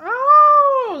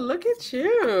 Oh, look at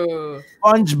you.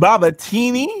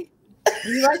 SpongeBob-a-Teeny?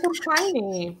 You like him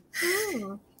tiny.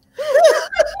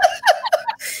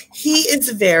 He is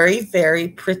very, very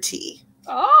pretty.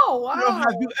 Oh, wow.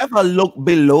 Have you ever looked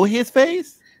below his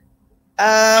face?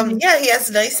 Yeah, he has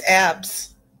nice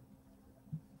abs.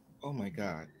 Oh my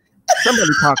God.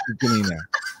 Somebody talk to Janina.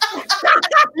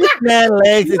 This man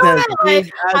legs is as big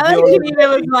as I like your Janina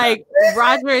was like,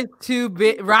 Roger is too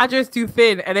big, Roger's too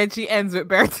thin, and then she ends with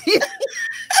Berrettini.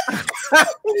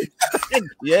 Thank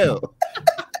you.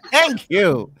 Thank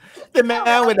you. The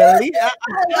man with the lead.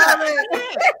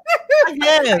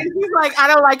 Again. She's like, I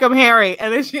don't like him hairy,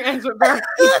 and then she ends with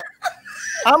Berrettini.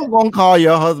 I'm gonna call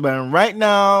your husband right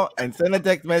now and send a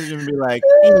text message and be like,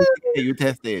 you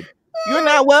tested. You're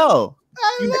not well.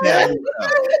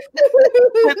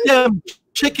 With them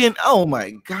chicken. Oh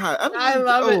my God. I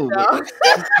love it though.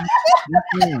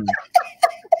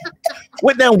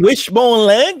 With them wishbone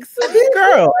legs,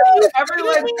 girl.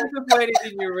 Everyone's disappointed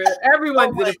in you.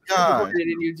 Everyone's disappointed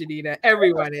in you, Janina.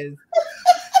 Everyone is.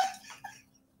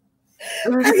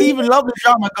 I even love the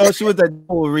drama girl. She was at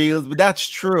reels, but that's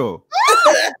true.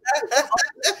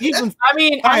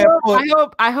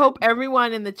 I hope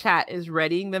everyone in the chat is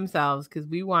readying themselves because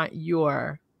we want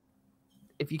your.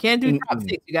 If you can't do top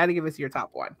 6, you got to give us your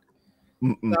top 1.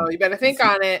 So you better think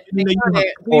on it. Think on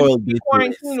it. Who you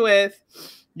quarantine with?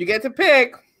 You get to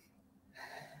pick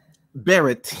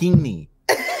Berrettini.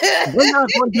 What are you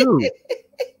gonna do?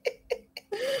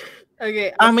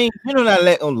 Okay. I mean, you know that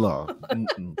let love.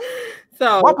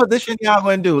 So what position y'all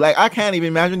gonna do? Like, I can't even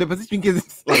imagine the position because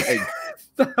it's like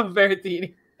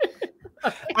Berrettini.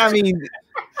 I mean,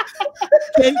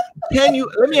 can you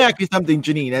let me ask you something,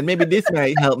 Janine, and maybe this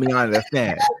might help me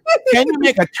understand. Can you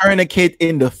make a tourniquet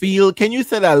in the field? Can you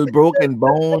set a broken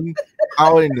bone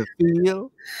out in the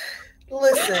field?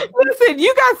 Listen,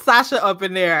 you got Sasha up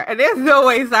in there, and there's no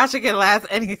way Sasha can last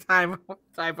any type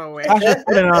of way. Sasha's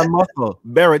putting on muscle.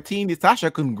 Berrettini, Sasha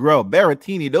couldn't grow.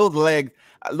 Berrettini, those legs,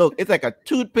 look, it's like a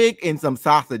toothpick and some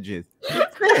sausages.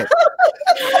 That's it.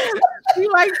 She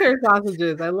likes her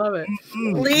sausages. I love it.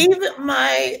 Leave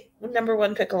my number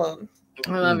 1 pick alone.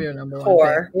 I love your number 1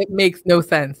 4. Pick. It makes no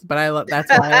sense, but I love that's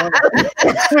why I love it.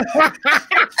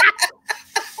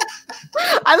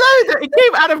 I love it. It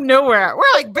came out of nowhere.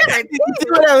 We're like, Berrettini.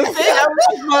 You know what I was saying? I was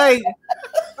just like,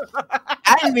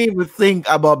 I didn't even think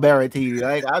about Berrettini.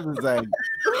 Like, I was like,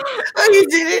 oh, you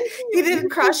didn't? You didn't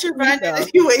cross your mind in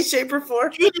any way, shape, or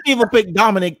form? You didn't even pick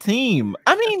Dominic Thiem.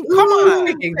 I mean, come on.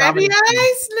 Crabby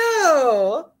eyes?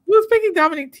 No. Who's picking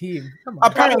Dominic Thiem? Come on.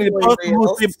 Apparently, the person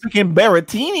who's picking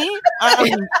Berrettini.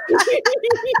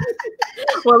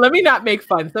 Well, let me not make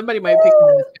fun. Somebody might pick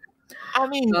him. I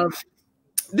mean,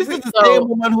 this is the same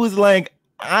woman who's like,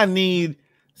 I need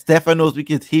Stefanos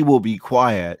because he will be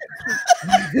quiet.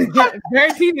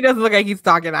 Berrettini doesn't look like he's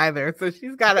talking either. So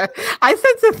she's got I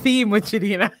sense a theme with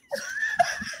Janina.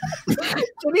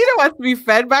 Janina wants to be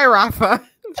fed by Rafa,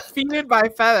 feeded by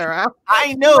Feather.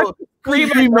 I know. Could you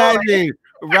imagine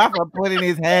Rafa putting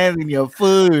his hands in your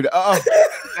food? Oh,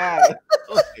 God.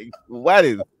 What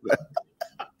is that?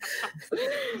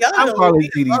 I'm calling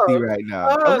CDC right now.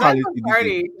 I'm calling CDC.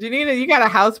 Party. Janina, you got a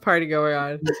house party going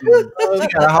on. She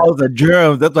got a house of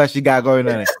germs. That's what she got going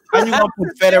on. And you want to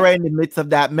put Federer in the midst of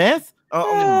that mess?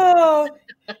 Come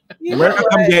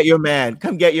get your man.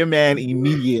 Come get your man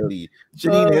immediately.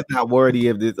 Janina is not worthy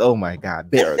of this. Oh my God.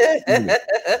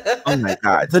 Oh my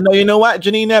God. So no, you know what,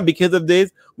 Janina? Because of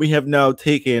this, we have now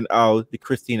taken out the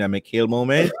Christina McHale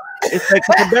moment. It's like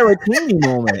a Berrettini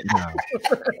moment now.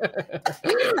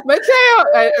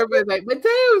 Everybody's like,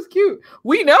 Matteo's cute.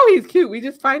 We know he's cute. We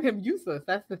just find him useless.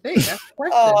 That's the thing. That's the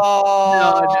question.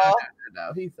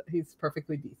 No. He's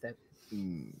perfectly decent.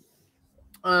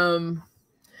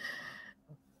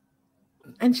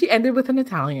 And she ended with an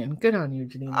Italian. Good on you,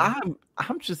 Janina.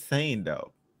 I'm just saying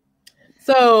though.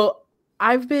 So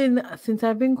since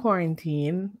I've been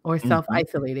quarantined or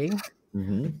self-isolating,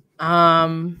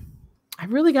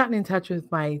 I've really gotten in touch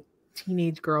with my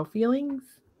teenage girl feelings.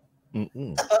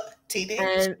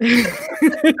 Teenage?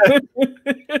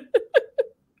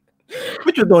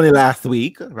 Which was only last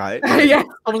week, right? Yes,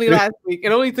 only last week.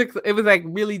 It only took, it was like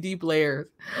really deep layers,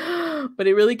 but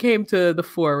it really came to the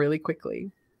fore really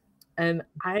quickly. And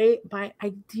my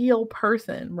ideal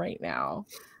person right now,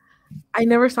 I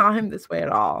never saw him this way at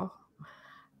all,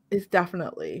 is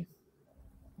definitely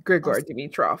Grigor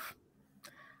Dimitrov.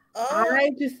 I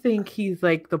just think he's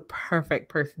like the perfect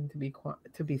person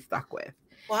to be stuck with.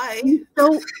 Why? He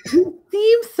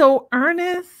seems so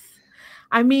earnest.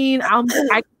 I mean,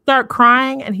 I start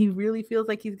crying, and he really feels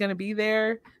like he's gonna be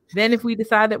there. Then, if we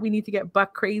decide that we need to get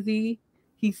buck crazy,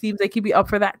 he seems like he'd be up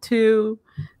for that too.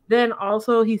 Then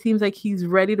also, he seems like he's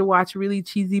ready to watch really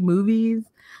cheesy movies.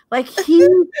 Like he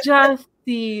just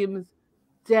seems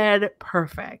dead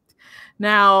perfect.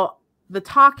 Now, the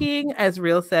talking, as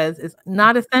Real says, is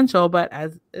not essential, but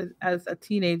as a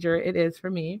teenager, it is for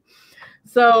me.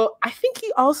 So I think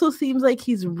he also seems like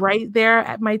he's right there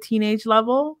at my teenage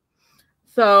level.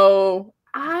 So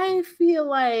I feel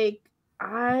like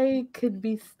I could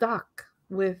be stuck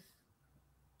with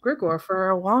Grigor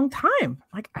for a long time.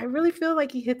 Like I really feel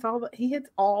like he hits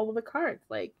all of the cards.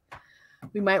 Like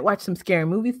we might watch some scary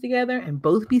movies together and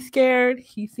both be scared.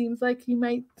 He seems like he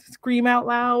might scream out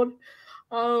loud.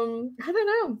 I don't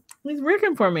know. He's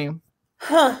working for me.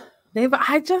 Huh.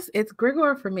 It's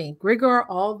Grigor for me. Grigor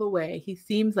all the way. He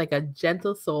seems like a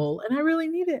gentle soul, and I really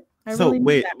need it.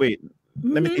 Wait.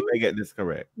 Let me see if I get this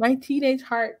correct. My teenage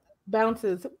heart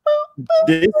bounces.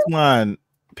 This one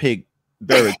picked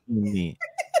very keenly,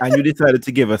 and you decided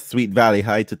to give a Sweet Valley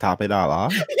High to top it all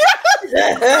off.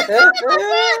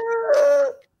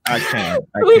 I can't.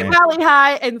 Sweet Valley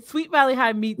High and Sweet Valley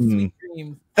High meets Sweet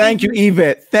Dreams. Thank you,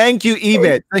 Yvette.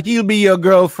 So he'll be your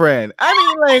girlfriend. I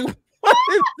mean, like, what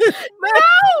is this? No,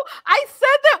 I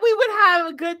said that we would have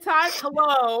a good time.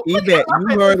 Hello, Yvette,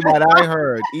 you heard what I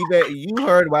heard. Yvette, you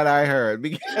heard what I heard.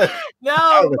 Because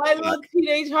no, my little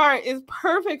teenage heart is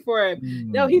perfect for him.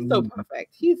 No, he's so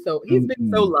perfect. He's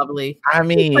been so lovely. I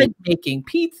mean, he's like making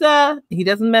pizza. He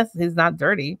doesn't mess. He's not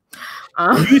dirty.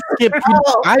 You skip.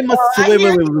 I must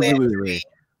wait.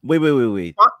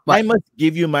 What? I must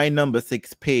give you my number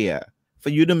 6 pair for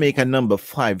you to make a number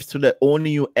 5, so that only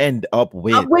you end up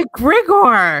with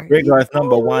Grigor. Grigor's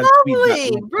number 1.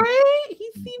 Lovely, right?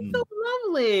 He seems so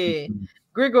lovely.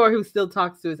 Grigor, who still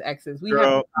talks to his exes. We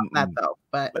haven't talked that though.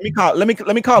 But let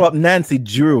me call up Nancy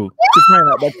Drew to find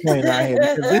out what's going on here,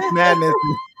 because this madness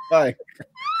is like,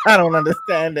 I don't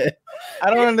understand it.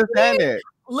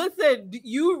 Listen,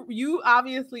 you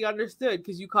obviously understood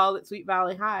because you called it Sweet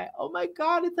Valley High. Oh my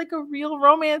God, it's like a real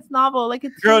romance novel. Like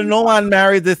it's girl, no one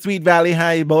marries the Sweet Valley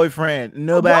High boyfriend.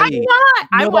 Nobody. Why not?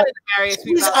 I wanted to marry a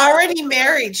Sweet She's Valley already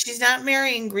married. She's not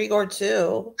marrying Grigor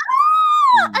too.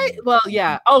 Well,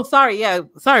 yeah. Oh, sorry. Yeah,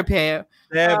 sorry, Pam.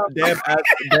 Deb not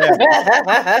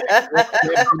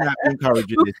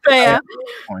encouraging this.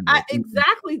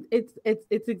 Exactly.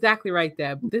 It's exactly right,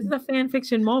 Deb. This is a fan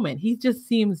fiction moment. He just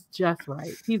seems just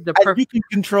right. He's the perfect. You can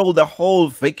control the whole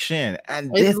fiction,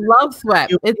 and it's Love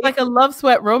Sweat. It's like a Love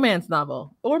Sweat romance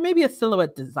novel, or maybe a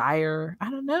Silhouette Desire. I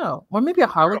don't know, or maybe a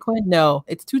Harlequin. No,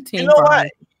 it's too tame. You know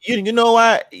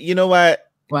what? You know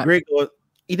what? What? Grigor,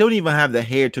 he don't even have the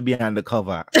hair to be on the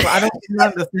cover. So I don't even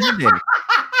understand it.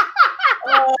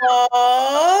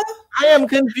 I am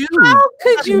confused. How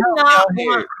could you not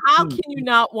want? How can you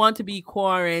not want to be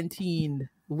quarantined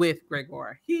with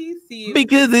Grigor? He seems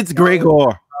because it's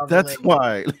Grigor. That's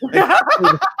why.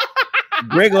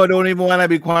 Grigor don't even want to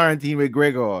be quarantined with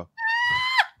Grigor.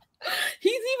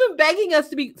 He's even begging us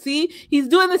to be. See, he's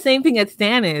doing the same thing that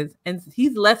Stan is, and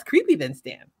he's less creepy than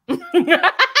Stan.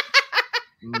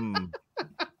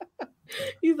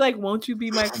 He's like, won't you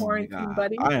be my quarantine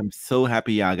buddy? I am so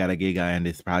happy y'all got a gay guy on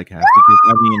this podcast, because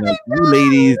I mean, like, you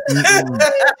ladies,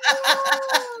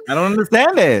 I don't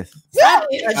understand this.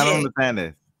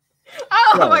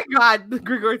 Oh my God,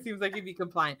 Grigor seems like he'd be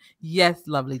compliant. Yes,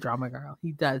 lovely drama girl.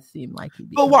 He does seem like he'd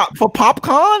be. For what? For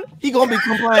popcorn? He gonna be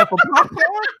compliant for popcorn?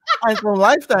 And for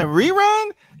Lifetime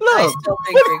rerun? Look,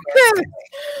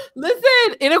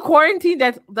 listen. In a quarantine,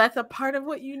 that's a part of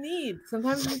what you need.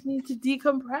 Sometimes you just need to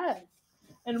decompress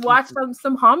and watch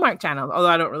some Hallmark channels. Although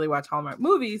I don't really watch Hallmark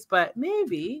movies, but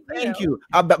maybe. Thank you.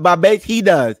 I bet he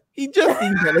does. He just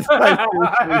seems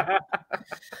that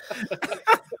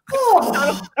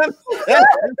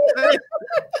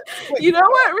You know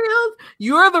what, Reels?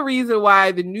 You're the reason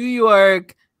why the New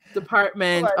York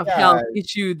Department of Health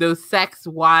issued those sex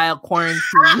while quarantine.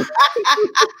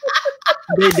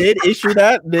 They did issue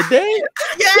that, did they?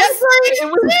 Yes,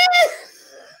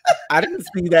 I didn't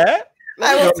see that.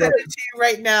 I will send it to you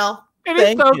right now. It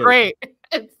is so great.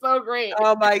 It's so great.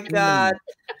 Oh my God.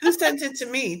 Who sent it to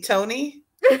me? Tony?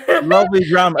 Lovely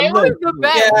drama. It was the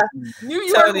best.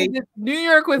 Yeah. New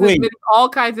York was Wait. admitting all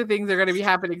kinds of things are going to be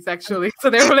happening sexually, so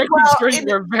they were like,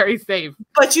 we're very safe.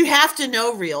 But you have to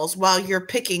know, Reels, while you're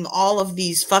picking all of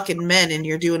these fucking men and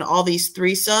you're doing all these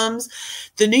threesomes,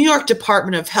 the New York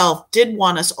Department of Health did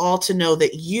want us all to know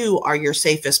that you are your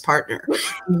safest partner.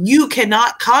 You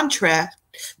cannot contract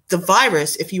the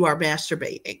virus if you are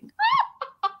masturbating.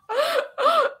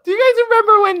 Do you guys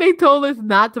remember when they told us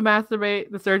not to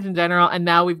masturbate, the Surgeon General, and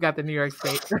now we've got the New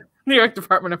York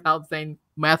Department of Health saying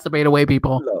masturbate away,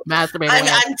 people. Masturbate away.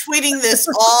 I'm tweeting this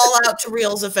all out to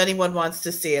Reels if anyone wants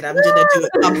to see it. I'm gonna do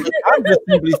it publicly. I'm just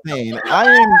simply saying, I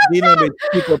am dealing with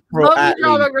super pro Love you, athletes.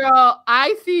 drama girl.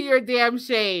 I see your damn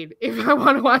shade. If I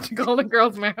want to watch Golden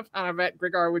Girls marathon, I bet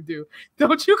Grigor would do.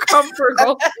 Don't you come for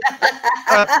Golden.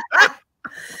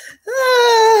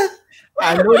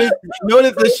 I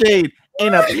noticed the shade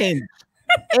in a pinch.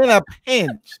 In a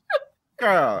pinch.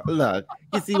 Girl, look.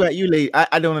 You see what you lady?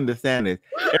 I don't understand it.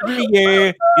 Every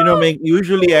year,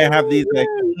 usually I have these like,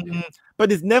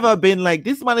 but it's never been like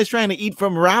this one is trying to eat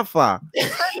from Rafa.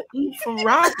 Eat from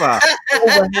Rafa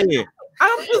over here.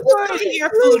 I'm just like, your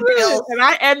food, Reels. And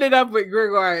I ended up with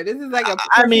Grigor. This is like a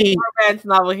romance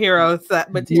novel hero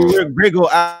set material. material.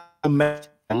 Grigor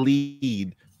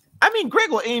lead. I mean,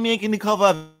 Grigor ain't making the cover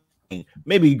of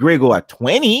maybe Grigor at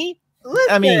 20.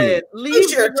 Listen, I mean, leave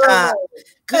your top.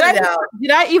 Cut it out.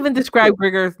 Did I even describe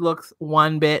Grigor's looks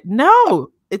one bit?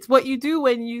 No, it's what you do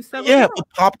when you sell. Yeah, with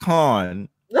popcorn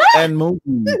and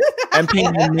movies and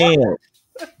painting your nails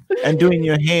and doing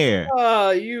your hair.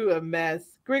 Oh, you a mess,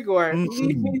 Grigor.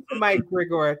 Leave me to my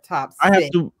Grigor top.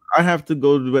 I have to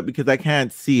go to it because I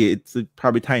can't see it. It's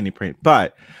probably tiny print.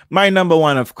 But my number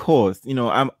one, of course,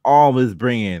 I'm always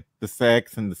bringing the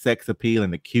sex and the sex appeal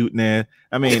and the cuteness.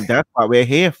 I mean, that's what we're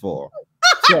here for.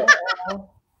 So,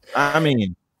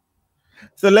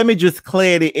 so let me just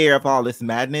clear the air of all this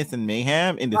madness and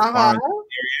mayhem in this foreign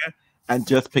area and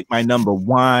just pick my number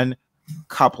one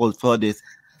couple for this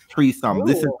threesome. Ooh.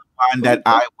 This is the one that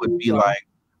I would be like,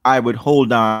 I would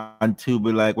hold on to,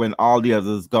 but like when all the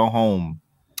others go home,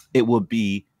 it would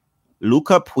be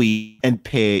Luca Pui and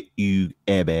P.U.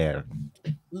 Hebert.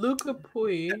 Luca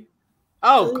Pui.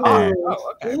 Oh, God.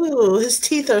 Oh, okay. Ooh, his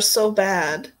teeth are so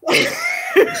bad. Y'all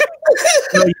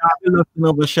be looking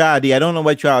over Shadi. I don't know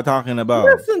what y'all are talking about.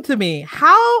 Listen to me.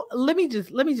 Let me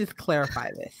just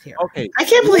clarify this here. Okay. I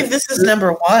can't believe this is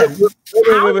number one. Wait.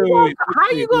 How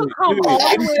are you gonna come all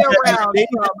the way around?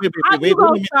 How you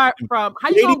gonna start from? How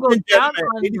you gonna go down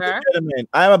under?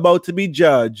 I'm about to be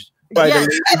judged by the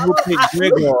lady who picked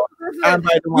Grigor.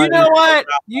 You know what?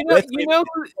 You know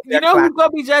who's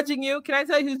gonna be judging you? Can I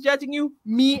tell you who's judging you?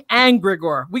 Me and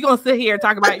Grigor. We're gonna sit here and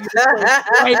talk about you.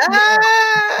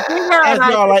 As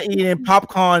y'all are eating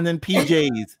popcorn and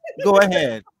PJs. Go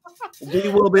ahead. We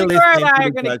will be listening. And I are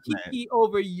gonna kiki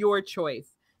over your choice.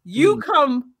 You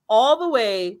come all the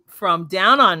way from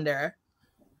down under,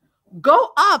 go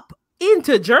up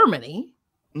into Germany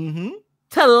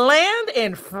to land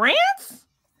in France.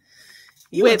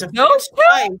 You with those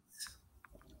two?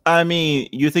 I mean,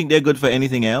 you think they're good for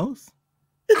anything else?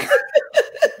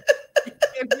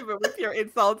 With your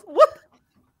insults. What?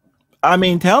 I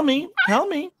mean, tell me.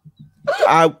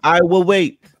 I will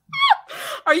wait.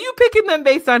 Are you picking them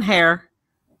based on hair?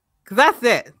 Because that's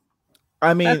it.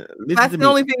 I mean, that's the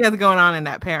only thing that's going on in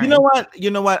that pairing. You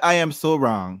know what? I am so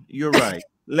wrong. You're right.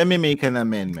 Let me make an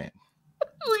amendment.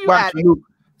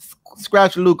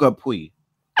 Scratch Luca Pui.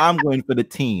 I'm going for the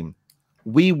team.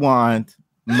 We want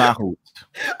Mahout.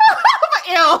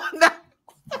 Ew, no.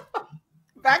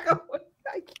 Back up.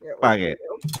 I can't. Fuck it.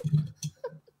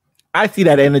 I see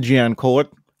that energy on court.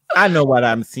 I know what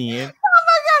I'm seeing. Oh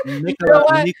my God.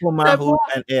 Nico Mahout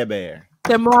and Hebert.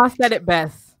 Demar said it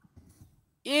best.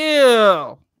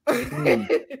 Ew.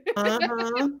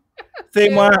 Say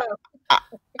more.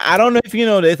 I don't know if you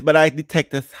know this, but I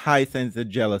detect a high sense of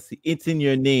jealousy. It's in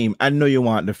your name. I know you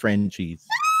want the Frenchies.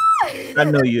 I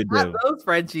know you do. Not those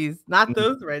Frenchies.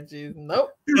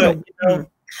 Nope.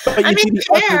 I mean,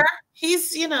 Pierre,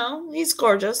 he's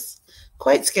gorgeous.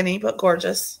 Quite skinny, but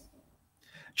gorgeous.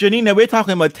 Janina, we're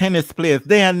talking about tennis players.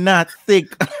 They are not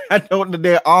thick. I don't know.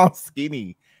 They're all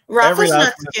skinny. Rafa's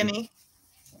not skinny.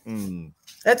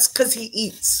 That's because he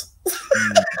eats.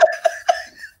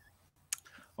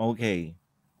 Okay.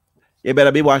 You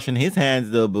better be washing his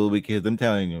hands, though, boo, because I'm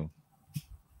telling you.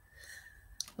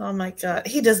 Oh my God.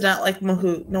 He does not like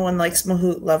Mahout. No one likes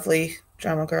Mahout, lovely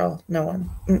drama girl. No one.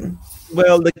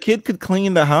 Well, the kid could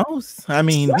clean the house. I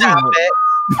mean,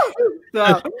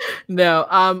 So,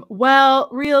 no. Well,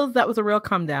 Reels, that was a real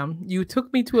come down. You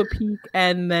took me to a peak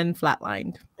and then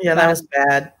flatlined. Yeah, that was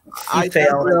bad. I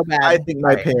failed. Real bad. I think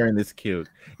my Right. parent is cute.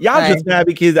 Y'all Right. just mad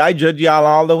because I judge y'all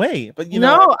all the way. But you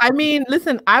know, No, I mean,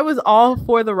 listen, I was all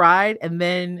for the ride, and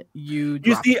then you. you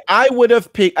dropped see, I would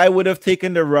have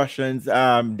taken the Russians,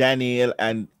 Daniel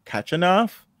and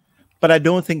Kachanov, but I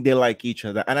don't think they like each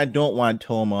other, and I don't want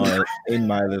Toma in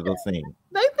my little thing.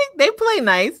 I think they play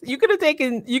nice. You could have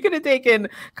taken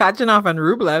Kachanov and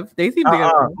Rublev. They seem to get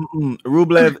along.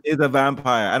 Rublev is a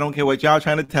vampire. I don't care what y'all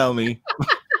trying to tell me.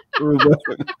 Rublev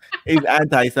is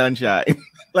anti-sunshine.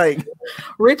 Like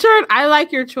Richard, I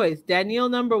like your choice. Daniel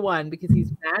number 1 because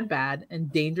he's mad bad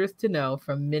and dangerous to know.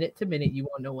 From minute to minute, you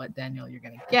won't know what Daniel you're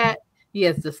gonna get. He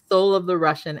has the soul of the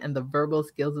Russian and the verbal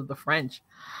skills of the French.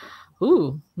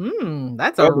 Ooh,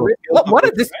 that's what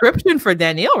a description for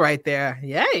Daniel right there.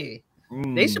 Yay.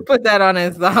 They should put that on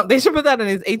his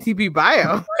ATP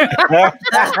bio.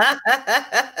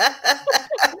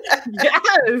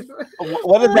 Yes.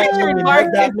 What does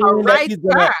that mean?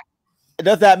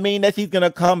 Does that mean that he's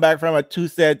gonna come back from a 2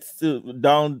 sets to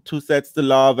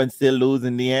love and still lose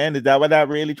in the end? Is that what that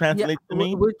really translates to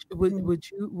me?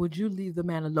 Would you leave the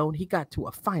man alone? He got to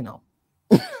a final.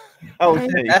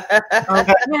 Okay.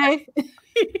 Okay.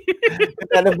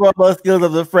 And the verbal skills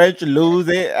of the French lose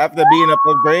it after being up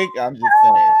a break. I'm just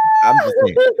saying.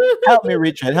 Help me,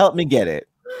 Richard. Help me get it.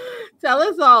 Tell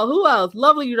us all. Who else?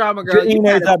 Lovely drama girl.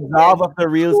 Janina is absolved of the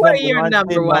Reels. Who are your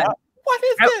number one? What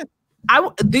is this?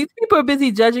 These people are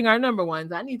busy judging our number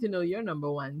ones. I need to know your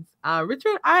number ones.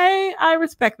 Richard, I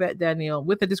respect that, Daniel,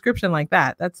 with a description like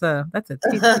that. That's a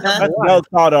tasty That's well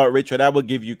thought out, Richard. I will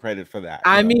give you credit for that.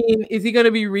 I mean, is he going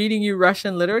to be reading you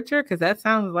Russian literature? Because that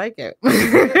sounds like it.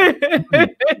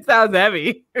 It sounds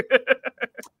heavy.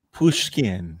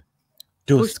 Pushkin,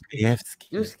 Dostoevsky.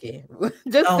 Just say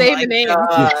the name.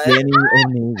 Yevgeny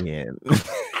Onegin.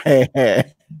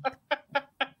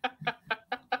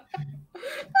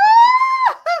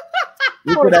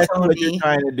 Look, I see what you're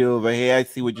trying to do over here. I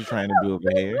see what you're trying to do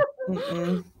over here.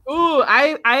 Ooh,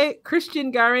 I Christian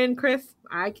Garin, Chris,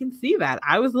 I can see that.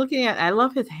 I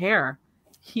love his hair.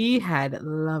 He had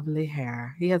lovely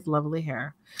hair. He has lovely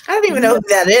hair. I don't even know who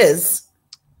that is.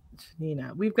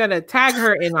 Nina, we've got to tag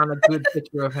her in on a good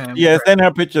picture of him. Yeah, send her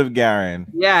a picture of Garin.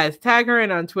 Yes, tag her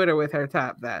in on Twitter with her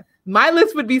top. That my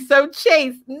list would be so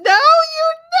chaste. No, you're not.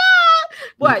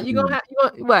 What you gonna have?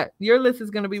 What your list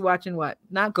is gonna be watching? What?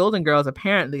 Not Golden Girls,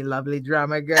 apparently. Lovely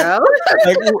drama girl.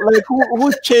 like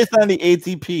who's chased on the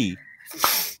ATP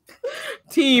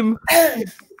team?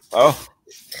 Oh,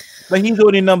 but he's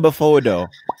only number 4 though.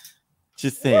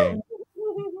 Just saying.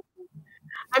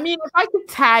 I mean, if I could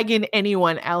tag in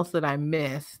anyone else that I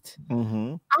missed,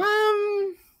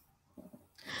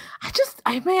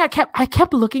 I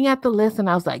kept looking at the list and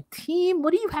I was like, team,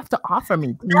 what do you have to offer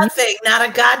me? Nothing, not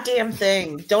a goddamn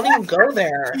thing. Don't even go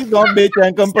there. He's gonna bitch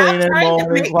and complain and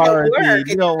moan in quarantine.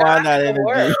 You don't want that energy.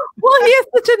 Well, he has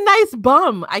such a nice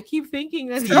bum. I keep thinking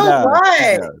that so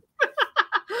what?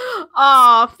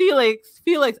 Oh, Felix.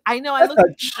 I know. That's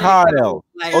a child.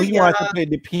 He wants to play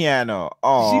the piano.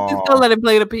 Oh, she's just gonna let him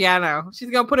play the piano. She's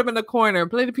gonna put him in the corner.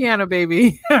 Play the piano,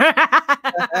 baby. Play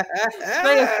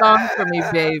a song for me,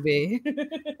 baby.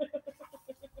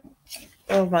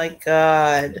 Oh my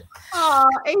god. Oh,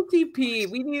 ATP.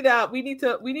 We need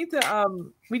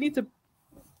to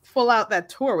pull out that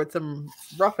tour with some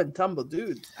rough and tumble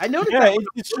dudes. I noticed. Yeah,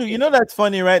 it's true. You know that's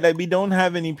funny, right? Like we don't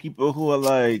have any people who are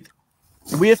like.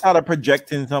 We started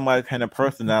projecting some kind of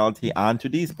personality onto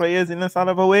these players in a sort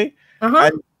of a way,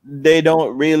 and we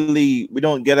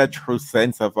don't get a true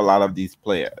sense of a lot of these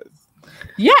players.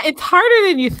 Yeah, it's harder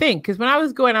than you think. Because when I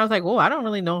was going, I was like, "Oh, I don't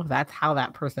really know if that's how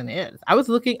that person is." I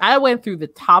went through the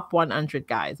top 100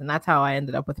 guys, and that's how I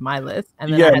ended up with my list.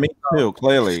 And then me too.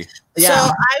 Clearly. Yeah.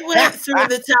 So I went through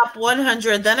the top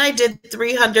 100, then I did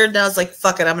 300, and I was like,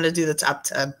 "Fuck it, I'm going to do the top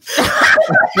 10."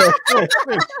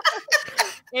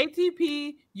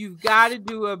 ATP, you've got to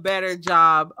do a better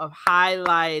job of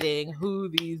highlighting who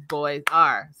these boys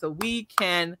are so we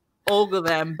can ogle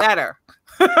them better.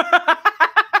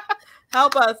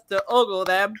 Help us to ogle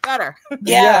them better.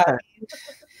 Yeah.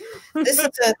 This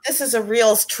is a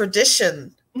real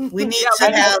tradition. We need to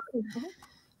have.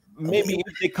 Maybe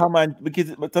if they come on,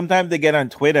 because sometimes they get on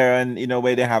Twitter and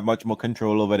where they have much more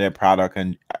control over their product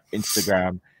and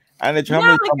Instagram. And it's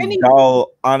some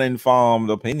dull, uninformed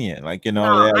opinion,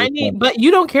 but you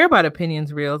don't care about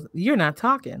opinions, Reels. You're not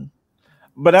talking.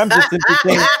 But I'm just simply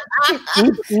saying,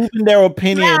 even their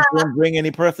opinions don't bring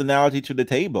any personality to the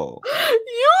table.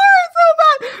 You are so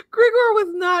bad. Grigor was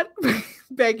not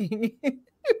begging.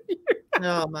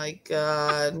 Oh my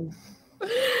god.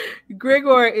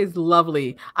 Grigor is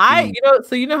lovely.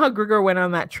 You know how Grigor went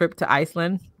on that trip to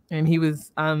Iceland and he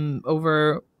was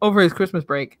over his Christmas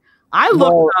break.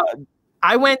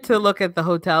 I went to look at the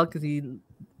hotel because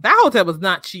that hotel was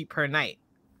not cheap per night.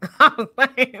 I was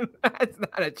like, that's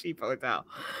not a cheap hotel.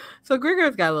 So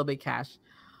Grigor's got a little bit of cash.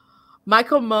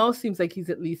 Michael Moe seems like he's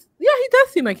at least, he does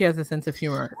seem like he has a sense of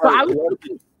humor. So I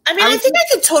think I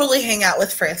could totally hang out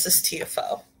with Francis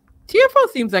Tiafoe. Tiafoe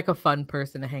seems like a fun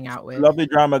person to hang out with. Lovely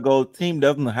Drama Gold team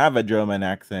doesn't have a German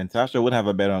accent. Sasha would have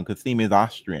a better one because team is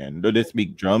Austrian. Though they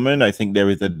speak German, I think there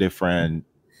is a different.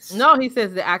 No, he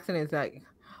says the accent is like,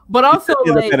 but also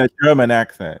like a German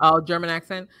accent. Oh, German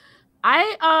accent.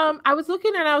 I was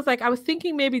looking and I was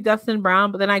thinking maybe Dustin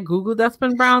Brown, but then I googled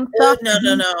Dustin Brown stuff.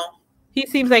 No. He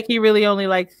seems like he really only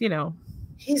likes,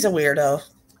 He's a weirdo.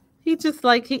 He just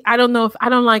I don't know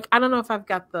if I've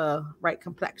got the right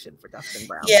complexion for Dustin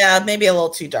Brown. Yeah, maybe a little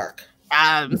too dark.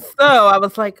 So I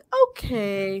was like,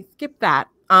 okay, skip that.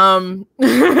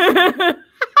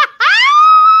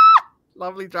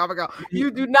 Lovely Drama Girl.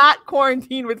 You do not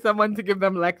quarantine with someone to give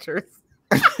them lectures.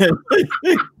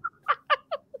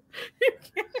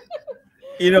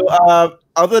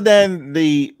 Other than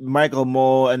the Michael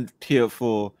Moore and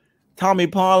Tiafoe, Tommy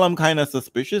Paul, I'm kind of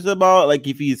suspicious about. Like,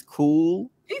 if he's cool,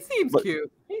 he seems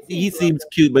cute. He seems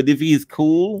cute, but if he's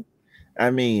cool, I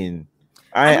mean,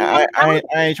 I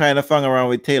ain't trying to fung around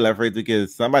with Taylor Fritz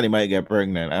because somebody might get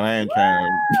pregnant, and I ain't trying.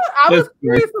 I was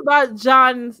curious about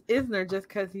John Isner just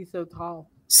because he's so tall.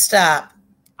 Stop.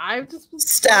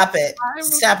 Stop it.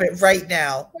 Stop it right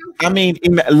now. I mean,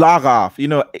 log off.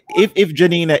 If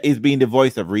Janina is being the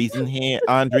voice of reason here,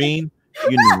 Andreen,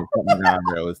 you know something down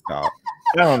there was top.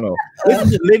 I don't know.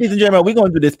 Ladies and gentlemen, we're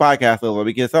going to do this podcast over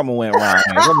because something went wrong.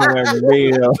 Something went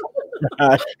real.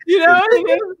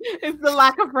 It's the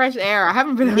lack of fresh air. I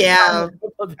haven't been. Yeah.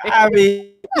 I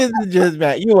mean, this is just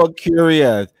bad. You are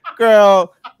curious,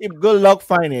 girl. Good luck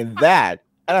finding that.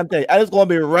 And I'm telling you, I just gonna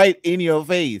be right in your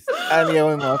face. I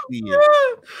don't know.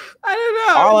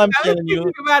 All I'm telling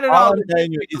you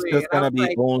is just gonna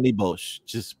be only Bush.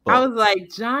 Just Bush. I was like,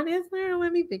 John Isner.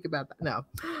 Let me think about that. No.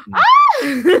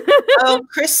 Oh,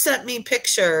 Chris sent me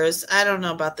pictures. I don't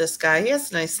know about this guy. He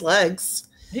has nice legs.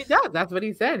 He does. That's what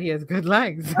he said. He has good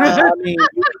legs. I mean,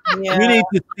 you need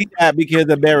to see that because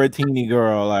the Berrettini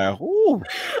girl, like, ooh.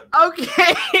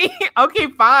 Okay. Okay,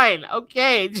 fine.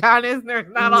 Okay, John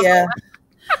Isner's not on the list.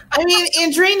 I mean,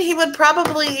 Andreen, he would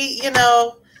probably,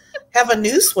 have a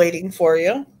noose waiting for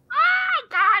you. Oh,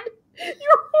 God.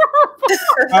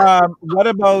 You're horrible. What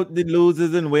about the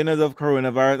losers and winners of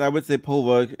coronavirus? I would say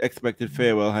Pova expected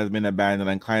farewell has been abandoned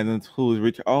and Clyde's who's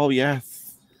rich. Oh,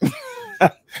 yes.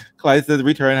 Clyde says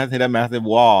return has hit a massive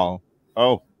wall.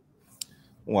 Oh,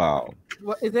 wow.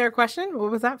 What, is there a question?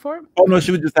 What was that for? Oh, no,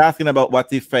 she was just asking about what's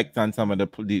the effect on some of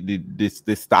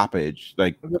the stoppage.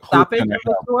 Like, the stoppage of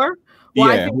the tour?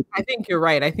 Well, yeah. I think you're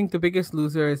right. I think the biggest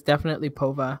loser is definitely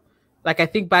Pova. Like, I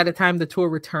think by the time the tour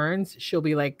returns, she'll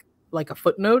be like a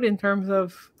footnote in terms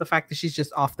of the fact that she's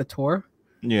just off the tour.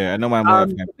 Yeah, I know my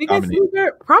mom. Biggest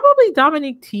loser, probably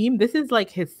Dominic Thiem. This is like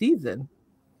his season,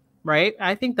 right?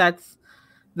 I think that's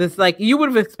this. Like, you would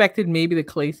have expected maybe the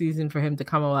clay season for him to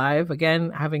come alive again,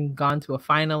 having gone to a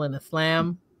final and a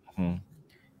slam. Mm-hmm.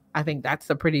 I think he's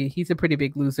a pretty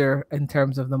big loser in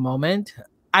terms of the moment.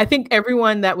 I think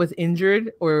everyone that was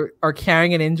injured or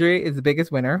carrying an injury is the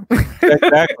biggest winner.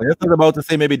 Exactly. That's what I was about to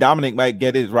say. Maybe Dominic might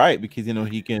get it right because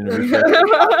he can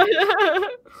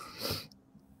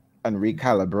and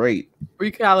recalibrate.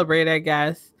 Recalibrate, I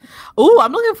guess. Oh,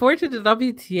 I'm looking forward to the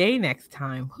WTA next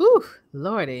time. Whew,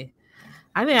 Lordy.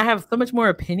 I think I have so much more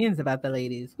opinions about the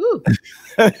ladies. Whew.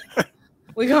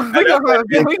 We're gonna have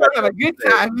a good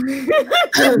time. We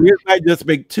might just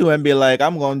pick two and be like,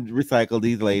 I'm going to recycle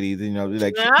these ladies. Be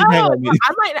like, no,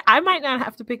 I might not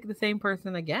have to pick the same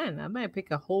person again. I might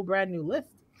pick a whole brand new list.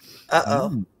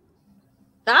 Uh-oh.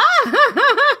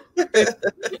 I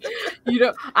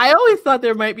always thought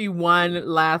there might be one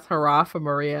last hurrah for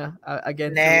Maria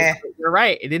against. Nah. You're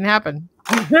right. It didn't happen.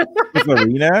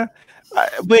 Serena?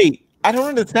 Wait, I don't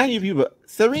understand you people.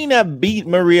 Serena beat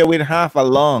Maria with half a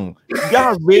lung.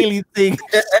 Y'all really think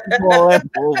over?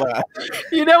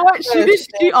 You know what?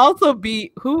 She also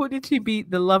beat. Who did she beat?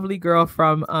 The lovely girl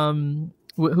from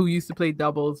who used to play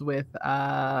doubles with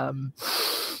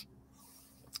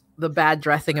the bad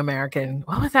dressing American.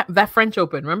 What was that? That French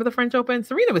Open. Remember the French Open?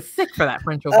 Serena was sick for that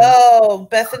French Open. Oh,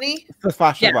 Bethany?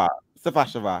 Safasheva.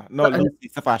 Safasheva. No, Lucy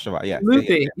Safasheva. Yeah.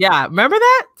 Lucy. Yeah. Remember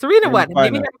that? Serena, what?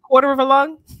 Maybe had a quarter of a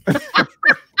lung?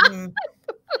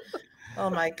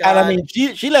 Oh, my God. And I mean,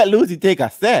 she let Lucy take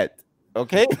a set.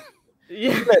 Okay?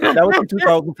 Yeah. That was in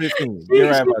 2015. You're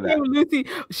right about that. Lucy,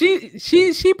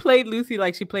 she played Lucy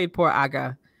like she played poor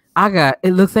Aga. Aga,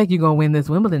 it looks like you're gonna win this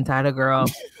Wimbledon title, girl.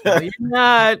 No, you're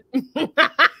not.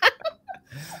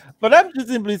 But I'm just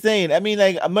simply saying, I mean,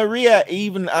 like Maria,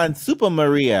 even on Super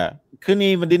Maria,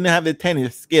 didn't have the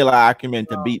tennis skill or acumen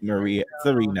to beat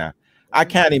Serena. I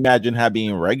can't imagine her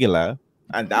being regular,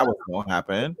 and that was gonna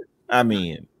happen. I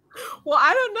mean, well,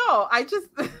 I don't know. I just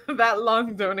that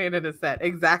long donated a set.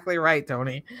 Exactly right,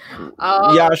 Tony.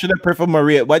 Y'all should have preferred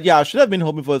Maria. What y'all should have been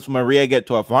hoping for is for Maria get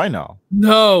to a final.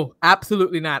 No,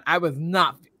 absolutely not. I was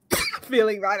not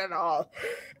feeling that at all.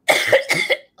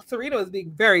 Serena was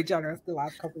being very generous the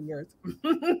last couple of years.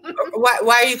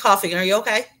 Why are you coughing? Are you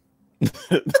okay?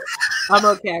 I'm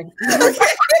okay.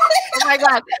 Oh my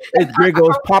god! It's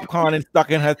Grigor's popcorn and stuck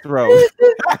in her throat.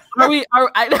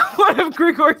 I know one of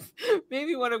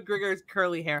Grigor's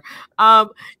curly hair.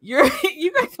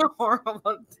 You guys are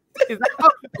horrible. Is that how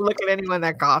people look at anyone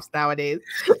that coughs nowadays?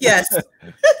 Yes.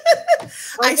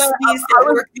 I sneezed at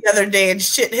work the other day and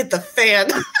shit hit the fan.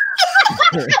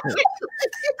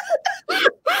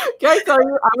 Can I tell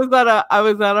you? I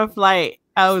was on a flight.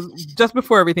 I was just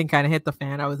before everything kind of hit the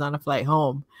fan. I was on a flight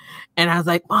home, and I was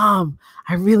like, "Mom,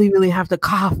 I really, really have to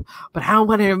cough, but I don't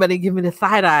want everybody to give me the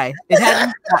side eye. It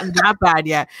hadn't gotten that bad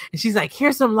yet." And she's like,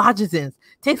 "Here's some lozenges.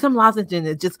 Take some lozenges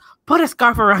and just put a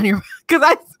scarf around your." Because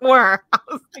I swear, I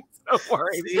was like so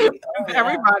worried.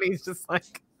 Everybody's just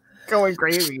like going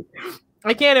crazy.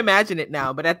 I can't imagine it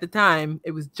now, but at the time,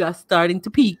 it was just starting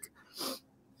to peak.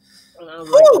 And I was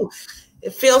like,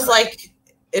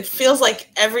 it feels like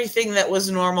everything that was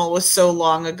normal was so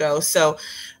long ago. So,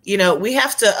 we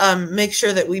have to make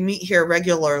sure that we meet here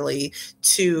regularly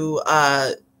to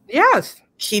yes,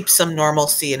 keep some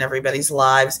normalcy in everybody's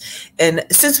lives. And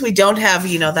since we don't have,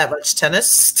 that much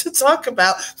tennis to talk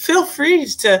about, feel free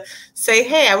to say,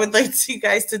 hey, I would like you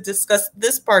guys to discuss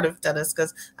this part of tennis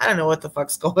because I don't know what the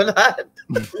fuck's going on.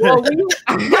 Well,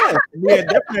 we are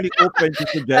definitely open to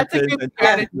suggestions.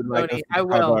 I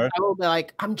will be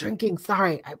like, I'm drinking.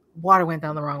 Sorry, water went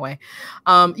down the wrong way.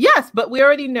 Yes, but we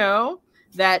already know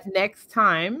that next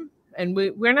time, and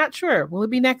we're not sure. Will it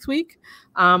be next week?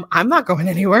 I'm not going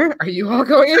anywhere. Are you all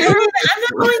going anywhere? I'm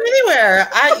not going anywhere.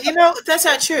 That's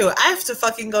not true. I have to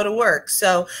fucking go to work.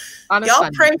 So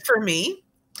y'all pray for me.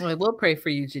 I will pray for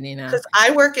you, Janina. Because I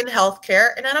work in healthcare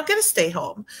and I don't get to stay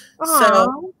home.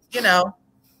 Aww. So,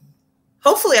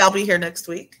 hopefully I'll be here next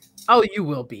week. Oh, you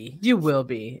will be. You will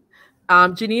be.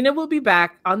 Janina will be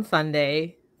back on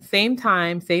Sunday. Same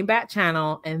time, same bat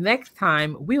channel. And next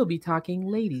time we'll be talking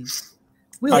ladies.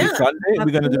 On Sunday? We're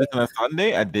going to do this on a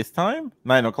Sunday at this time?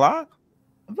 9:00?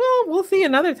 Well, we'll see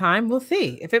another time. We'll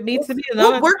see. If it needs to be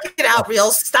another we'll work it out, Real.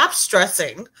 Stop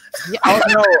stressing. Yeah. Oh,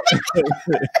 no.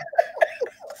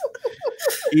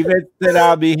 Even said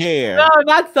I'll be here. No,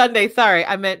 not Sunday. Sorry.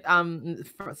 I meant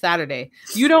Saturday.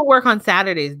 You don't work on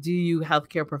Saturdays, do you,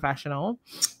 healthcare professional?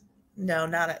 No,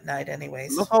 not at night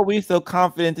anyways. Look how we're so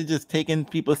confident in just taking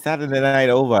people's Saturday night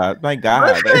over. My God.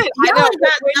 I know,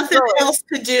 got nothing else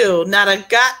to do. Not a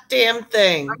goddamn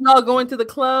thing. Are y'all going to the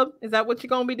club? Is that what you're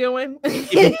going to be doing?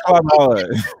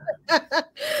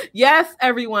 Yes,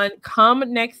 everyone. Come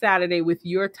next Saturday with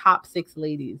your top 6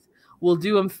 ladies. We'll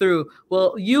do them through.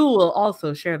 Well, you will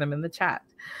also share them in the chat.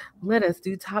 Let us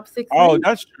do top 6. Oh, ladies.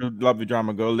 that's true. Lovely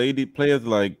drama girl. Lady players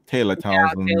like Taylor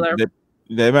Townsend. Yeah, Taylor.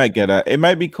 They might get it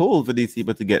might be cool for these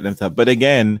people to get themselves, but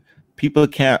again, people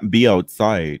can't be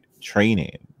outside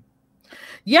training.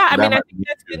 Yeah, I mean, I think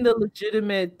that's been the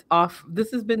legitimate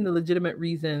this has been the legitimate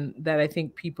reason that I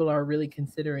think people are really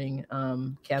considering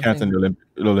canceling the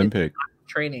Olympic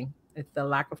training. It's the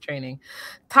lack of training.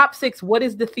 Top 6, what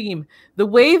is the theme? The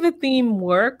way the theme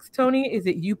works, Tony, is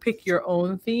that you pick your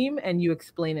own theme and you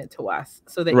explain it to us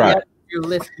so that your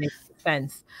list makes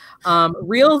sense.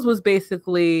 Reels was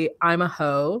basically I'm a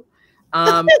hoe.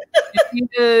 Was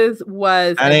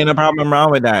ain't a problem wrong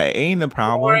with that. Ain't a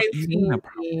problem.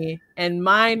 And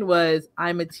mine was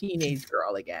I'm a teenage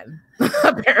girl again.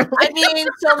 Apparently. I mean,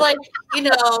 so like,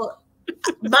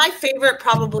 my favorite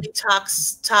probably top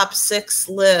 6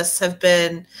 lists have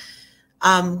been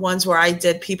ones where I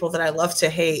did people that I love to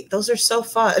hate. Those are so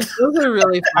fun. Those are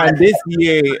really fun.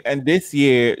 And this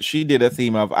year she did a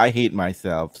theme of I hate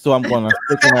myself. So I'm gonna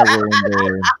stick in a room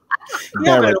there.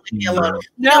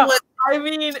 No, I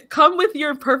mean, come with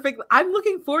your perfect. I'm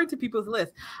looking forward to people's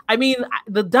list. I mean,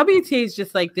 the WTA is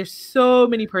just like there's so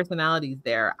many personalities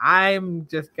there. I'm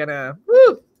just gonna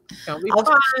Don't be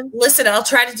fun. Listen, I'll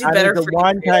try to do better. The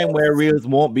one time where Reels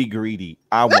won't be greedy.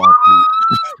 I want to.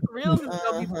 Reels is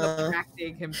going to be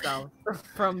subtracting himself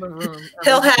from the room.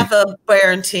 He'll have a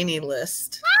Barantini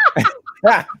list.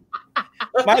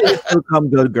 My list will come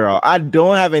good, girl. I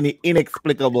don't have any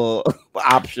inexplicable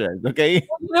options. Okay.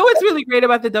 You know what's really great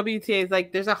about the WTA is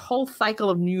like there's a whole cycle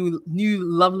of new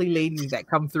lovely ladies that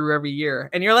come through every year,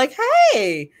 and you're like,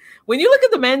 hey, when you look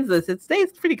at the men's list, it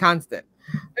stays pretty constant.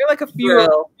 There are like a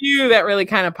few that really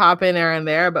kind of pop in there and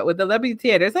there, but with the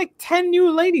WTA, there's like 10 new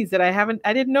ladies that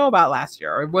I didn't know about last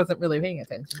year, or wasn't really paying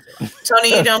attention to.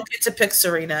 Tony, you don't get to pick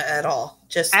Serena at all.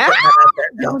 Just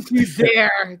don't you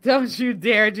dare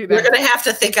do that. You're gonna have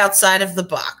to think outside of the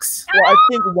box. Well, I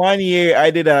think one year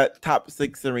I did a top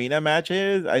 6 Serena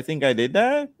matches. I think I did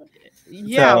that.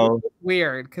 Yeah, so, it was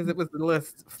weird because it was the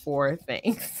list for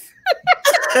things.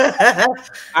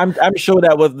 I'm sure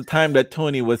that was the time that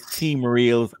Tony was Team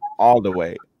Reels all the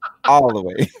way.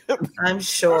 I'm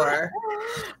sure.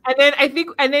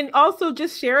 And then also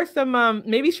just share some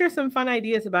maybe share some fun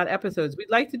ideas about episodes. We'd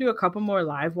like to do a couple more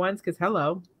live ones because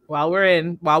while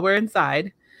we're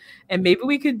inside. And maybe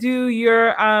we could do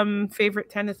your favorite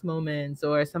tennis moments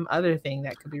or some other thing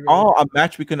that could be really a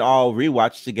match we can all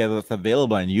rewatch together that's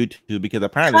available on YouTube, because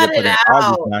apparently they're putting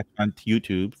all these matches on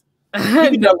YouTube.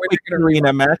 No, we're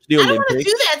Arena match, the I don't Olympics. want to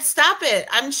do that. Stop it.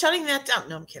 I'm shutting that down.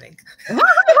 No, I'm kidding.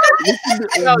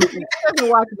 No, she doesn't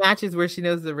watch matches where she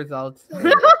knows the results.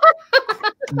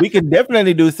 We can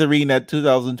definitely do Serena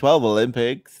 2012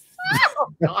 Olympics.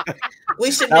 Oh,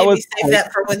 we should maybe save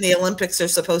that for when the Olympics are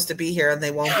supposed to be here and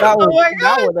they won't. That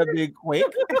would have been quick.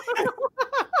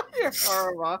 You're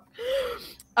horrible.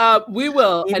 We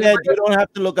will. Yvette, you don't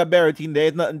have to look at Berrettini.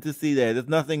 There's nothing to see there. There's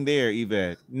nothing there,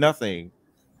 Yvette. Nothing.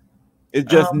 It's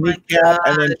just kneecap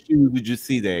and then shoes you just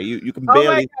see there. You can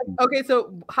barely see. Okay,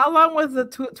 so how long was the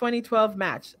 2012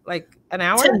 match? Like an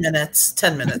hour? 10 minutes.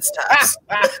 10 minutes tops.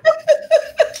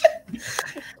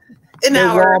 An they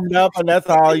hour. warmed up, and that's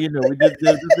all you know. We just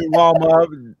warm up,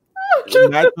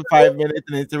 match for 5 minutes,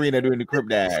 and then Serena doing the crip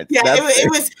dance. Yeah,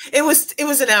 it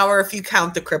was an hour if you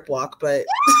count the crip walk, but.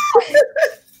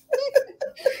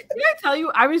 Can I tell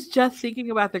you, I was just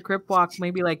thinking about the crip walk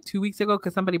maybe like 2 weeks ago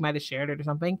because somebody might have shared it or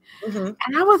something. Mm-hmm.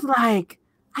 And I was like,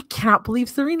 I cannot believe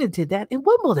Serena did that in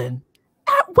Wimbledon.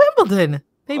 At Wimbledon.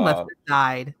 They must have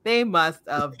died. They must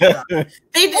have died.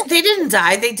 They didn't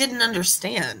die. They didn't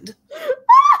understand.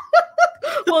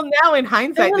 Well, now in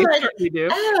hindsight, they certainly do.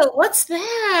 Oh, what's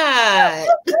that?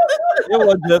 It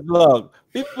was just look.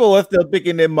 People were still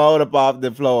picking their mouth up off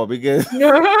the floor because.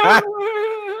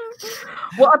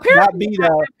 Well, apparently, that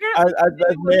beatdown,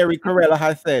 as Mary Corella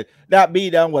has said, that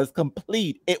beatdown was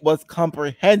complete. It was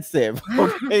comprehensive.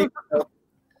 Okay.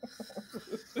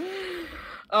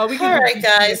 All right,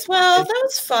 guys. Well, that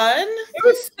was fun. It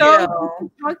was so good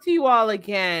to talk to you all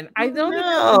again. I know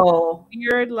that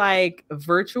weird, like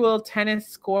virtual tennis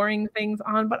scoring things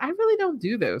on, but I really don't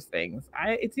do those things.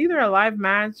 It's either a live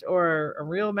match or a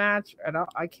real match.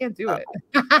 I can't do it.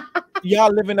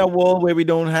 Y'all live in a world where we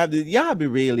don't have this. Y'all be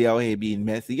really out here being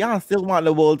messy. Y'all still want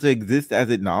the world to exist as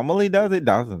it normally does. It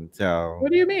doesn't. So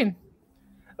what do you mean?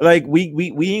 Like we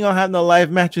ain't gonna have no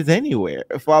live matches anywhere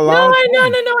for a long time.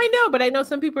 I know, but I know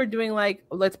some people are doing like,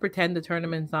 let's pretend the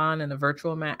tournament's on and a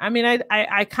virtual match. I mean,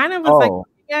 I kind of was like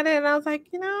looking at it and I was like,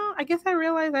 I guess I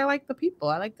realized I like the people.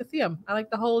 I like to see them. I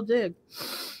like the whole jig.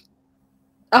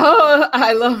 Oh,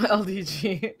 I love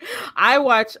LDG. I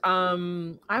watch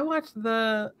I'm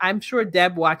sure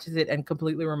Deb watches it and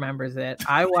completely remembers it.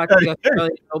 I watched the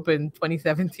Australian Open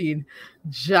 2017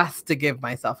 just to give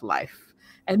myself life.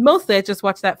 And mostly I just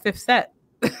watched that fifth set.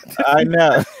 I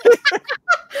know.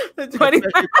 The 20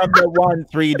 from the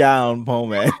 1-3 down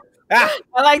moment. I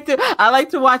like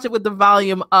to watch it with the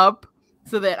volume up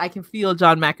so that I can feel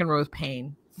John McEnroe's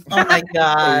pain. Oh my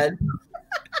God.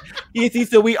 You see,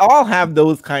 so we all have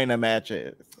those kind of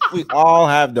matches. We all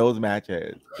have those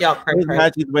matches. Yeah, those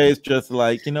matches where it's just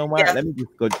like, you know what? Yeah. Let me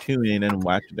just go tune in and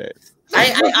watch this.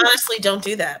 I honestly don't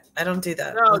do that. I don't do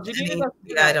that. No,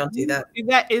 I don't do that.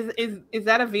 Is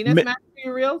that a Venus match for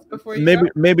your reels before you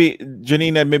maybe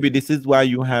Janina, maybe this is why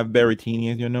you have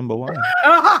Berrettini as your number one.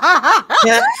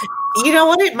 Yeah, you know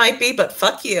what, it might be, but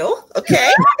fuck you.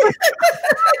 Okay.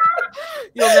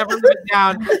 You'll never live it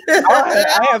down.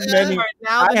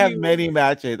 I have many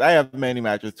matches. I have many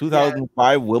matches.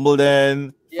 2005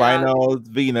 Wimbledon finals,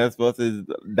 Venus versus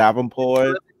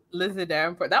Davenport. Lizzie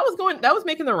Davenport. That was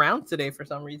making the rounds today for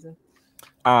some reason.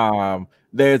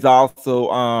 There's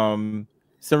also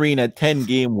Serena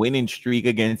 10-game winning streak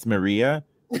against Maria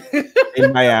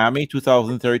in Miami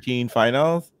 2013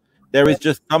 finals. There is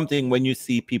just something when you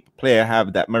see people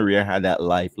have that Maria had that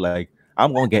life, like,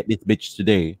 I'm gonna get this bitch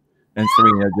today. And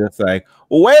Serena just like,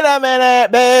 wait a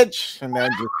minute, bitch, and then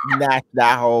just snatch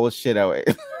that whole shit away.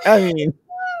 I mean,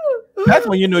 That's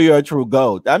when you know you're a true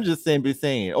GOAT. I'm just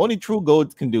saying. Only true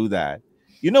GOATs can do that.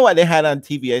 You know what they had on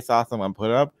TV? I saw someone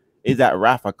put up is that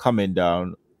Rafa coming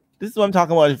down. This is what I'm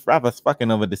talking about. If Rafa's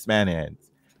fucking over this man hands.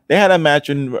 They had a match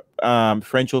in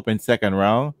French Open second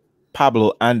round.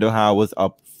 Pablo Andujar was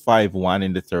up 5-1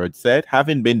 in the third set,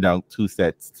 having been down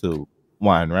 2-1,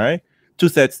 right? 2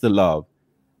 sets to love.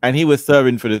 And he was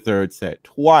serving for the third set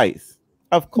twice.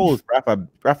 Of course,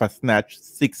 Rafa snatched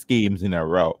 6 games in a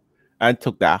row and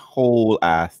took that whole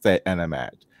set and a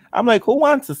match. I'm like, who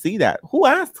wants to see that? Who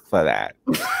asked for that?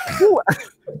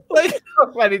 Like,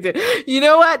 so funny too. You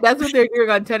know what? That's what they're doing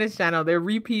on Tennis Channel. They're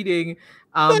repeating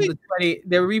the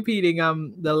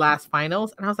last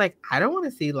finals, and I was like, I don't want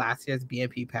to see last year's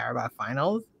BNP Paribas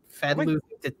finals. Fed losing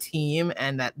to Team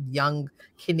and that young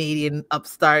Canadian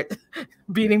upstart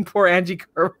beating poor Angie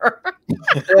Kerber.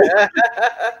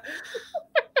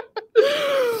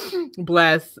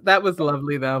 Bless. That was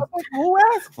lovely though. Who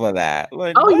asked for that?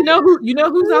 Like, oh, you know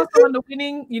who's also on the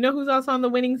winning? You know who's also on the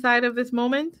winning side of this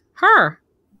moment? Her,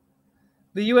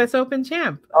 the U.S. Open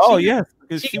champ. Oh yes,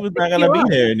 because she was not gonna be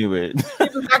there anyway.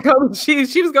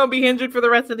 She was gonna be injured for the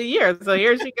rest of the year. So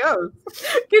here she goes.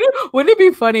 Wouldn't it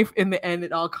be funny if in the end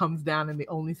it all comes down and the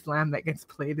only slam that gets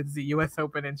played is the U.S.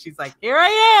 Open, and she's like, "Here I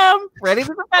am, ready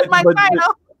to defend my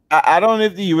title." I don't know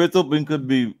if the U.S. Open could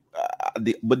be,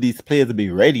 but these players will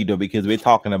be ready though, because we're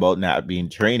talking about not being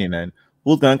training and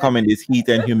who's gonna come in this heat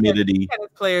and humidity. Tennis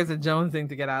players are jonesing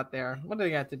to get out there. What do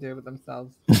they got to do with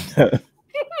themselves?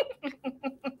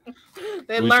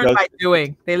 They learn by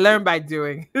doing. And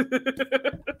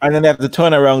then they have to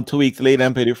turn around 2 weeks later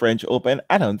and play the French Open.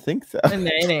 I don't think so. And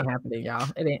it ain't happening, y'all.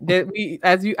 It ain't.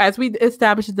 As we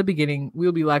established at the beginning,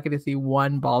 we'll be lucky to see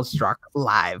one ball struck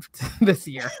live this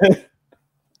year.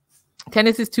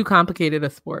 Tennis is too complicated a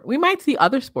sport. We might see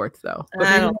other sports though.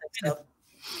 I don't think so.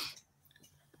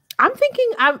 I'm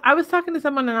thinking. I was talking to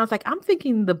someone and I was like, I'm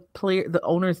thinking the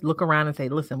owners look around and say,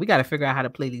 "Listen, we got to figure out how to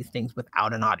play these things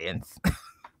without an audience."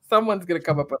 Someone's gonna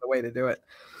come up with a way to do it.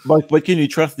 But can you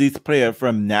trust these players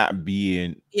from not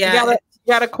being? Yeah, you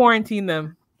gotta quarantine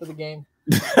them for the game.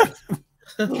 That's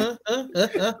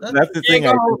the thing.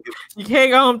 You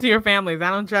can't go home to your families.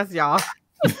 I don't trust y'all.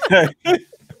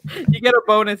 You get a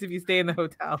bonus if you stay in the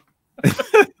hotel.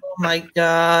 Oh my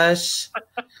gosh.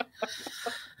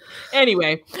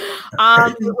 Anyway,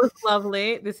 it was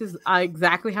lovely. This is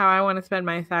exactly how I want to spend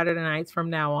my Saturday nights from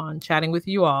now on, chatting with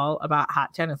you all about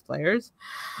hot tennis players.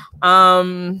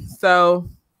 So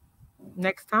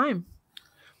next time.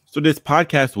 So this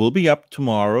podcast will be up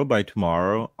by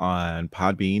tomorrow on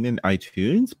Podbean and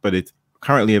iTunes, but it's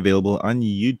currently available on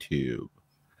YouTube.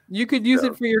 You could use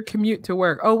it for your commute to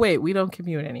work. Oh wait, we don't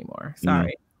commute anymore.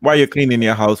 Sorry. While you're cleaning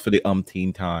your house for the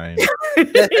umpteenth time. Oh,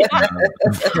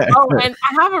 and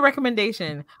I have a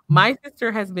recommendation. My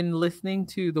sister has been listening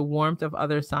to The Warmth of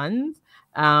Other Suns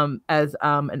as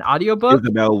an audiobook.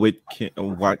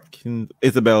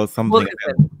 Isabel something.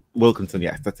 Wilkinson.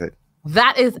 Yes, that's it.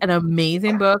 That is an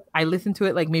amazing book. I listened to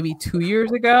it like maybe 2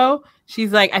 years ago.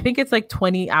 She's like, I think it's like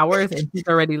 20 hours and she's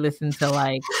already listened to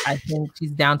like, I think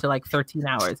she's down to like 13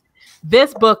 hours.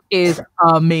 This book is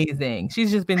amazing.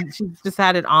 She's just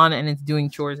had it on and it's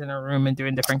doing chores in her room and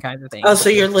doing different kinds of things. Oh, so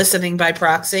you're listening by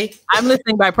proxy? I'm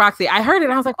listening by proxy. I heard it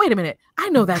and I was like, wait a minute. I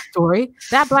know that story.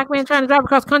 That black man trying to drive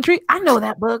across country. I know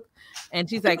that book. And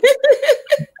she's like,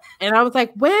 and I was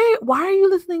like, wait, why are you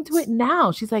listening to it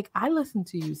now? She's like, I listen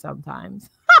to you sometimes.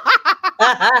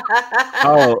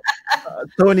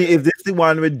 Tony, is this the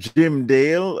one with Jim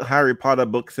Dale? Harry Potter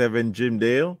Book 7, Jim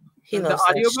Dale? He loves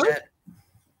the audiobook?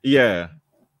 Yeah.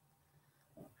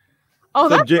 Oh,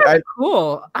 so that's really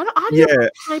cool. Audio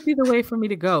might be the way for me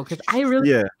to go because I really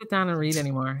can't sit down and read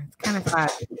anymore. It's kind of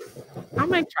sad. I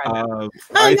might try that.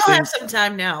 You'll have some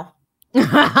time now.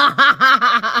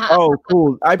 Oh,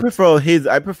 cool. I prefer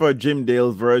Jim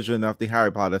Dale's version of the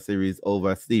Harry Potter series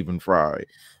over Stephen Fry.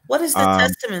 What is the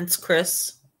Testaments,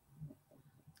 Chris?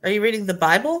 Are you reading the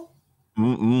Bible?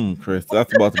 Chris,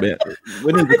 that's about to be.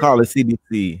 We need to call it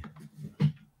CDC.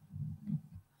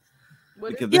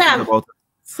 Because this is about to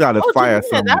start a fire.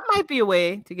 That might be a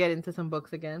way to get into some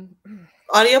books again.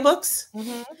 Audiobooks?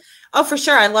 Mm-hmm. Oh, for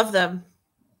sure. I love them.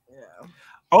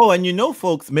 Oh, and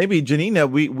folks, maybe Janina,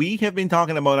 we have been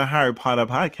talking about a Harry Potter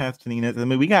podcast, Janina. I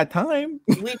mean, we got time.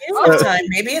 We do have time.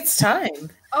 Maybe it's time.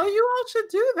 Oh, you all should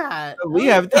do that. We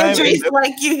have time. Andrew's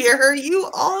like, you hear her? You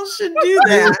all should do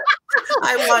that.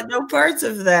 I want no parts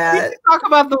of that. Talk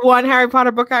about the one Harry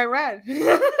Potter book I read.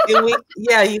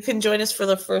 You can join us for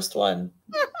the first one.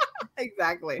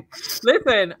 Exactly.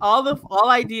 Listen, all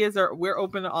ideas we're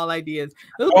open to all ideas.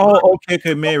 Oh,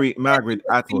 okay, Margaret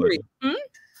Atwood.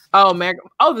 Oh,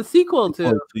 the sequel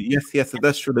to. Yes,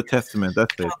 that's true. The Testament.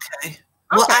 That's it. Okay.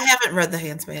 Well, I haven't read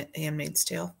The Handmaid's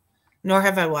Tale, nor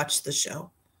have I watched the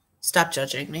show. Stop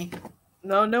judging me.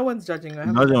 No one's judging you.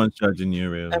 No one's judging you,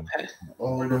 really. Okay.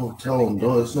 Oh, no, tell them.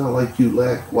 No, it's not like you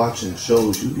lack watching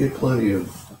shows. You get plenty of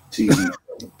TV.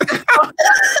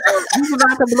 You're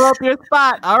about to blow up your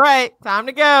spot. All right, time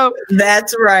to go.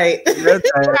 That's right.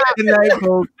 That's right. Good night,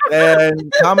 folks.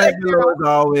 And comment below as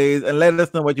always, and let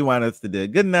us know what you want us to do.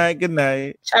 Good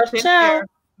night. Ciao, ciao.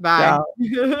 Bye.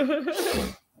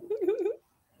 Ciao.